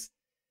this is,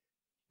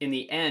 in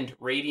the end,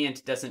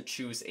 Radiant doesn't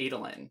choose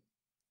Adolin.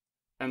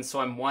 And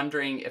so I'm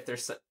wondering if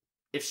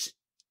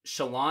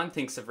Shallan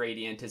thinks of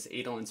Radiant as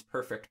Adolin's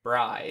perfect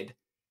bride,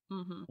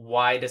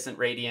 why doesn't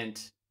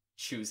Radiant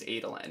choose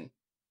Adolin?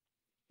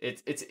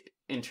 It's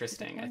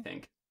interesting, I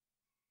think.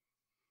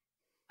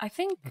 I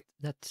think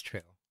that's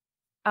true.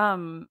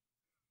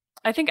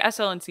 I think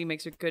SLNC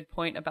makes a good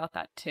point about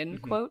that tin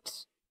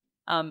quote.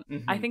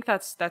 I think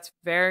that's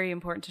very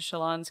important to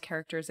Shallan's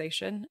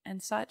characterization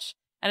and such,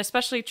 and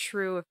especially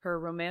true of her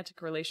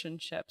romantic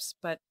relationships.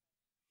 But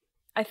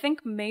I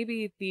think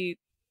maybe the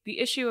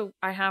issue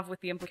I have with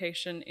the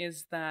implication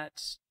is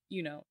that,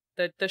 you know,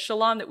 the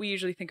Shallan that we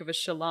usually think of as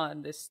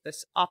Shallan,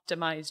 this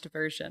optimized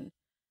version,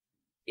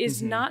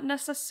 is not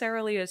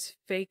necessarily as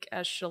fake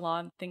as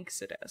Shallan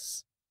thinks it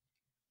is.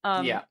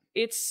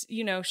 It's,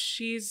 you know,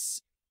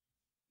 she's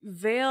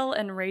Veil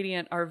and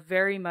Radiant are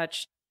very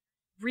much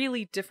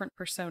really different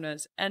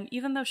personas, and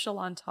even though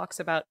Shallan talks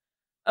about,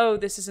 oh,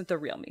 this isn't the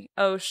real me,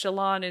 oh,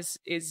 Shallan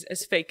is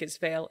as fake as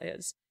Veil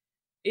is,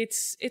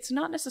 it's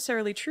not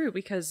necessarily true,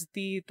 because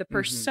the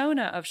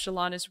persona of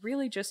Shallan is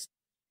really just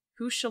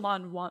who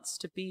Shallan wants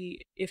to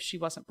be if she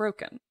wasn't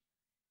broken.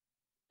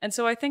 And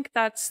so I think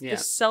that's the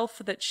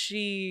self that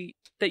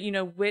you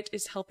know, Wit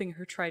is helping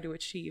her try to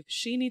achieve.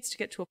 She needs to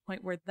get to a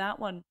point where that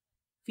one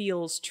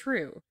feels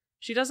true.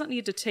 She doesn't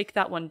need to take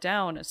that one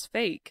down as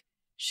fake.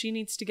 She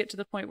needs to get to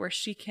the point where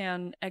she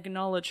can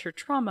acknowledge her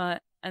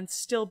trauma and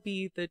still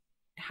be the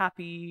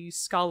happy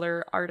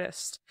scholar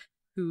artist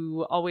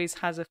who always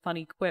has a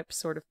funny quip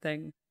sort of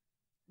thing,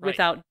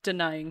 without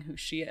denying who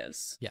she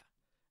is. Yeah.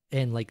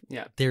 And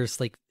there's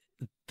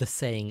the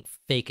saying,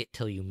 fake it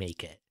till you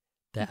make it,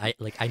 that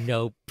I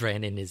know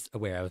Brandon is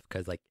aware of,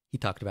 because he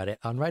talked about it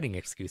on Writing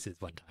Excuses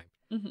one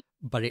time.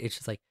 But it's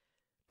just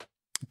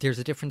there's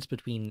a difference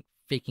between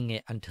faking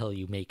it until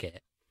you make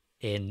it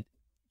and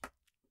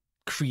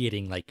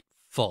creating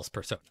false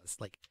personas,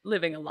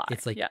 living a lie.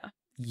 It's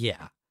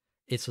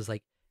it's just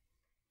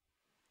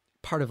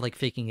part of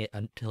faking it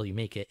until you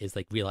make it is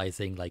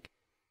realizing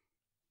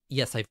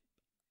yes, I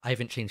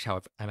haven't changed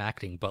how I'm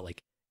acting, but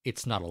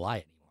it's not a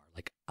lie anymore.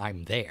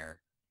 I'm there.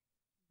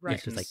 Right.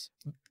 It's just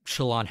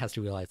Shallan has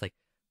to realize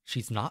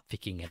she's not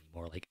faking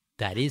anymore.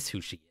 That is who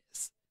she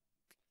is.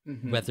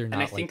 Whether or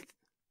not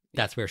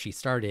that's where she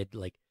started,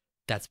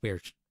 that's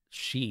where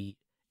she,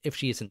 if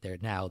she isn't there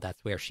now,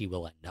 that's where she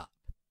will end up.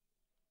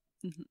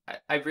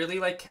 I really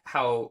like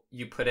how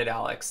you put it,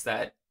 Alyx,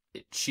 that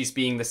she's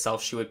being the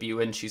self she would be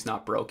when she's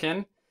not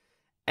broken.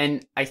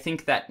 And I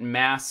think that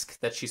mask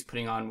that she's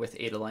putting on with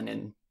Adolin,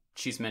 and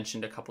she's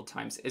mentioned a couple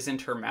times,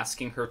 isn't her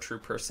masking her true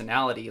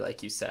personality,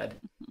 like you said.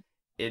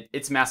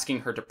 It's masking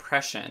her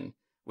depression,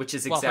 which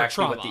is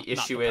exactly what the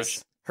issue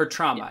is. Her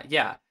trauma,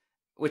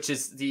 which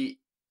is the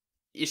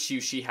issue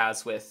she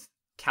has with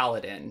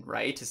Kaladin,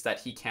 right? Is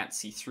that he can't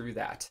see through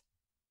that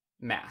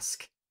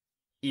mask,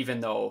 even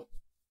though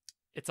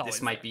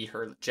this might be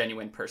her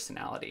genuine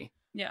personality.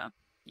 Yeah.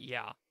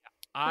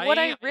 What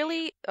I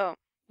really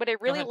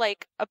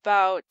like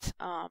about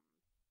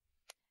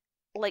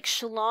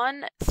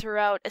Shallan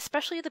throughout,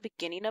 especially at the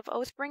beginning of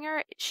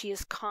Oathbringer, she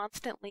is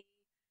constantly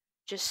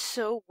just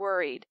so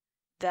worried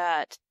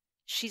that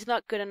she's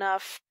not good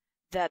enough,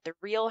 that the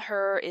real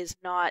her is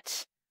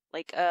not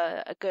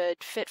a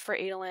good fit for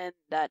Adolin,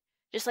 that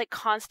just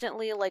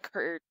constantly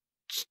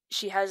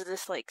she has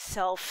this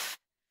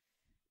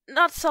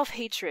not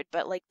self-hatred,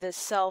 but this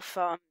self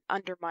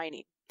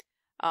undermining.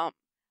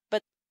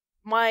 But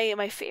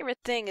my favorite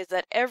thing is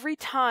that every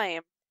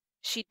time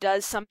she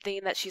does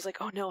something that she's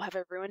oh no, have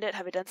I ruined it?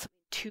 Have I done something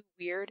too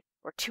weird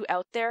or too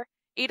out there?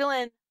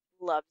 Adolin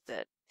loves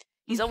it.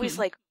 He's always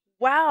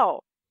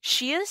wow,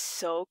 she is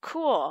so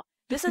cool.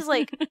 this is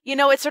like,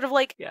 it's sort of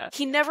like Yeah.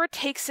 he never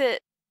takes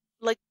it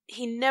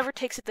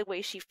the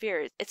way she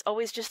fears. It's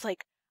always just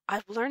like,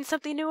 I've learned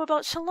something new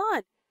about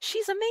Shallan.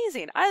 She's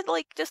amazing. I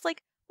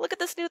look at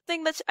this new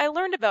thing that I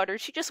learned about her.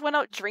 She just went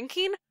out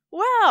drinking.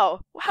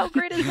 Wow, how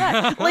great is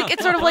that? Like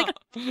it's sort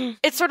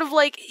of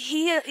like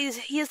he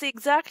has the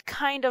exact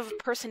kind of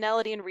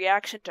personality and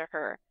reaction to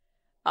her,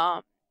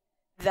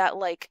 that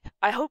like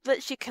I hope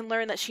that she can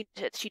learn that she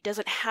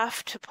doesn't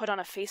have to put on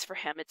a face for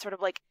him. It's sort of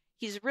like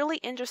he's really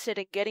interested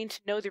in getting to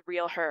know the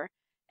real her,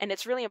 and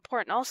it's really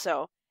important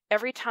also.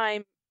 Every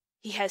time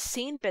he has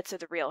seen bits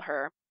of the real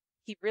her,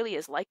 he really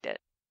has liked it.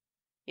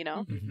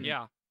 Mhm.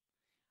 Yeah.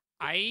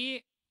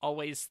 I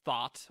always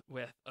thought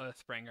with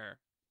Oathbringer,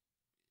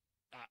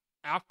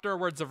 after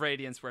Words of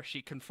Radiance, where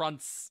she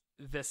confronts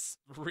this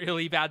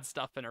really bad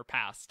stuff in her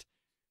past,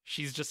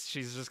 she's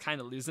just kind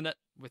of losing it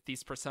with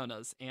these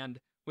personas. And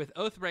with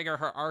Oathbringer,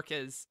 her arc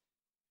is,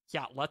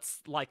 yeah,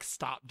 let's like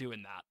stop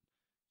doing that,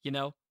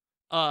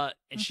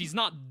 and she's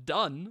not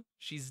done.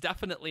 She's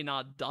definitely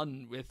not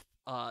done with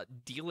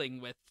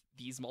dealing with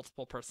these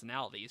multiple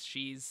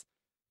personalities.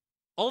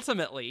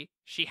 Ultimately,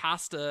 she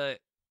has to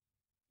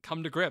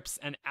come to grips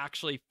and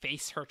actually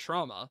face her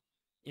trauma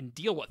and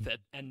deal with it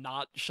and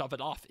not shove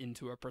it off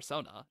into a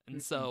persona.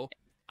 And so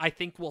I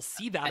think we'll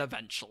see that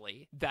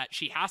eventually, that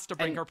she has to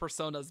bring her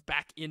personas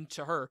back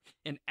into her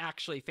and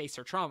actually face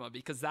her trauma,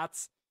 because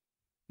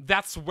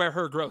that's where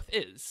her growth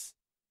is,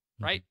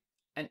 right?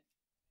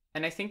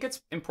 And I think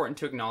it's important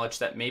to acknowledge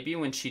that maybe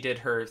when she did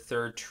her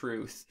third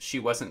truth, she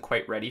wasn't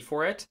quite ready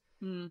for it.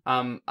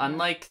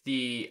 Unlike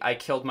the I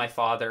killed my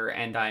father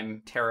and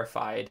I'm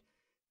terrified,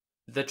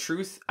 the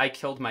truth I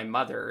killed my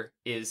mother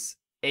is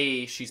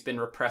A, she's been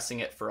repressing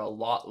it for a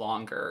lot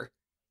longer,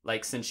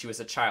 like since she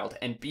was a child,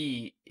 and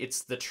B,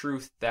 it's the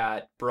truth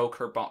that broke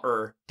her bond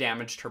or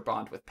damaged her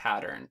bond with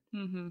Pattern.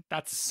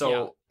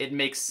 It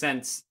makes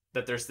sense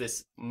that there's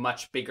this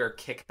much bigger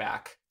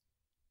kickback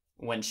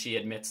when she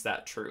admits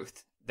that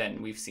truth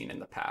than we've seen in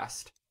the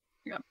past.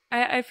 Yeah,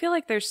 I feel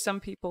like there's some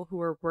people who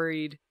are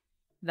worried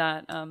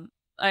that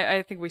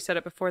I think we said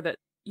it before, that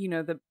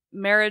the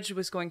marriage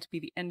was going to be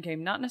the end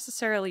game, not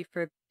necessarily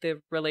for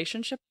the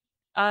relationship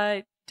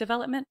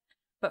development,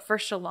 but for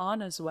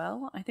Shallan as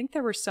well. I think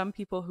there were some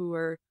people who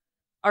are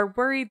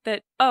worried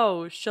that,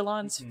 oh,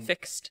 Shallan's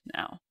fixed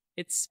now.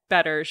 It's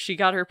better. She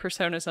got her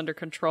personas under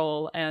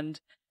control, and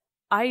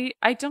I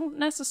don't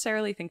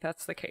necessarily think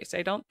that's the case.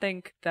 I don't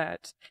think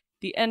that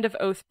the end of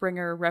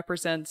Oathbringer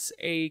represents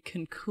a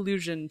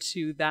conclusion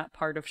to that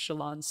part of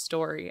Shallan's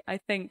story. I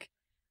think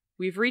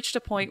we've reached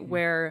a point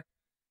where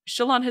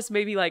Shallan has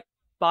maybe like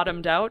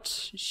bottomed out.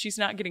 She's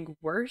not getting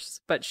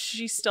worse, but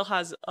she still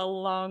has a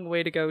long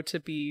way to go to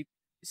be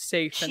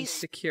safe and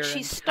secure. She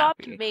and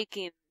stopped happy.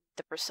 making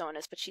the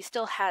personas, but she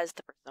still has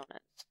the personas.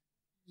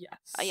 Yes.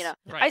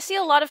 Right. I see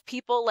a lot of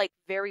people like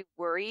very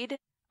worried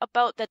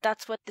about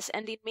that's what this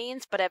ending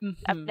means, but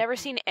I've never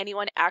seen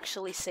anyone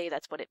actually say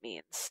that's what it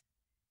means.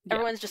 Yeah.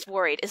 Everyone's just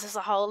worried. Is this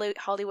a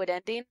Hollywood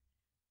ending?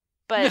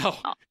 But no,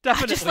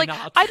 definitely just, like,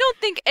 not. I don't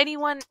think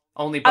anyone.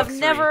 Only book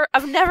three.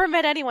 I've never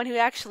met anyone who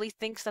actually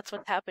thinks that's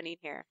what's happening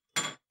here.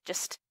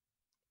 Just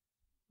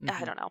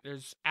I don't know.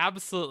 There's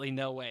absolutely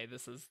no way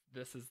this is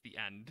the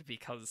end,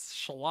 because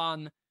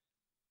Shallan,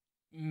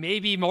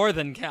 maybe more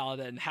than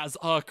Kaladin, has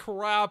a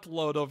crap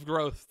load of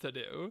growth to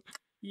do.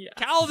 Yes.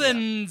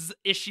 Kaladin's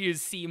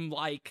issues seem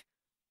like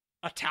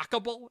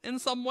attackable in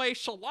some way.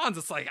 Shallan's,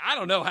 it's like, I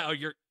don't know how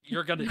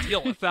you're gonna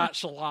deal with that,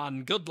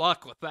 Shallan. Good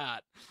luck with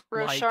that.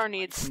 Roshar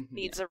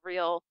needs a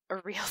real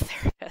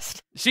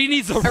therapist. She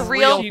needs a real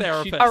real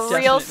therapist. A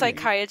real Definitely.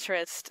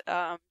 psychiatrist.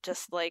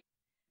 Just like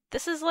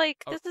this is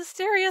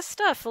serious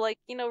stuff. Like,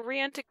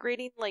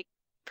 reintegrating like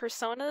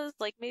personas.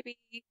 Like maybe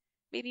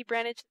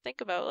Brandon should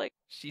think about like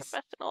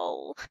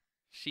professional.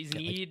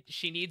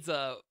 She needs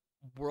a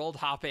world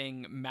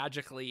hopping,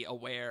 magically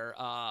aware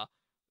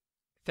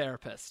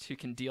therapist who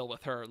can deal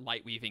with her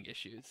light weaving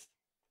issues.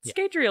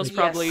 Scadriel's Yes.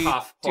 probably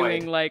Half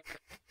doing point. like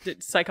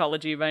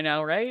psychology by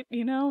now, right?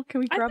 Can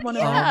we grab one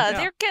of them? Yeah,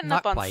 they're getting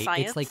Not up on quite.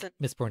 science. It's like and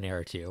Miss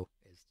Bornera too.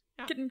 Is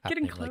Getting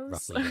happening,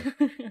 close. like,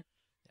 roughly.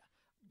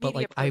 But Maybe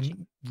like,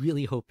 I'm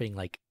really hoping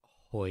like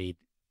Hoyd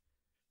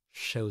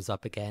shows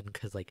up again,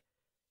 because like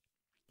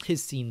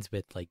his scenes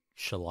with like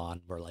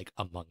Shallan were like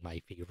among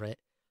my favorite,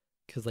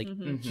 because like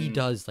he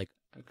does like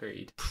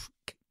Agreed.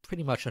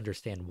 pretty much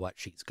understand what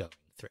she's going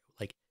through.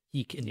 Like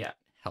he can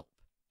help.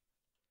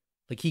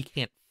 Like he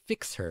can't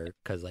fix her,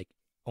 because like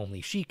only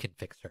she can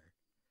fix her.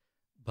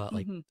 But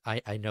like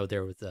I know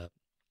there was a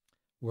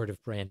word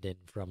of Brandon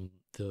from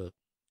the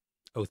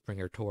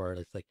Oathbringer tour.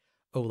 It's like,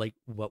 oh, like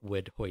what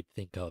would Hoyd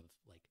think of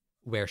like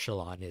where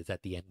Shallan is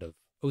at the end of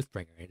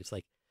Oathbringer? And it's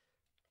like,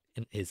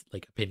 in his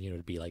like opinion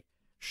would be like,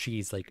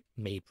 she's like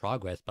made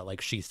progress, but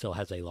like she still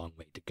has a long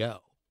way to go.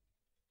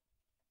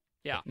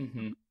 Yeah.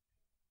 Mm-hmm.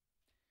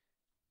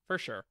 For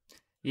sure.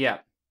 Yeah.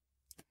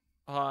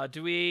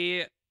 Do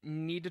we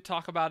need to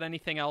talk about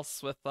anything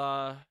else with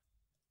Shallan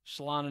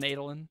and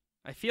Adolin?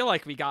 I feel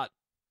like we got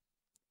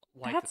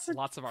like That's a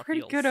lots of our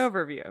pretty feels. good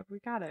overview. We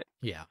got it.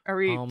 Yeah. Are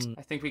we?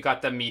 I think we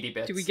got the meaty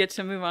bits. Do we get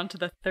to move on to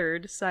the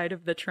third side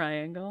of the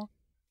triangle?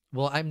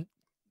 Well, I'm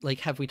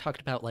like, have we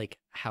talked about like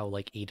how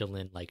like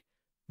Adolin, like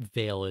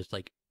Vale is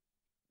like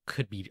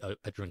could be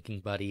a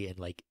drinking buddy, and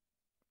like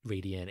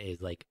Radiant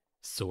is like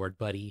sword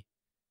buddy?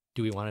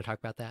 Do we want to talk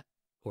about that,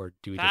 or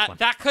do we just want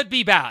that could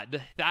be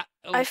bad?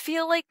 I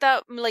feel like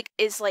that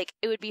is like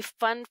it would be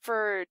fun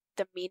for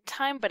the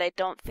meantime, but I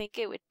don't think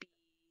it would be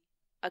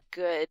a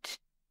good.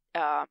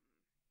 I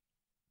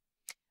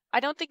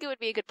don't think it would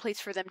be a good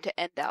place for them to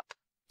end up.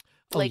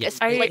 Oh, Like,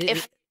 yeah.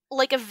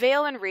 if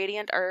Vale and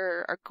Radiant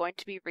are going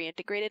to be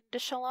reintegrated into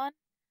Shalon,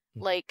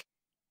 like,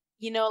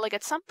 you know, like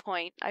at some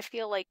point, I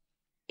feel like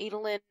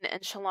Adolin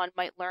and Shalon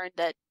might learn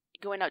that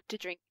going out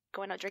drinking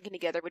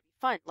together would be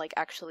fun, like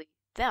actually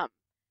them,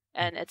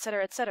 and et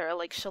cetera, et cetera.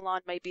 Like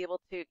Shalon might be able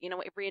to, you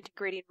know,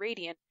 reintegrating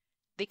Radiant,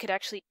 they could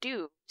actually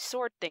do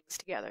sword things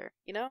together,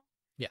 you know?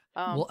 Yeah.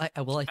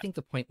 I think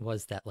the point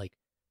was that like,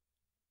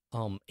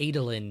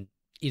 Adolin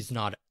is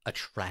not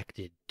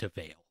attracted to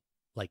Vale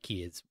like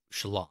he is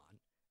Shalon.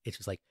 It's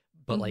just like,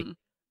 but like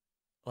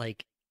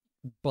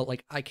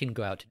I can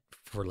go out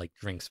for like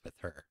drinks with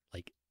her,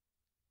 like,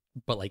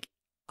 but like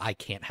I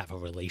can't have a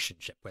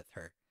relationship with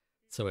her.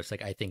 So it's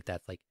like I think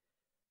that's like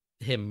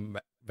them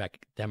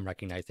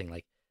recognizing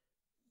like,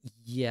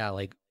 yeah,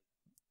 like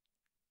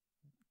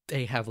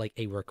they have like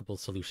a workable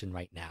solution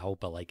right now,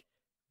 but like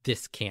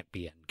this can't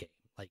be endgame.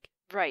 Like,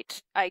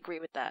 right, I agree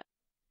with that.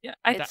 Yeah,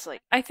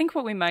 I think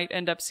what we might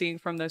end up seeing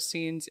from those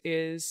scenes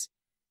is,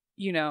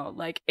 you know,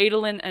 like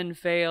Adolin and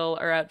Vale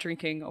are out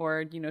drinking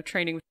or, you know,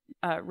 training with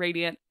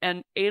Radiant,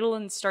 and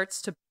Adolin starts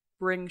to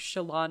bring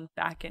Shalon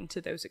back into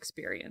those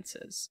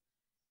experiences.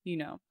 You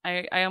know,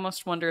 I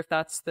almost wonder if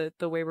that's the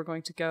way we're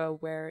going to go,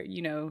 where,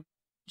 you know,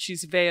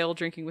 she's Vale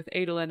drinking with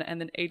Adolin, and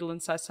then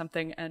Adolin says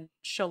something and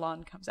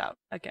Shalon comes out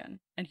again,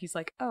 and he's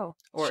like, oh,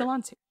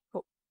 Shalon's here.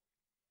 Cool.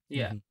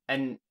 Yeah, Mm-hmm.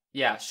 and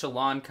yeah,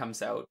 Shalon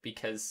comes out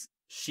because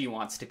she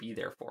wants to be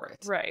there for it.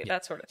 Right,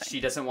 that sort of thing. She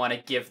doesn't want to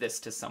give this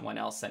to someone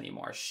else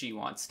anymore. She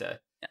wants to.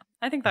 Yeah,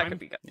 I think that could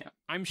be good. Yeah,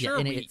 I'm sure.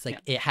 and it's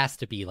like it has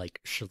to be like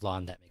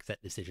Shalon that makes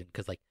that decision,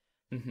 because like,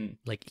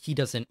 like he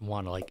doesn't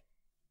want to like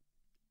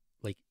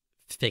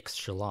fix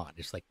Shalon.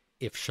 It's like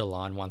if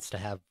Shalon wants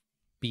to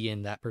be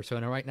in that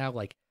persona right now,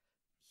 like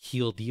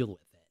he'll deal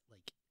with it.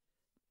 Like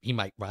he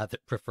might rather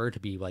prefer to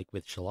be like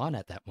with Shalon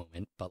at that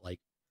moment, but like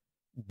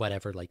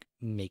whatever like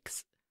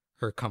makes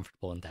her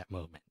comfortable in that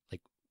moment,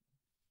 like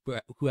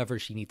whoever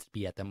she needs to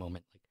be at that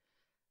moment, like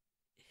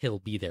he'll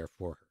be there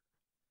for her.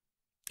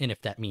 And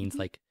if that means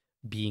like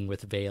being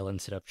with Vale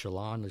instead of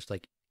Shalon, it's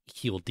like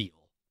he'll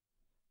deal.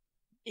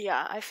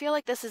 Yeah, I feel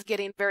like this is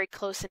getting very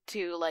close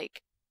into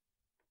like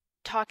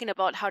talking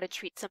about how to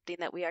treat something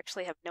that we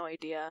actually have no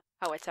idea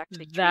how it's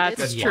actually treated.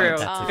 That's true.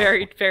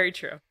 Very, very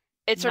true.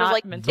 It's sort of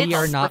like we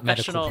are not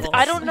medical professionals.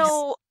 I don't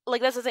know.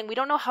 Like that's the thing. We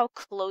don't know how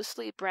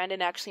closely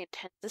Brandon actually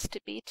intends this to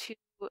be to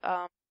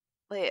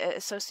like a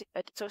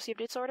dissociative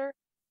disorder.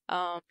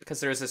 Because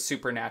there is a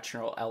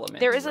supernatural element.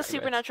 There is a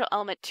supernatural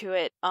element to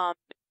it.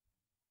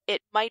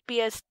 It might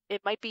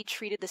be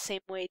treated the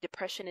same way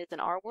depression is in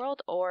our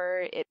world,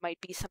 or it might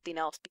be something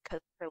else because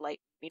of her light.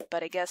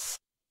 But I guess,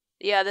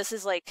 yeah, this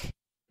is like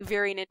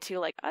veering into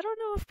like I don't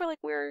know if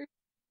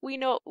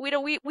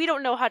we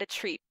don't know how to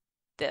treat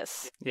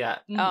this. Yeah.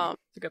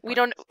 We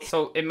don't.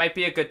 So it might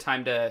be a good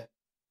time to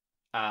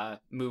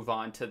move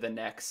on to the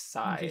next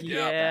side.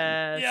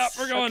 Yes. Yeah,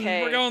 we're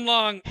going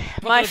long.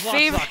 But My there's lots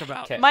to talk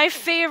about. Okay. My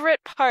favorite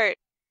part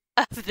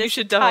of this You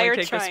should entire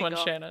definitely take triangle. this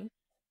one, Shannon.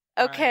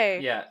 Okay.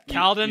 Yeah.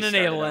 Kaladin and start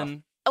it off.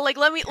 Adolin. Like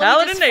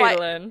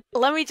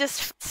let me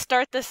just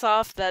start this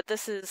off that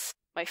this is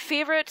my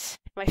favorite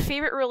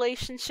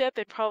relationship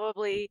in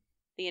probably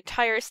the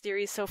entire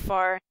series so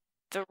far.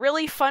 The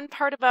really fun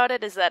part about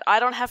it is that I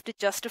don't have to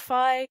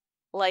justify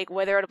like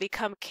whether it'll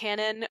become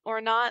canon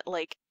or not.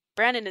 Like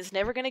Brandon is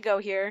never gonna go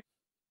here.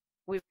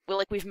 We've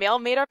all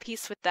made our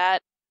peace with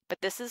that. But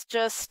this is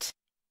just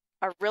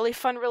a really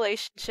fun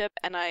relationship,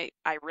 and I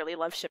really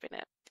love shipping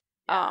it.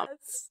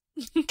 Yes.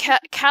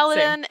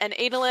 Kaladin and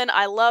Adolin,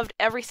 I loved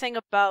everything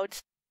about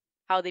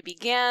how they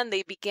began.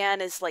 They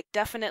began as like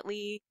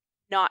definitely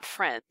not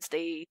friends.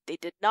 They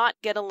did not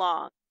get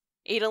along.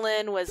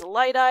 Adolin was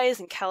light eyes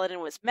and Kaladin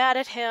was mad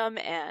at him,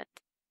 and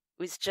it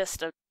was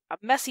just a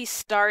messy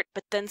start,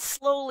 but then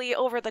slowly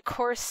over the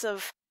course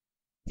of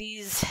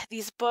these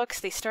books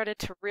they started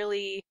to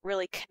really,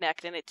 really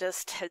connect, and it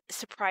just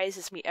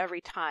surprises me every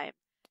time.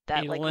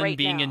 That Adolin like right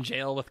being now. in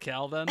jail with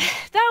Kaladin.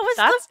 That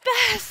was the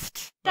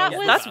best.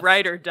 That's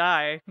ride or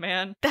die,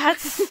 man.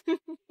 That's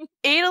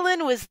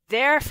Adolin was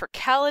there for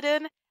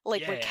Kaladin,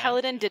 like when Yeah.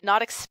 Kaladin did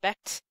not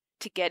expect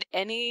to get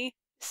any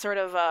sort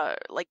of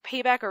like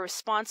payback or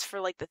response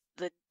for like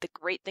the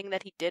great thing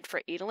that he did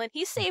for Adolin.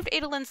 He saved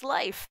Adolin's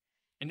life.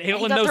 And And he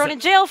Adolin got knows thrown it. in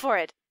jail for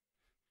it.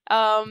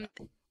 Or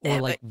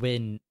like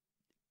when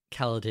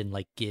Kaladin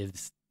like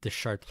gives the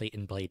shard plate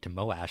and blade to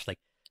Moash, like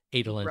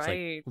Adolin's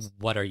Right. like,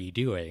 "What are you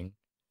doing?"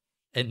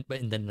 And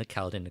then the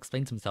Kaladin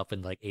explains himself,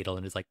 and like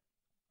Adolin is like,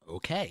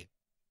 "Okay,"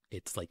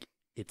 it's like,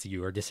 it's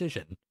your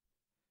decision.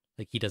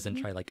 Like, he doesn't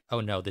try like,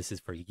 oh no, this is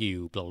for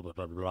you, blah, blah,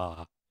 blah,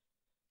 blah.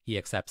 He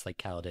accepts, like,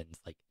 Kaladin's,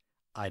 like,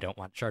 I don't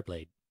want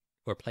Shardblade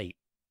or plate,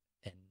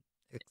 and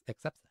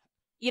accepts that.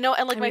 You know,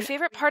 and like my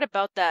favorite part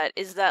about that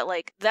is that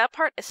like that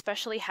part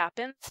especially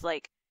happens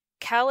like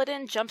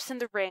Kaladin jumps in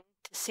the ring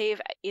to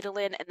save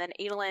Adolin, and then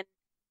Adolin,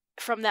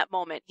 from that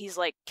moment, he's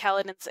like,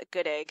 Kaladin's a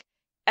good egg.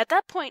 At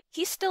that point,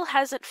 he still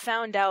hasn't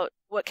found out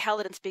what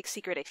Kaladin's big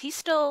secret is. He's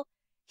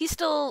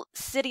still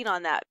sitting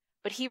on that,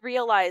 but he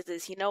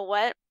realizes, you know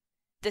what?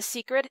 This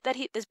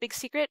big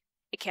secret,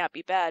 it can't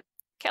be bad.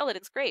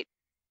 Kaladin's great.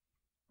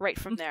 Right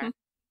from there.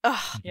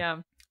 Ugh. Yeah.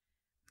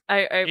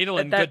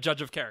 Adolin, good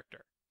judge of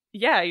character.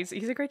 Yeah, he's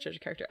a great judge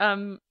of character.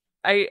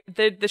 The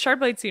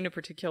Shardblade scene in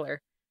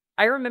particular,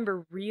 I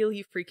remember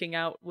really freaking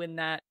out when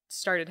that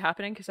started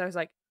happening because I was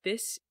like,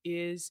 this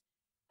is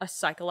a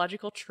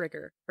psychological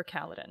trigger for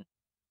Kaladin.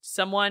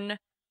 Someone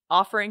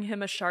offering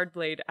him a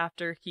Shardblade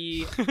after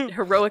he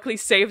heroically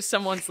saves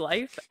someone's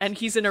life, and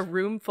he's in a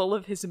room full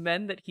of his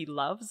men that he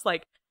loves.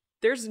 Like,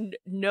 there's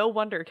no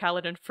wonder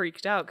Kaladin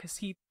freaked out because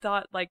he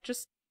thought like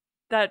just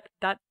that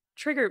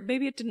trigger.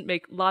 Maybe it didn't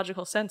make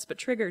logical sense, but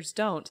triggers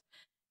don't.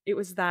 It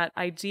was that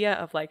idea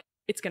of like,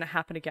 it's going to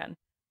happen again.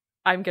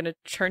 I'm going to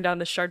turn down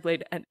the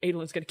Shardblade and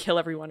Adolin's going to kill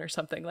everyone or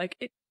something. Like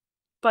it,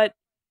 but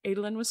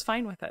Adolin was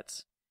fine with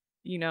it.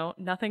 You know,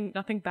 nothing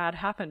bad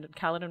happened, and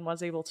Kaladin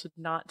was able to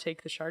not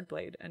take the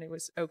Shardblade, and it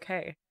was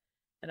okay.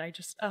 And I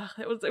just,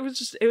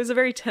 it was a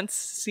very tense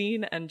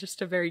scene, and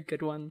just a very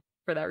good one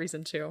for that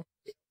reason too.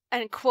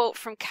 And quote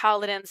from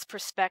Kaladin's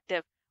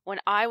perspective, when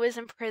I was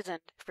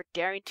imprisoned for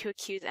daring to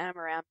accuse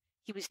Amaram,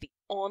 he was the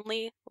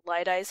only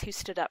Light Eyes who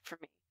stood up for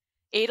me.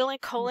 Adolin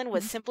Colin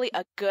was simply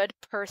a good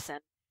person,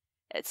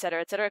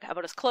 etc., etc.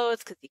 About his clothes,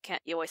 because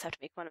you always have to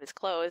make fun of his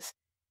clothes.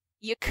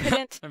 You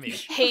couldn't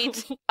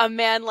hate a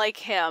man like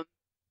him.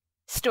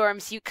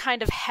 Storms, you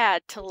kind of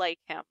had to like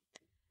him.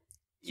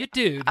 You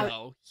do,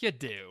 though. You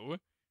do.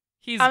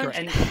 He's great.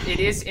 And it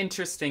is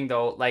interesting,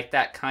 though, like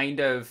that kind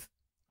of,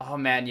 oh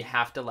man, you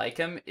have to like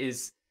him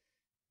is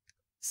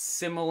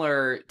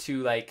similar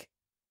to like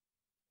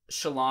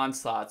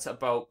Shallan's thoughts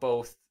about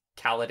both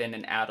Kaladin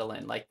and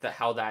Adolin, like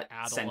how that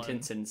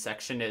sentence and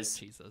section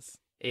is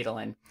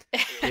Adolin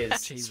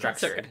is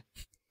structured.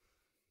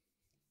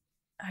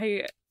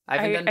 I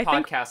haven't done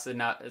podcasts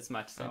not as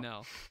much, so I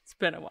know it's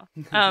been a while.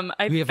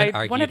 We haven't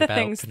argued one of the about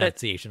things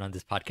pronunciation on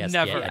this podcast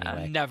never, yet,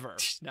 anyway. Never.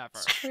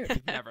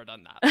 We've never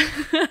done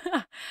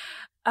that.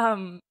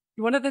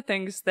 One of the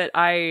things that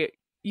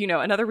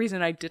another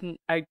reason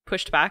I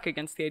pushed back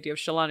against the idea of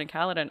Shallan and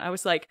Kaladin, I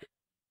was like,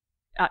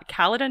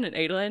 Kaladin and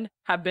Adolin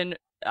have been,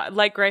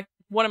 like Gray,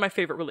 one of my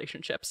favorite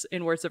relationships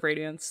in Words of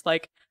Radiance.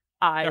 Like,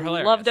 I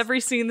loved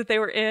every scene that they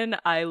were in.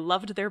 I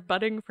loved their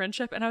budding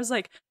friendship. And I was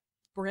like,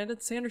 Brandon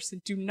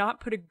Sanderson, do not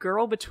put a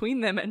girl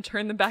between them and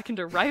turn them back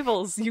into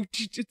rivals. You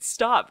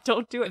stop.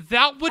 Don't do it.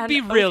 That would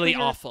be really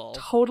awful.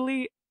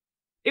 Totally.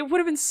 It would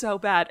have been so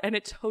bad. And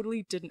it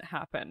totally didn't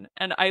happen.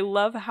 And I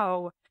love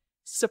how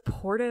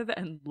supportive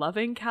and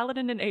loving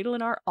Kaladin and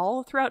Adolin are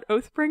all throughout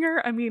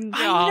Oathbringer. I mean,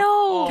 I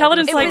know.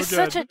 Kaladin's it like, was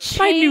such a change.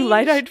 My new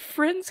light-eyed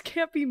friends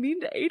can't be mean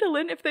to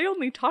Adolin. If they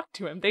only talked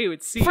to him, they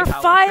would see for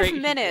how 5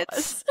 great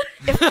minutes.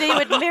 If they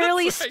would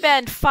merely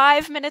spend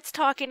 5 minutes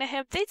talking to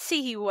him, they'd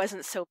see he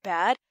wasn't so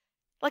bad.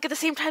 Like, at the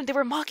same time, they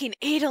were mocking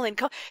Adolin.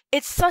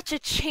 It's such a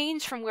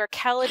change from where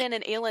Kaladin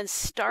and Adolin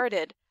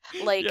started.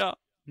 Like,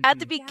 at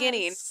the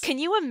beginning, can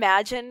you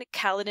imagine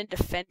Kaladin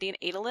defending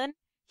Adolin?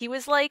 He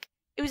was like,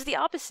 it was the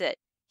opposite.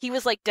 He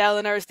was like,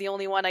 Dalinar's the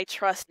only one I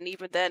trust, and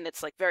even then,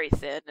 it's like very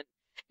thin. And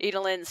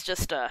Adolin's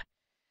just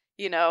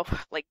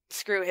like,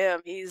 screw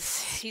him.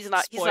 He's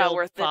not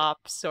worth fop,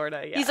 it.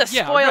 Sorta, yeah. He's a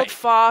spoiled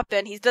fop,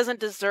 and he doesn't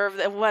deserve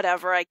that.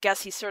 Whatever. I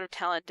guess he's sort of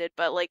talented,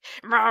 but like,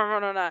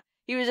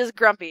 he was just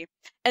grumpy.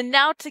 And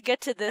now to get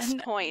to this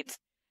point,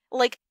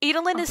 like,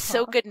 Adolin is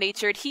so good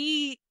natured.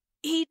 He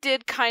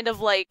did kind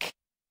of like,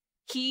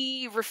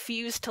 he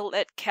refused to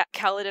let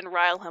Kaladin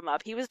rile him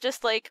up. He was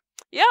just like,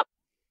 yep.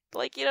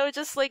 Like,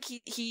 just like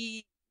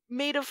he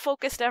made a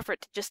focused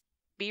effort to just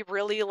be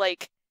really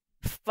like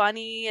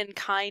funny and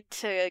kind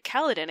to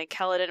Kaladin, and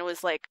Kaladin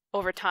was like,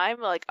 over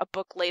time, like a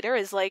book later,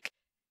 is like,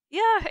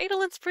 yeah,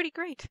 Adolin's pretty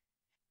great.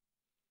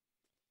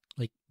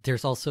 Like,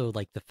 there's also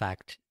like the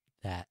fact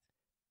that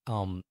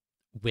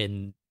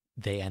when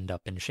they end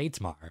up in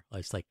Shadesmar,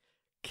 it's like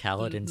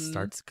Kaladin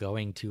starts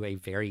going to a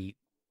very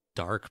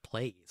dark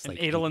place. And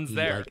like, Adolin's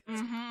there.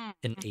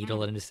 And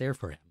Adolin is there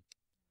for him.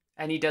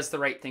 And he does the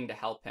right thing to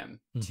help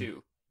him,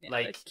 too. Yeah,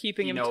 like,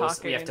 keeping him knows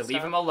talking. We have to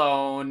leave him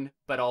alone,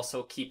 but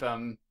also keep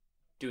him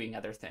doing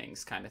other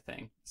things, kind of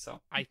thing. So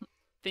I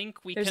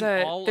think we there's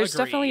can all agree. There's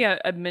definitely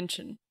a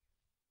mention.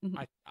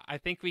 I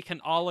think we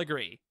can all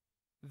agree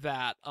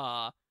that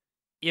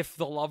if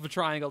the love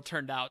triangle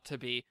turned out to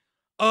be,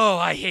 oh,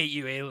 I hate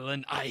you,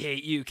 Adolin, I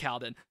hate you,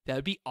 Kaladin, that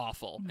would be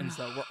awful. And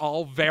so we're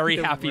all very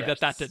happy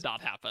that did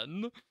not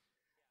happen.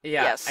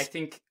 Yeah, yes. I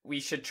think we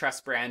should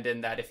trust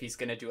Brandon that if he's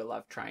going to do a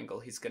love triangle,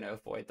 he's going to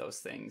avoid those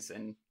things,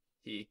 and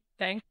he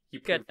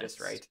proved us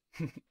right.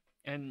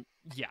 And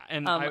yeah,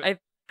 and I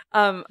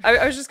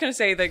was just gonna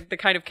say the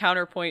kind of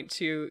counterpoint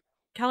to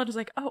Kaladin is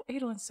like, oh,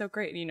 Adolin's so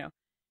great,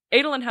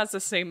 Adolin has the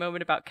same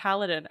moment about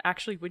Kaladin.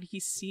 Actually, when he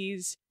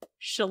sees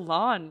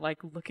Shallan like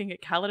looking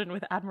at Kaladin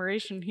with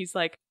admiration, he's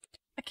like,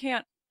 I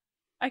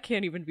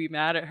can't even be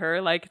mad at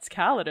her. Like, it's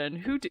Kaladin.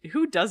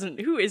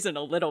 Who isn't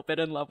a little bit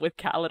in love with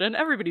Kaladin?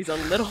 Everybody's a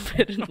little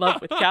bit in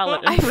love with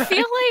Kaladin.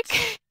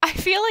 I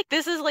feel like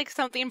this is like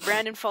something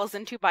Brandon falls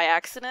into by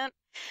accident.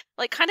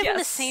 Like, kind of in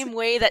the same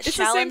way that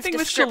Shannon's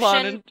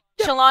description,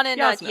 Shallan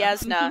and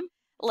Yasna,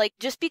 like,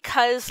 just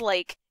because,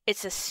 like,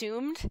 it's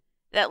assumed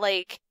that,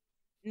 like,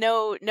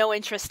 no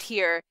interest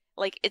here,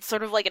 like, it's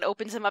sort of like it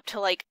opens him up to,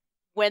 like,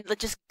 when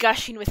just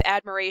gushing with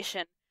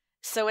admiration.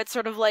 So it's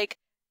sort of like,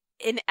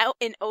 in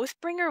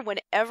Oathbringer,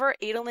 whenever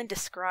Adolin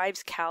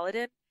describes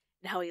Kaladin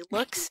and how he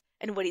looks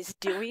and what he's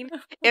doing,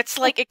 it's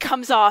like it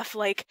comes off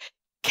like,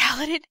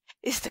 Kaladin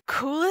is the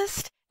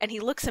coolest, and he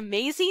looks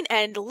amazing,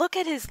 and look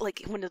at his,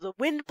 like, when the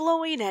wind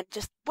blowing, and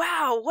just,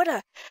 wow, what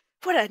a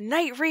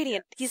knight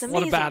radiant. He's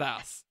amazing. What a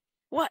badass.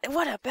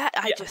 What a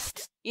I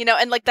just,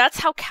 and, like, that's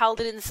how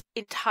Kaladin's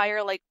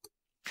entire, like,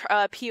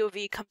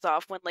 POV comes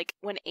off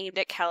when aimed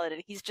at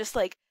Kaladin. He's just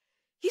like,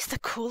 he's the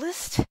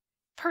coolest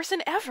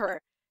person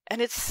ever.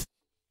 And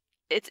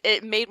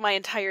it made my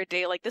entire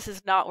day, like, this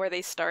is not where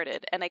they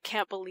started, and I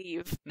can't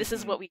believe this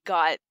is what we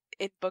got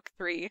in book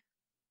 3.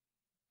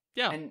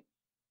 Yeah. And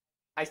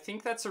I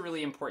think that's a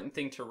really important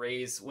thing to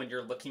raise when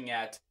you're looking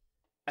at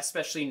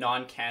especially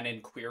non-canon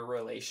queer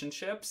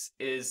relationships,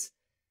 is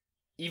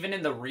even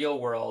in the real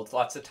world,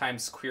 lots of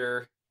times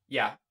queer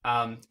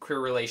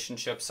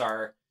relationships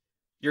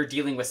you're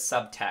dealing with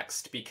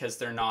subtext because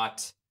they're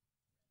not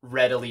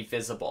readily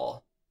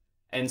visible.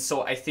 And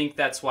so I think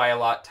that's why a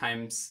lot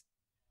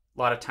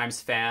of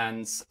times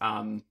fans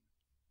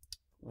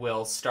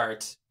will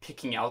start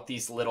picking out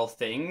these little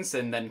things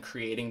and then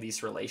creating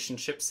these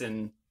relationships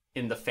in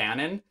the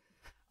fanon.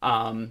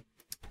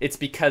 It's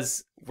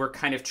because we're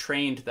kind of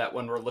trained that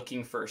when we're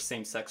looking for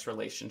same-sex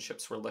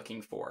relationships, we're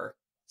looking for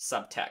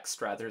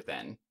subtext rather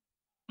than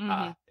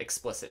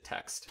explicit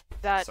text.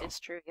 That is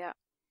true, yeah.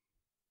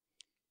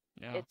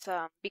 It's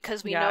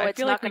because we know I it's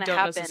feel not like going we to don't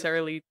happen.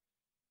 necessarily.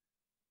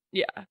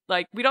 Yeah,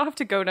 like, we don't have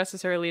to go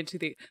necessarily into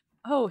the,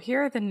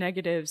 here are the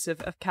negatives of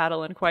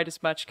Kaladin quite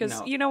as much,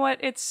 because you know what,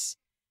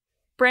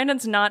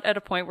 Brandon's not at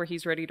a point where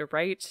he's ready to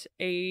write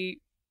a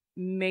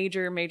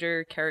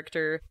major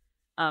character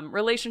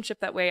relationship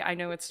that way. I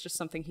know it's just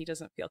something he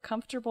doesn't feel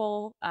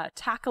comfortable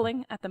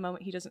tackling at the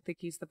moment. He doesn't think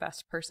he's the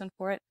best person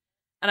for it.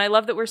 And I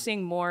love that we're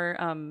seeing more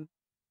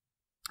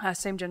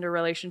same-gender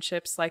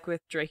relationships, like with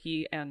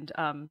Drahe and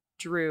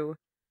Drew.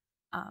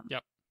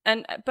 Yep.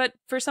 But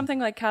for something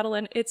like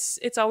Kaladin,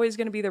 it's always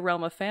going to be the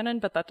realm of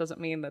fanon, but that doesn't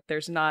mean that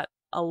there's not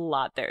a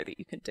lot there that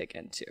you can dig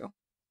into.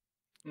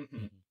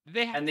 Mm-hmm.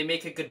 They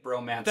make a good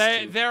bromance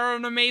too. They're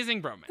an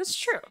amazing bromance. That's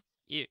true.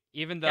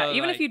 Even though,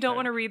 even if you don't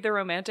want to read the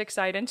romantic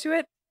side into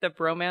it, the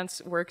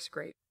bromance works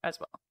great as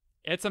well.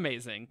 It's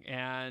amazing,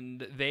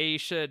 and Adolin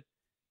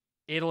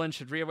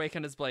should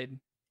reawaken his blade.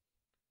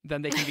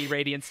 Then they can be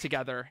Radiants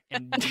together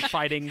and be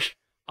fighting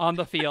on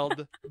the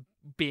field,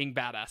 being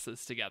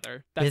badasses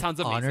together. That sounds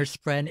amazing. Honor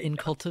spren in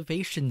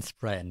cultivation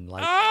spren.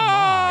 Like, come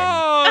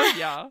on.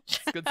 Yeah,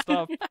 it's good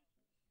stuff.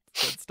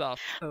 Good stuff.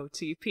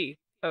 OTP.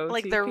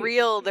 Like the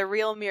real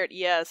mirror.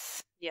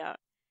 Yes, yeah.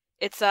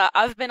 It's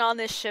I've been on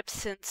this ship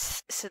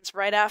since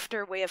right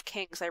after Way of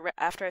Kings.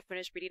 After I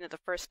finished reading it the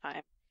first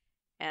time,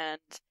 and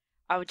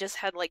I just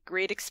had like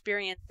great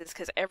experiences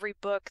because every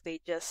book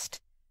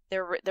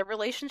their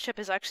relationship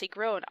has actually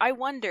grown. I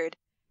wondered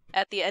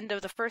at the end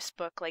of the first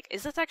book, like,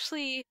 is this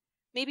actually,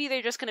 maybe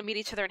they're just going to meet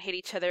each other and hate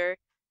each other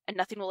and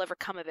nothing will ever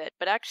come of it.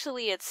 But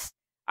actually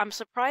I'm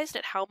surprised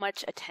at how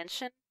much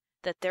attention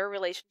that their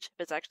relationship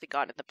has actually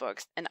gotten in the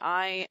books, and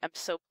I am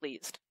so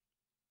pleased.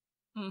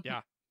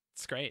 Yeah,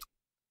 it's great.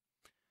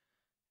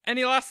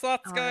 Any last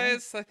thoughts,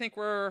 guys? I think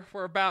we're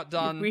about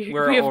done. We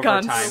have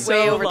gone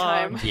way over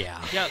time.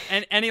 Yeah. Yeah.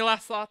 And any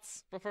last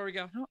thoughts before we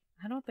go?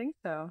 I don't think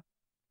so.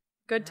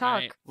 Good talk.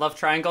 Right. Love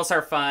triangles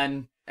are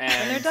fun.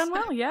 And they're done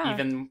well, yeah.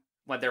 Even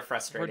when they're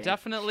frustrating. We're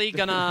definitely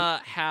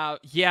gonna have,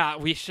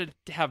 we should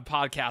have a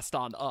podcast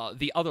on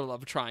the other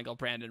love triangle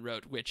Brandon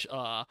wrote, which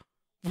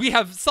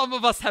some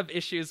of us have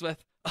issues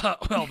with.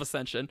 Well,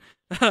 Ascension.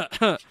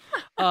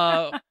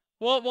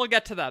 We'll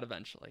get to that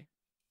eventually.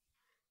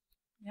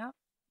 Yep.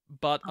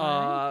 But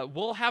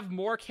we'll have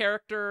more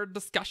character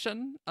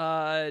discussion,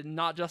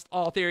 not just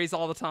all theories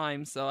all the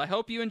time. So I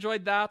hope you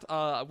enjoyed that.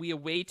 We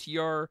await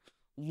your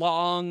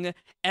long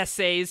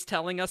essays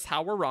telling us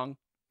how we're wrong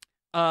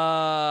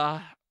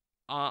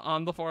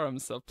on the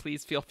forums. So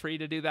please feel free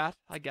to do that,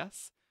 I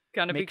guess.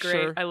 Gonna be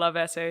great. I love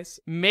essays.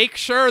 Make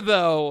sure,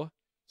 though,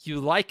 you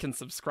like and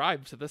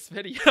subscribe to this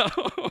video.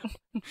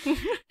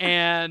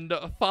 And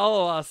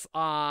follow us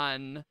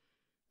on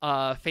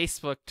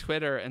Facebook,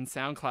 Twitter, and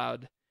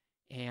SoundCloud.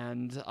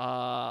 And,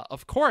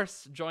 of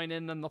course, join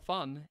in the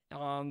fun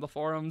on the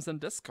forums and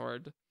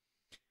Discord.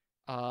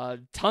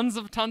 Tons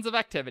of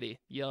activity.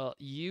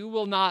 You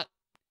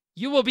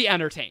will be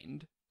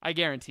entertained. I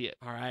guarantee it.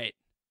 All right.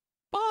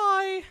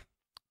 Bye.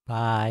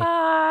 Bye.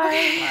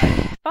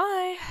 Bye.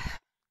 Bye.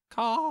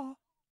 Caw.